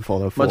was playing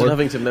Fallout 4. Imagine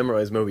having to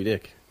memorize Moby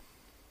Dick.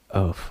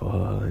 Oh,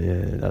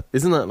 yeah.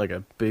 Isn't that like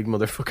a big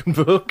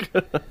motherfucking book?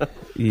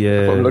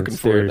 Yeah, I'm looking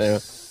for it now.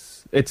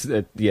 It's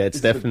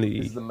definitely.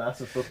 Is the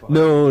massive book?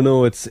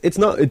 No, it's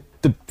not.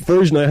 The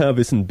version I have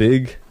isn't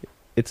big.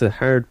 It's a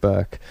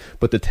hardback,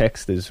 but the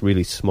text is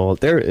really small.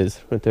 There it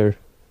is, right there.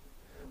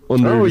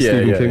 Under the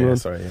Stephen King one.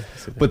 Sorry,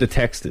 but the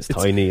text is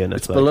tiny, and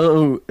it's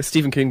below a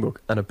Stephen King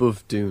book and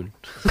above Dune.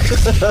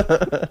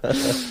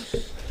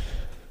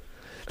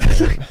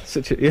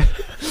 Such a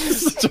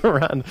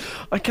random.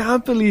 I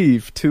can't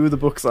believe two of the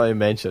books I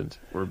mentioned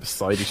were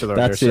beside each other.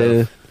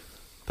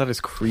 That is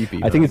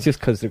creepy. I think it's just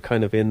because they're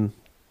kind of in.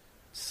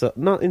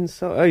 Not in.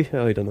 I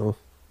don't know.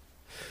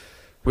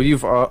 Well,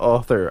 you've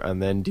author,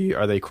 and then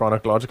are they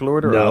chronological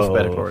order or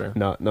alphabetical order?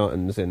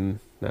 Nothing's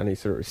in any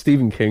sort of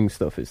Stephen King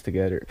stuff is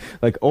together.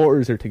 Like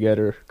orders are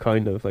together,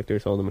 kind of like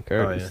there's all the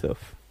McCarthy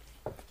stuff.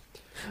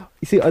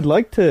 You see, I'd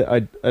like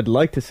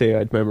to say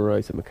I'd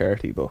memorize a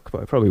McCarthy book,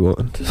 but I probably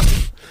won't.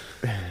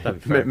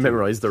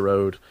 Memorize The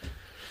Road.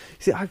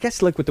 See, I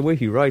guess like with the way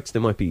he writes, they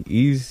might be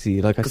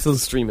easy. Like I still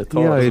stream of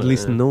thought. Yeah, I at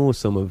least know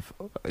some of.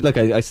 Like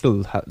I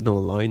still know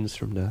lines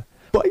from that.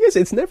 But I guess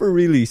it's never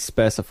really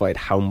specified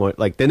how much.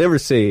 Like, they never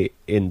say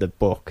in the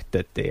book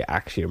that they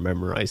actually are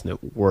memorizing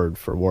it word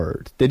for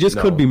word. They just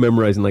could be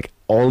memorizing like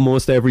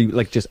almost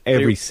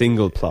every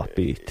single plot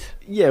beat.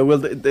 Yeah, well,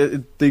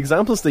 the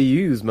examples they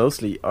use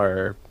mostly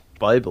are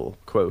Bible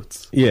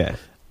quotes. Yeah,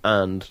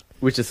 and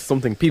which is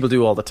something people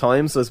do all the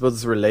time. So I suppose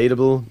it's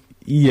relatable.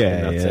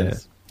 Yeah, in that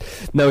sense.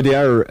 No, they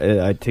are.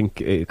 I think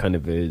it kind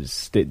of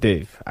is.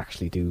 They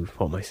actually do.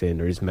 What am I saying?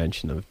 There is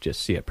mention of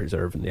just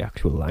preserving the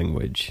actual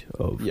language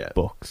of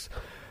books.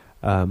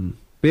 But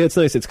yeah, it's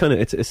nice.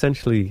 It's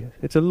essentially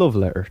it's a love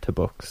letter to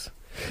books.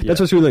 Yeah. That's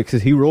what's really like,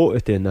 because he wrote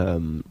it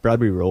in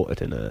Bradbury wrote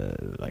it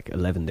in like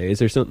 11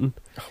 days or something.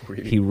 Oh,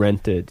 really? He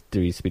rented.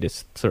 There used to be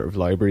this sort of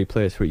library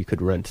place where you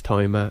could rent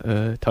time at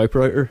a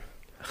typewriter,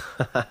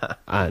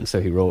 and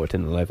so he wrote it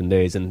in 11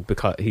 days. And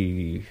because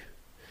he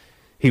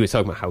was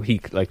talking about how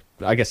he, like,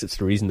 I guess it's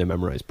the reason they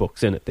memorize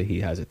books in it, that he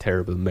has a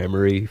terrible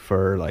memory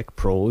for, like,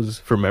 prose,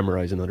 for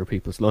memorizing other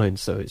people's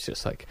lines. So it's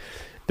just like,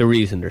 the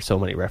reason there's so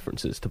many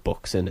references to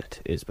books in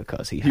it is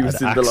because he had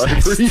was in access the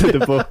library to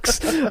the books,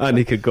 and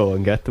he could go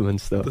and get them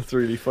and stuff. That's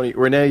really funny.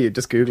 Or now you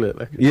just Google it.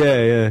 Like,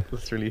 yeah.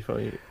 That's really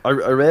funny. I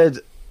read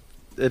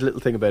a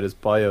little thing about his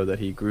bio that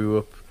he grew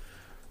up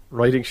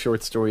writing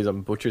short stories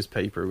on butcher's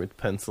paper with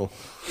pencil.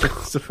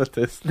 Stuff like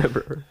this.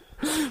 Never.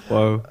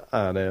 Wow.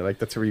 And like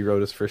that's where he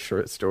wrote his first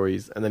short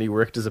stories, and then he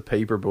worked as a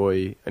paper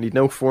boy, and he'd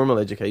no formal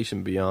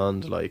education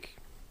beyond like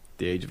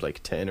the age of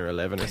like 10 or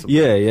 11 or something.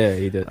 Yeah,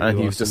 he did. And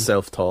he was just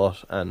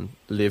self-taught and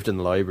lived in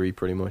the library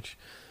pretty much.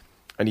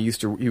 And he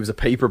was a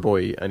paper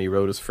boy, and he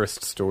wrote his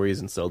first stories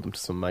and sold them to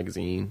some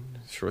magazine,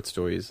 short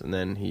stories, and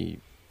then he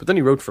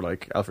wrote for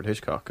like Alfred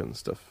Hitchcock and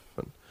stuff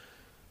and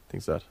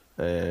things like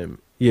that.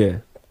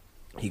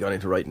 He got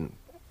into writing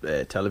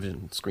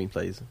television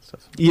screenplays and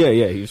stuff.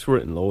 Yeah, he was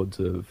written loads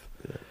of.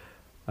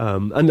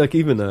 And like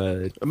even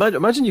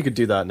imagine you could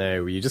do that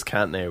now. You just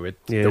can't now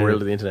with the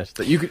world of the internet.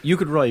 That you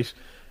could write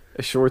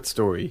a short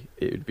story.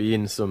 It would be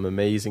in some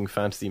amazing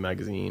fantasy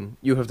magazine.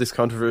 You have this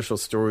controversial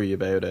story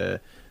about an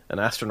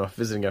astronaut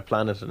visiting a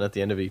planet, and at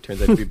the end of it, he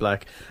turns out to be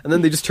black. And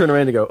then they just turn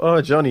around and go,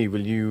 "Oh, Johnny,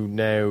 will you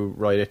now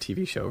write a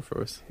TV show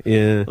for us?"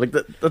 Yeah, like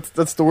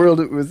that's the world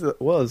it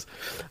was.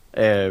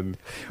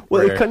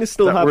 Well, it kind of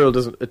still that world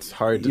doesn't. It's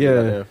hard to do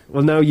that now.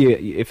 Well, now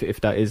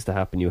if that is to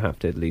happen, you have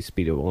to at least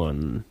be the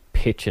one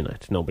pitching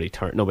it.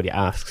 Nobody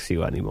asks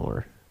you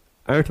anymore.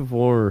 Art of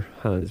War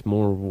has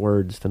more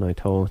words than I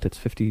thought. It's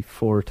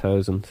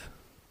 54,000.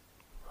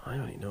 I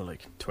only know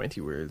like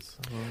 20 words.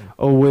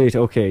 Oh wait,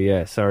 okay,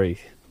 yeah, sorry.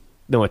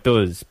 No, it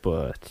does,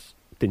 but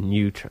the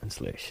new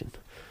translation,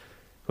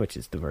 which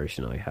is the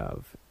version I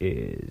have,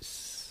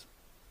 is...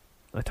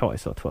 I thought I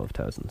saw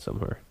 12,000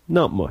 somewhere.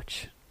 Not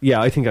much.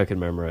 Yeah, I think I can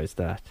memorize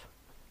that.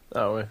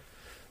 Oh, wait.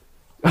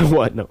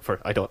 What? No,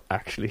 I don't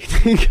actually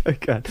think I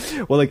can.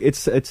 Well, like,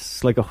 it's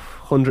like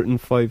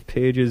 105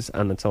 pages,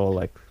 and it's all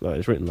like... Well,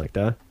 it's written like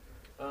that.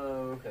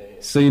 Oh, okay.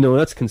 So,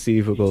 that's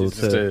conceivable. It's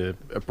just a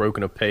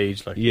broken up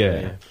page. Like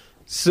yeah.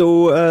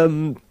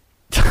 So,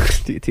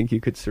 do you think you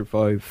could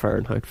survive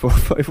Fahrenheit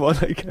 451,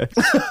 I guess?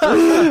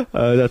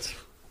 That's...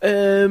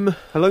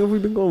 How long have we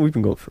been going? We've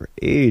been going for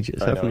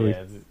ages, haven't we?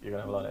 Yeah, you're going to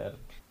have a lot of editing.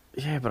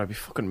 Yeah, but I'd be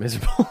fucking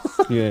miserable.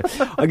 Yeah.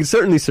 I could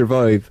certainly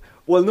survive.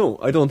 Well, no,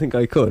 I don't think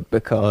I could,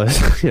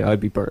 because I'd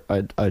be burnt.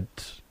 I'd...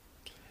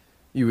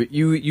 You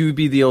would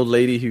be the old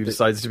lady who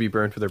decides to be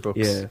burnt with her books.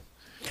 Yeah.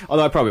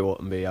 Although I probably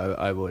wouldn't be.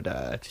 I would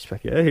just be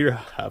like, yeah, here,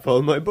 have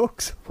all my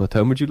books. What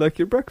time would you like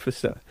your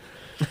breakfast at?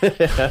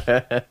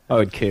 I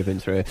would cave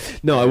into it.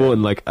 No, I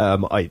wouldn't. Like,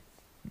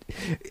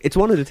 it's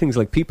one of the things,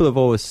 like, people have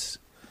always...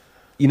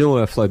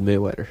 Floyd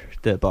Mayweather,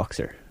 the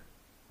boxer.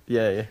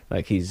 Yeah.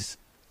 Like,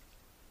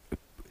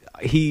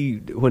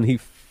 when he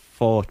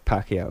fought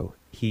Pacquiao,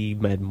 he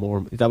made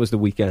more... That was the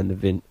weekend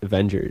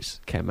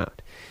Avengers came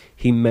out.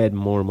 He made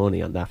more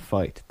money on that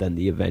fight than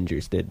the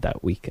Avengers did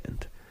that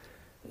weekend.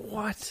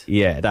 What?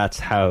 Yeah, that's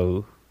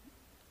how...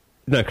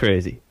 Isn't that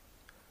crazy?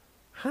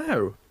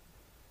 How?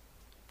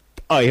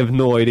 I have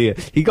no idea.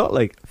 He got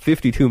like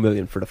 52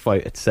 million for the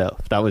fight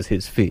itself. That was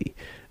his fee.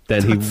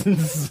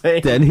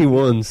 Then he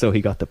won, so he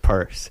got the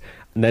purse.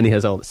 And then he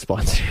has all the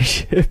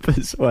sponsorship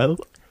as well.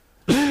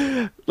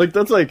 Like,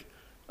 that's like...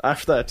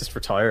 After that, just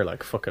retire,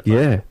 like, fuck it.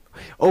 Yeah. Man.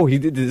 Oh, he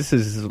did. This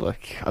is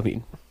like, I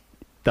mean,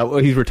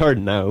 he's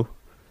retired now,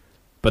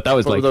 but that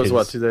was that was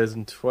what,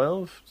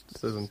 2012?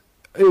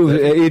 It was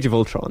Age of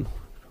Ultron.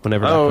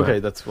 Whenever. Oh, okay,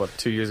 that's what,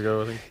 2 years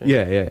ago, I think.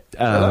 Yeah.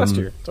 Last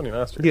year. It's only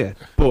last year. Yeah,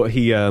 but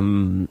he,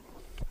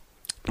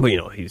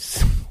 well,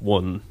 he's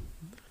won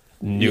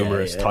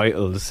numerous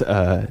titles.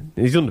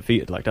 He's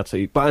undefeated. Like, that's.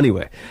 But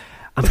anyway,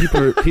 and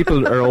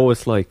people are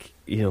always like,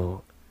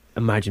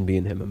 imagine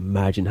being him.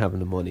 Imagine having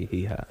the money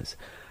he has.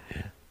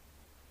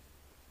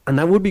 And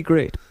that would be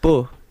great,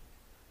 but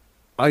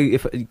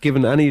if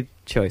given any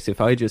choice, if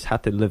I just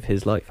had to live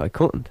his life, I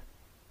couldn't.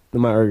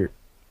 No matter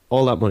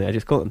all that money, I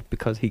just couldn't,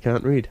 because he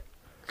can't read.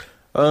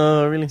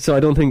 Oh, really? So I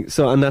don't think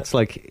so, and that's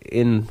like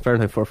in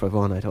Fahrenheit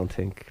 451. I don't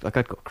think, like,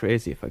 I'd go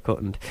crazy if I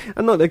couldn't.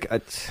 And not like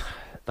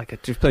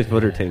there's plenty of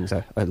other things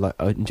I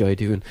enjoy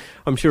doing.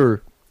 I'm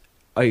sure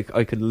I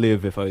could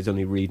live if I was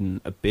only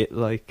reading a bit.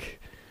 Like,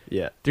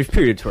 Yeah. there's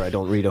periods where I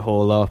don't read a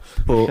whole lot,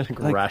 but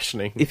like,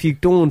 rationing. if you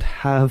don't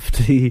have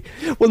the,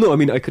 well, no, I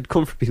mean, I could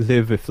comfortably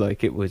live if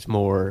like it was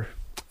more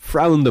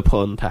frowned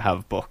upon to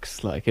have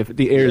books, like if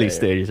the early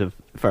stages of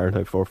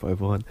Fahrenheit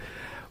 451.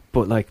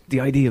 But like the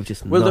idea of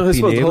just not I being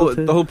suppose able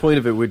to, the whole point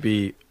of it would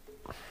be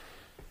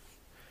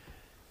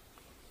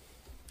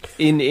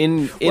in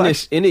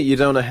it you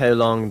don't know how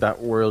long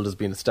that world has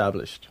been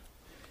established.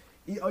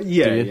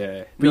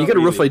 yeah. But you get a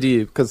rough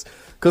idea because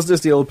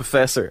there's the old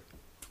professor.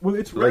 Well,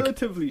 it's like,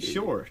 relatively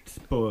short,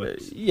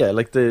 but Yeah,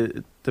 like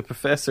the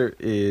professor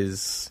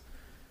is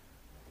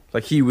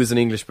like he was an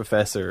English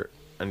professor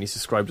and he's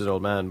described as an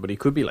old man, but he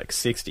could be like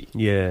 60.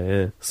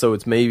 yeah. So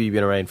it's maybe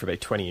been around for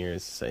about 20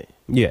 years, say.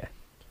 Yeah.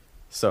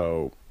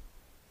 So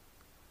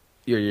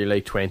you're your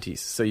late 20s.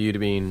 So you'd have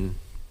been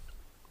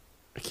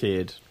a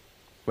kid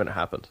when it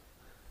happened.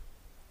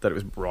 That it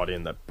was brought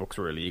in that books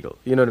were illegal.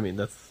 You know what I mean?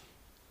 That's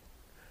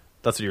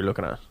what you're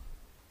looking at.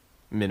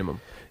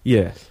 Minimum.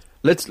 Yeah.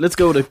 Let's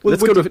go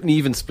to an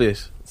even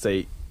split.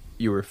 Say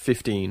you were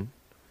 15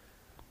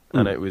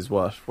 and it was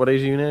what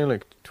age are you now?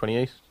 Like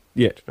 28?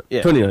 Yeah.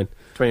 Yeah. 29.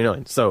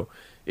 29. So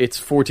it's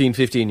 14,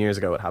 15 years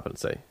ago it happened,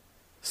 say.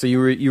 So you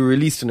were at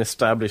least an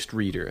established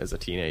reader as a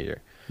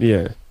teenager.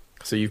 Yeah.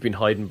 So you've been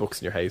hiding books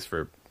in your house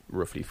for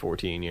roughly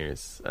 14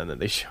 years, and then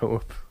they show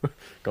up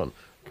going,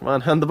 come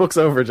on, hand the books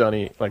over,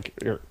 Johnny. Like,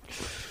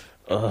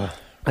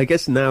 I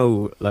guess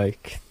now,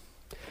 like,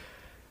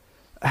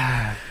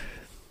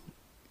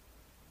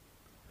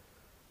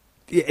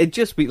 it'd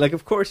just be, like,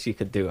 of course you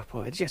could do it,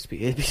 but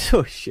it'd be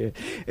so shit.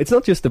 It's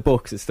not just the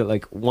books, it's that,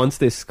 like, once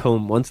they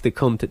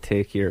come to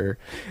take your,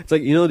 it's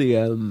like, you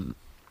know,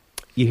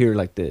 you hear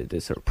like the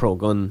sort of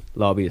pro-gun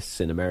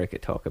lobbyists in America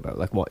talk about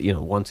like what, you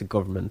know, once a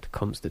government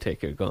comes to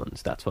take your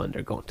guns, that's when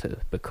they're going to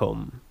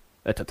become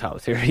a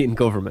totalitarian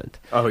government.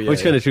 Oh yeah,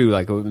 which kind of true.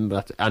 Like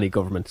that any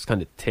government is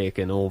kind of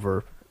taken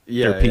over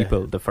their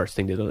people. The first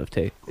thing they don't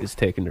have is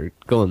taking their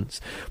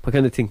guns. But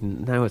kind of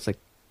thinking now it's like,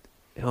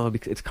 oh,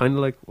 it's kind of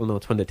like, well, no,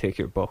 it's when they take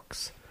your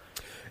books.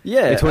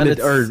 Yeah, it's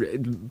when or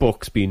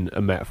books being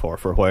a metaphor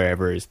for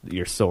wherever is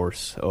your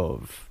source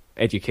of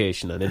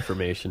education and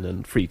information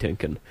and free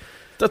thinking.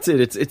 That's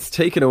it. It's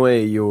taken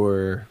away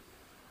your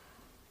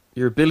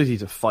ability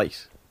to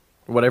fight,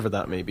 whatever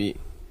that may be,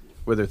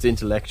 whether it's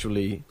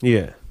intellectually,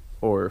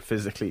 or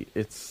physically.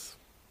 It's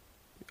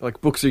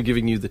like books are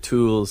giving you the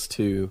tools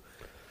to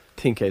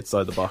think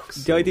outside the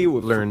box. The idea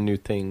would learn new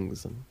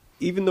things, and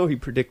even though he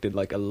predicted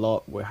like a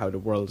lot with how the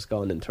world's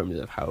gone in terms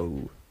of how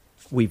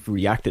we've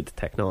reacted to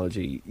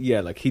technology,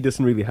 like he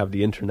doesn't really have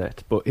the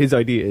internet, but his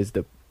idea is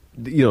that,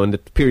 you know, in the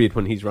period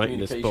when he's writing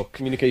this book,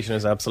 communication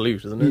is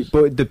absolute, isn't it?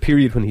 But the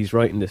period when he's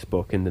writing this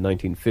book in the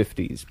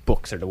 1950s,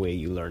 books are the way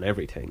you learn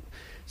everything.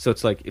 So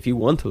it's like, if you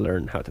want to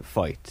learn how to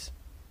fight,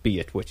 be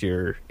it with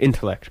your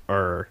intellect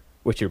or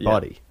with your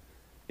body,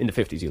 in the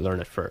 50s you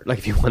learn it for, like,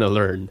 if you want to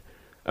learn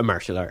a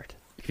martial art,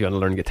 if you want to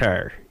learn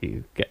guitar,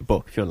 you get a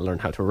book. If you want to learn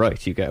how to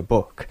write, you get a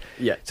book.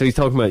 Yeah. So he's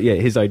talking about,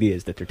 his idea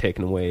is that they're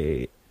taking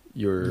away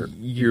your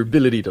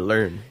ability to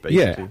learn,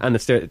 basically. Yeah, and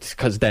it's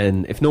because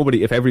then if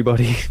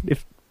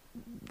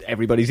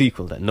everybody's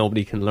equal, then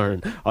nobody can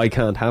learn. I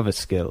can't have a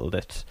skill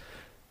that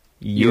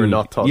you're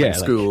not taught in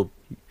school,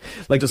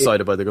 like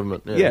decided by the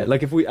government.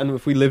 Like if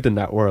we lived in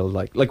that world,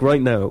 like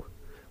right now,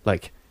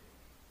 like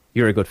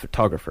you're a good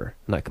photographer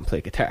and I can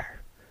play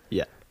guitar.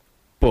 Yeah.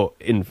 But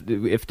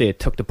if they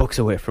took the books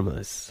away from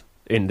us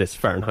in this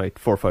Fahrenheit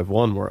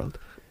 451 world,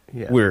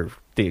 we're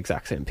the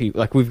exact same people.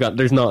 Like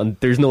there's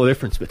no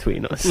difference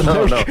between us.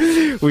 No.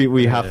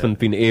 we haven't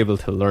been able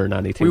to learn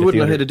anything. We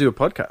wouldn't know how to do a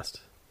podcast.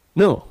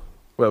 No.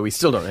 Well, we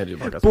still don't know how to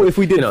do a podcast. But if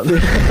we did,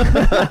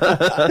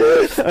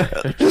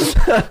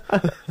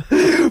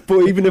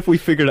 but even if we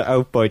figured it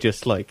out by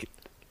just like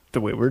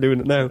the way we're doing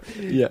it now,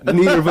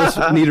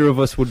 neither of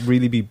us would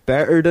really be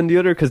better than the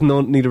other, because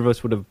neither of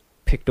us would have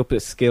picked up a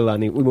skill.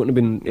 We wouldn't have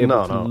been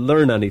able to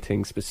learn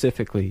anything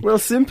specifically. Well,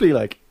 simply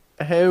like,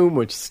 how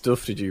much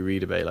stuff did you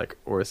read about like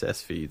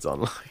RSS feeds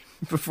online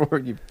before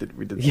we did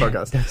the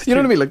podcast? You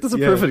know what I mean? Like, that's a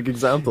perfect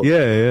example.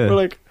 Yeah. But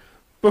like,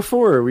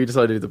 before we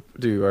decided to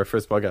do our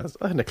first podcast,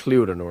 I hadn't a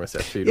clue what an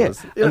RSS feed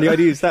was. Yeah. And the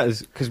idea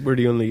is because we're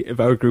the only, of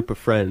our group of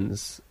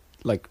friends,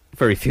 like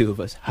very few of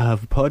us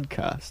have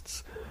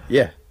podcasts.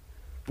 Yeah.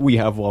 We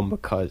have one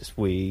because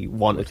we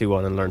wanted to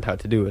one and learned how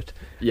to do it.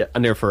 Yeah.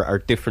 And therefore are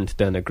different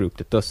than a group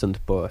that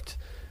doesn't, but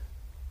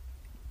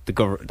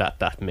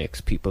that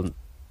makes people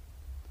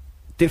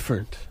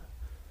different.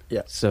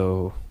 Yeah.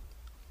 So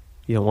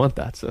you don't want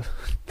that, so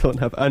don't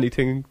have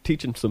anything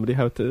teaching somebody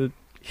how to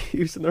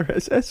use an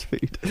RSS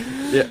feed.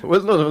 Yeah,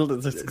 well, no,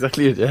 that's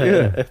exactly it.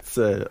 Yeah. It's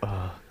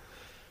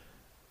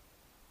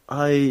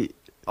I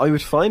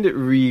would find it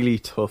really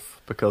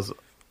tough because.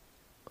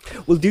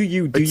 Well, do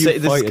you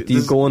fight it? Do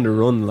you go on the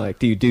run? Like,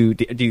 do you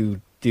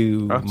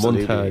do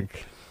Montag?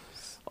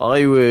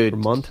 I would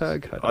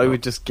Montag. I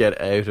would just get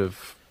out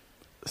of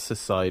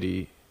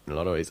society in a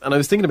lot of ways. And I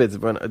was thinking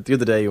about it the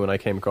other day when I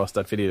came across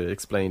that video that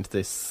explained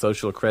this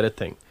social credit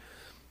thing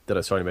that I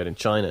was talking about in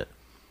China.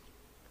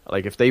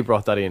 Like, if they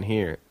brought that in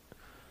here,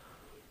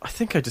 I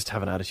think I just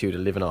have an attitude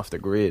of living off the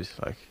grid.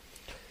 Like,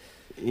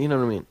 you know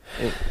what I mean?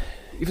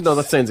 Even though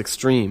that sounds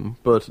extreme,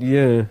 but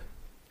yeah,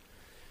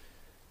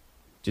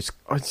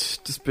 I'd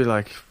just be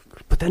like,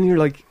 but then you're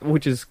like,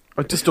 which is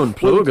I just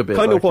unplug a bit.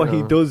 Kind like, of what you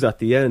know. he does at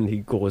the end. He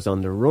goes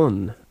on the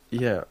run.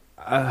 Yeah.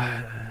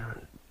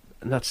 And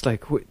that's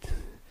like,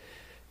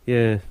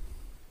 yeah.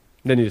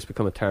 Then you just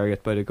become a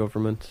target by the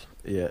government.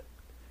 Yeah.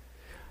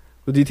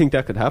 Well, do you think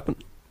that could happen?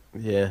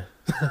 Yeah.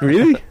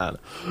 Really?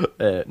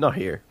 Not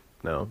here.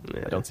 No,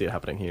 yeah. I don't see it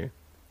happening here.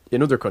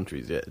 In other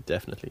countries, yeah,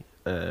 definitely.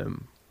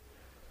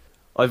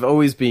 I've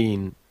always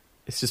been,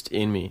 it's just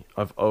in me,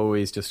 I've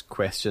always just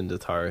questioned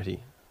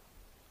authority.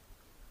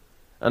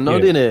 And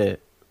not in a,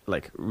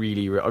 like,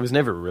 really, I was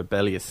never a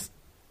rebellious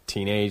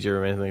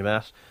teenager or anything like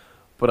that,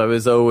 but I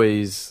was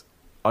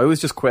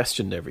just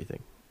questioned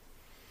everything.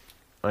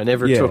 I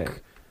never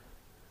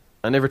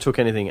took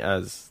anything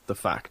as the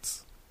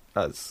facts,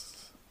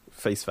 as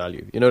face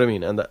value. You know what I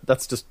mean? And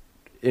that's just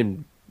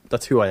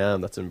that's who I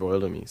am. That's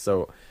embroiled in me.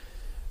 So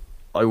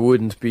I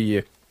wouldn't be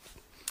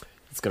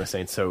it's going to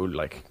sound so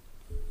like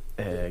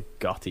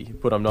gothy,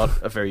 but I'm not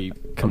a very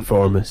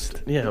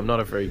conformist. I'm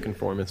not a very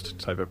conformist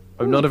type of.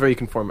 I don't have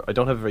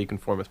a very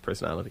conformist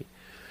personality.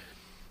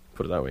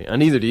 Put it that way, and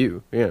neither do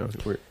you. You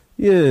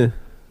know,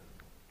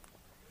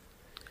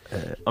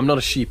 I'm not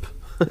a sheep.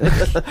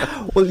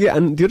 Well, yeah,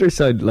 and the other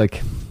side,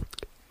 like,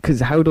 because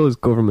how those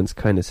governments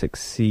kind of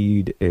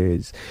succeed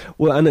is,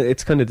 well, and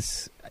it's kind of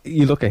this,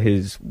 you look at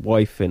his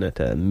wife in it,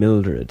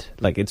 Mildred,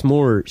 like, it's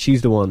more,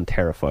 she's the one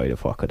terrified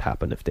of what could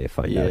happen if they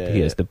find out that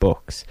he has the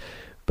books,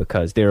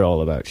 because they're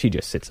all about, she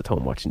just sits at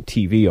home watching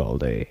TV all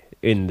day.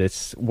 In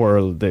this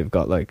world, they've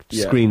got, like,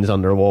 screens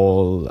on their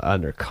wall,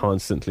 and they're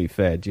constantly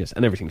fed,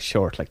 and everything's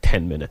short, like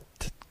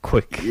 10-minute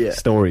quick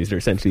stories. They're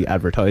essentially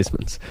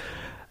advertisements.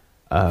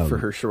 For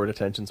her short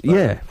attention span.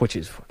 Yeah, which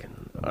is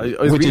fucking...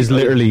 which is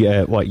literally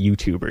what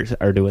YouTubers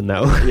are doing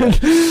now.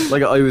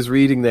 Like, I was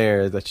reading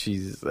there that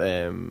she's...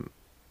 there's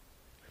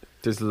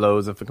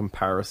loads of the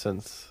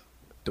comparisons,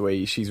 the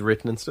way she's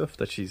written and stuff,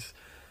 that she's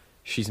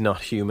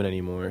not human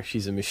anymore.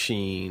 She's a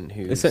machine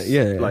who's...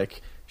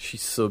 like,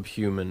 she's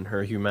subhuman.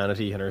 Her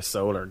humanity and her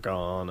soul are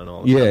gone and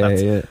all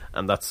that.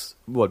 And that's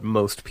what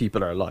most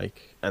people are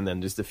like. And then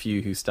there's the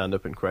few who stand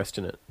up and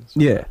question it.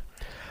 Yeah.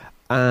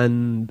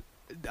 And...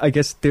 I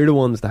guess they're the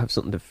ones that have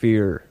something to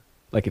fear.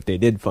 Like, if they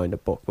did find a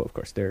book, but of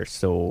course they're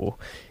so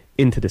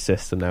into the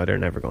system now, they're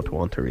never going to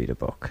want to read a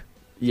book.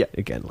 Yeah,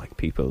 again, like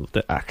people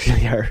that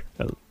actually are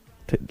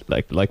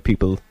like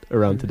people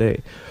around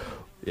today.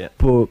 Yeah,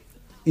 but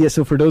yeah,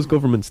 so for those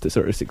governments to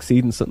sort of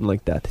succeed in something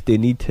like that, they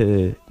need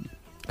to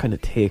kind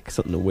of take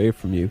something away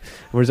from you.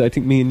 Whereas I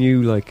think me and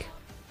you, like,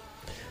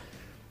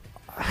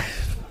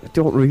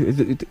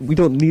 we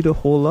don't need a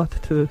whole lot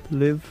to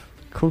live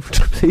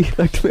comfortably,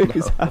 like, to make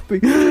us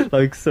happy.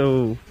 Like,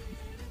 so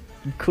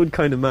you could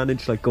kind of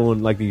manage, like,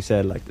 going, like you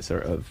said, like, the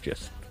sort of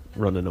just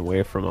running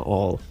away from it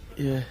all.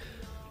 Yeah.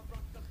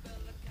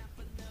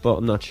 But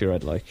I'm not sure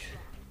I'd like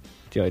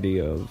the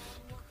idea of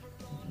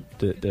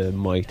the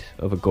might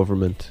of a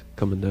government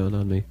coming down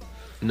on me.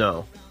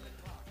 No,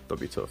 that'd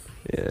be tough.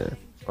 Yeah.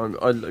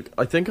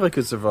 I think I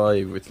could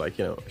survive with, like,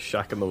 you know, a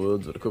shack in the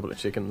woods with a couple of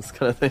chickens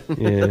kind of thing.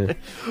 Yeah.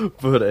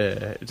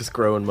 But just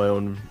growing my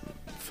own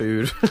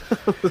food.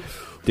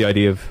 The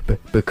idea of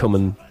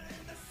becoming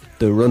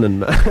the running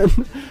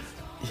man.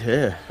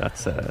 Yeah.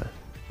 That's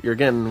you're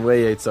getting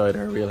way outside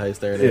our wheelhouse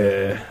there now.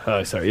 Yeah.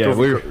 Oh, sorry. Yeah,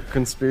 we're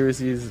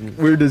conspiracies.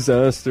 We're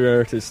disaster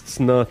artists,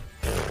 not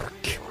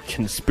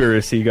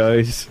conspiracy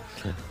guys.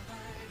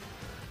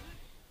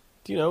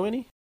 Do you know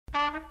any?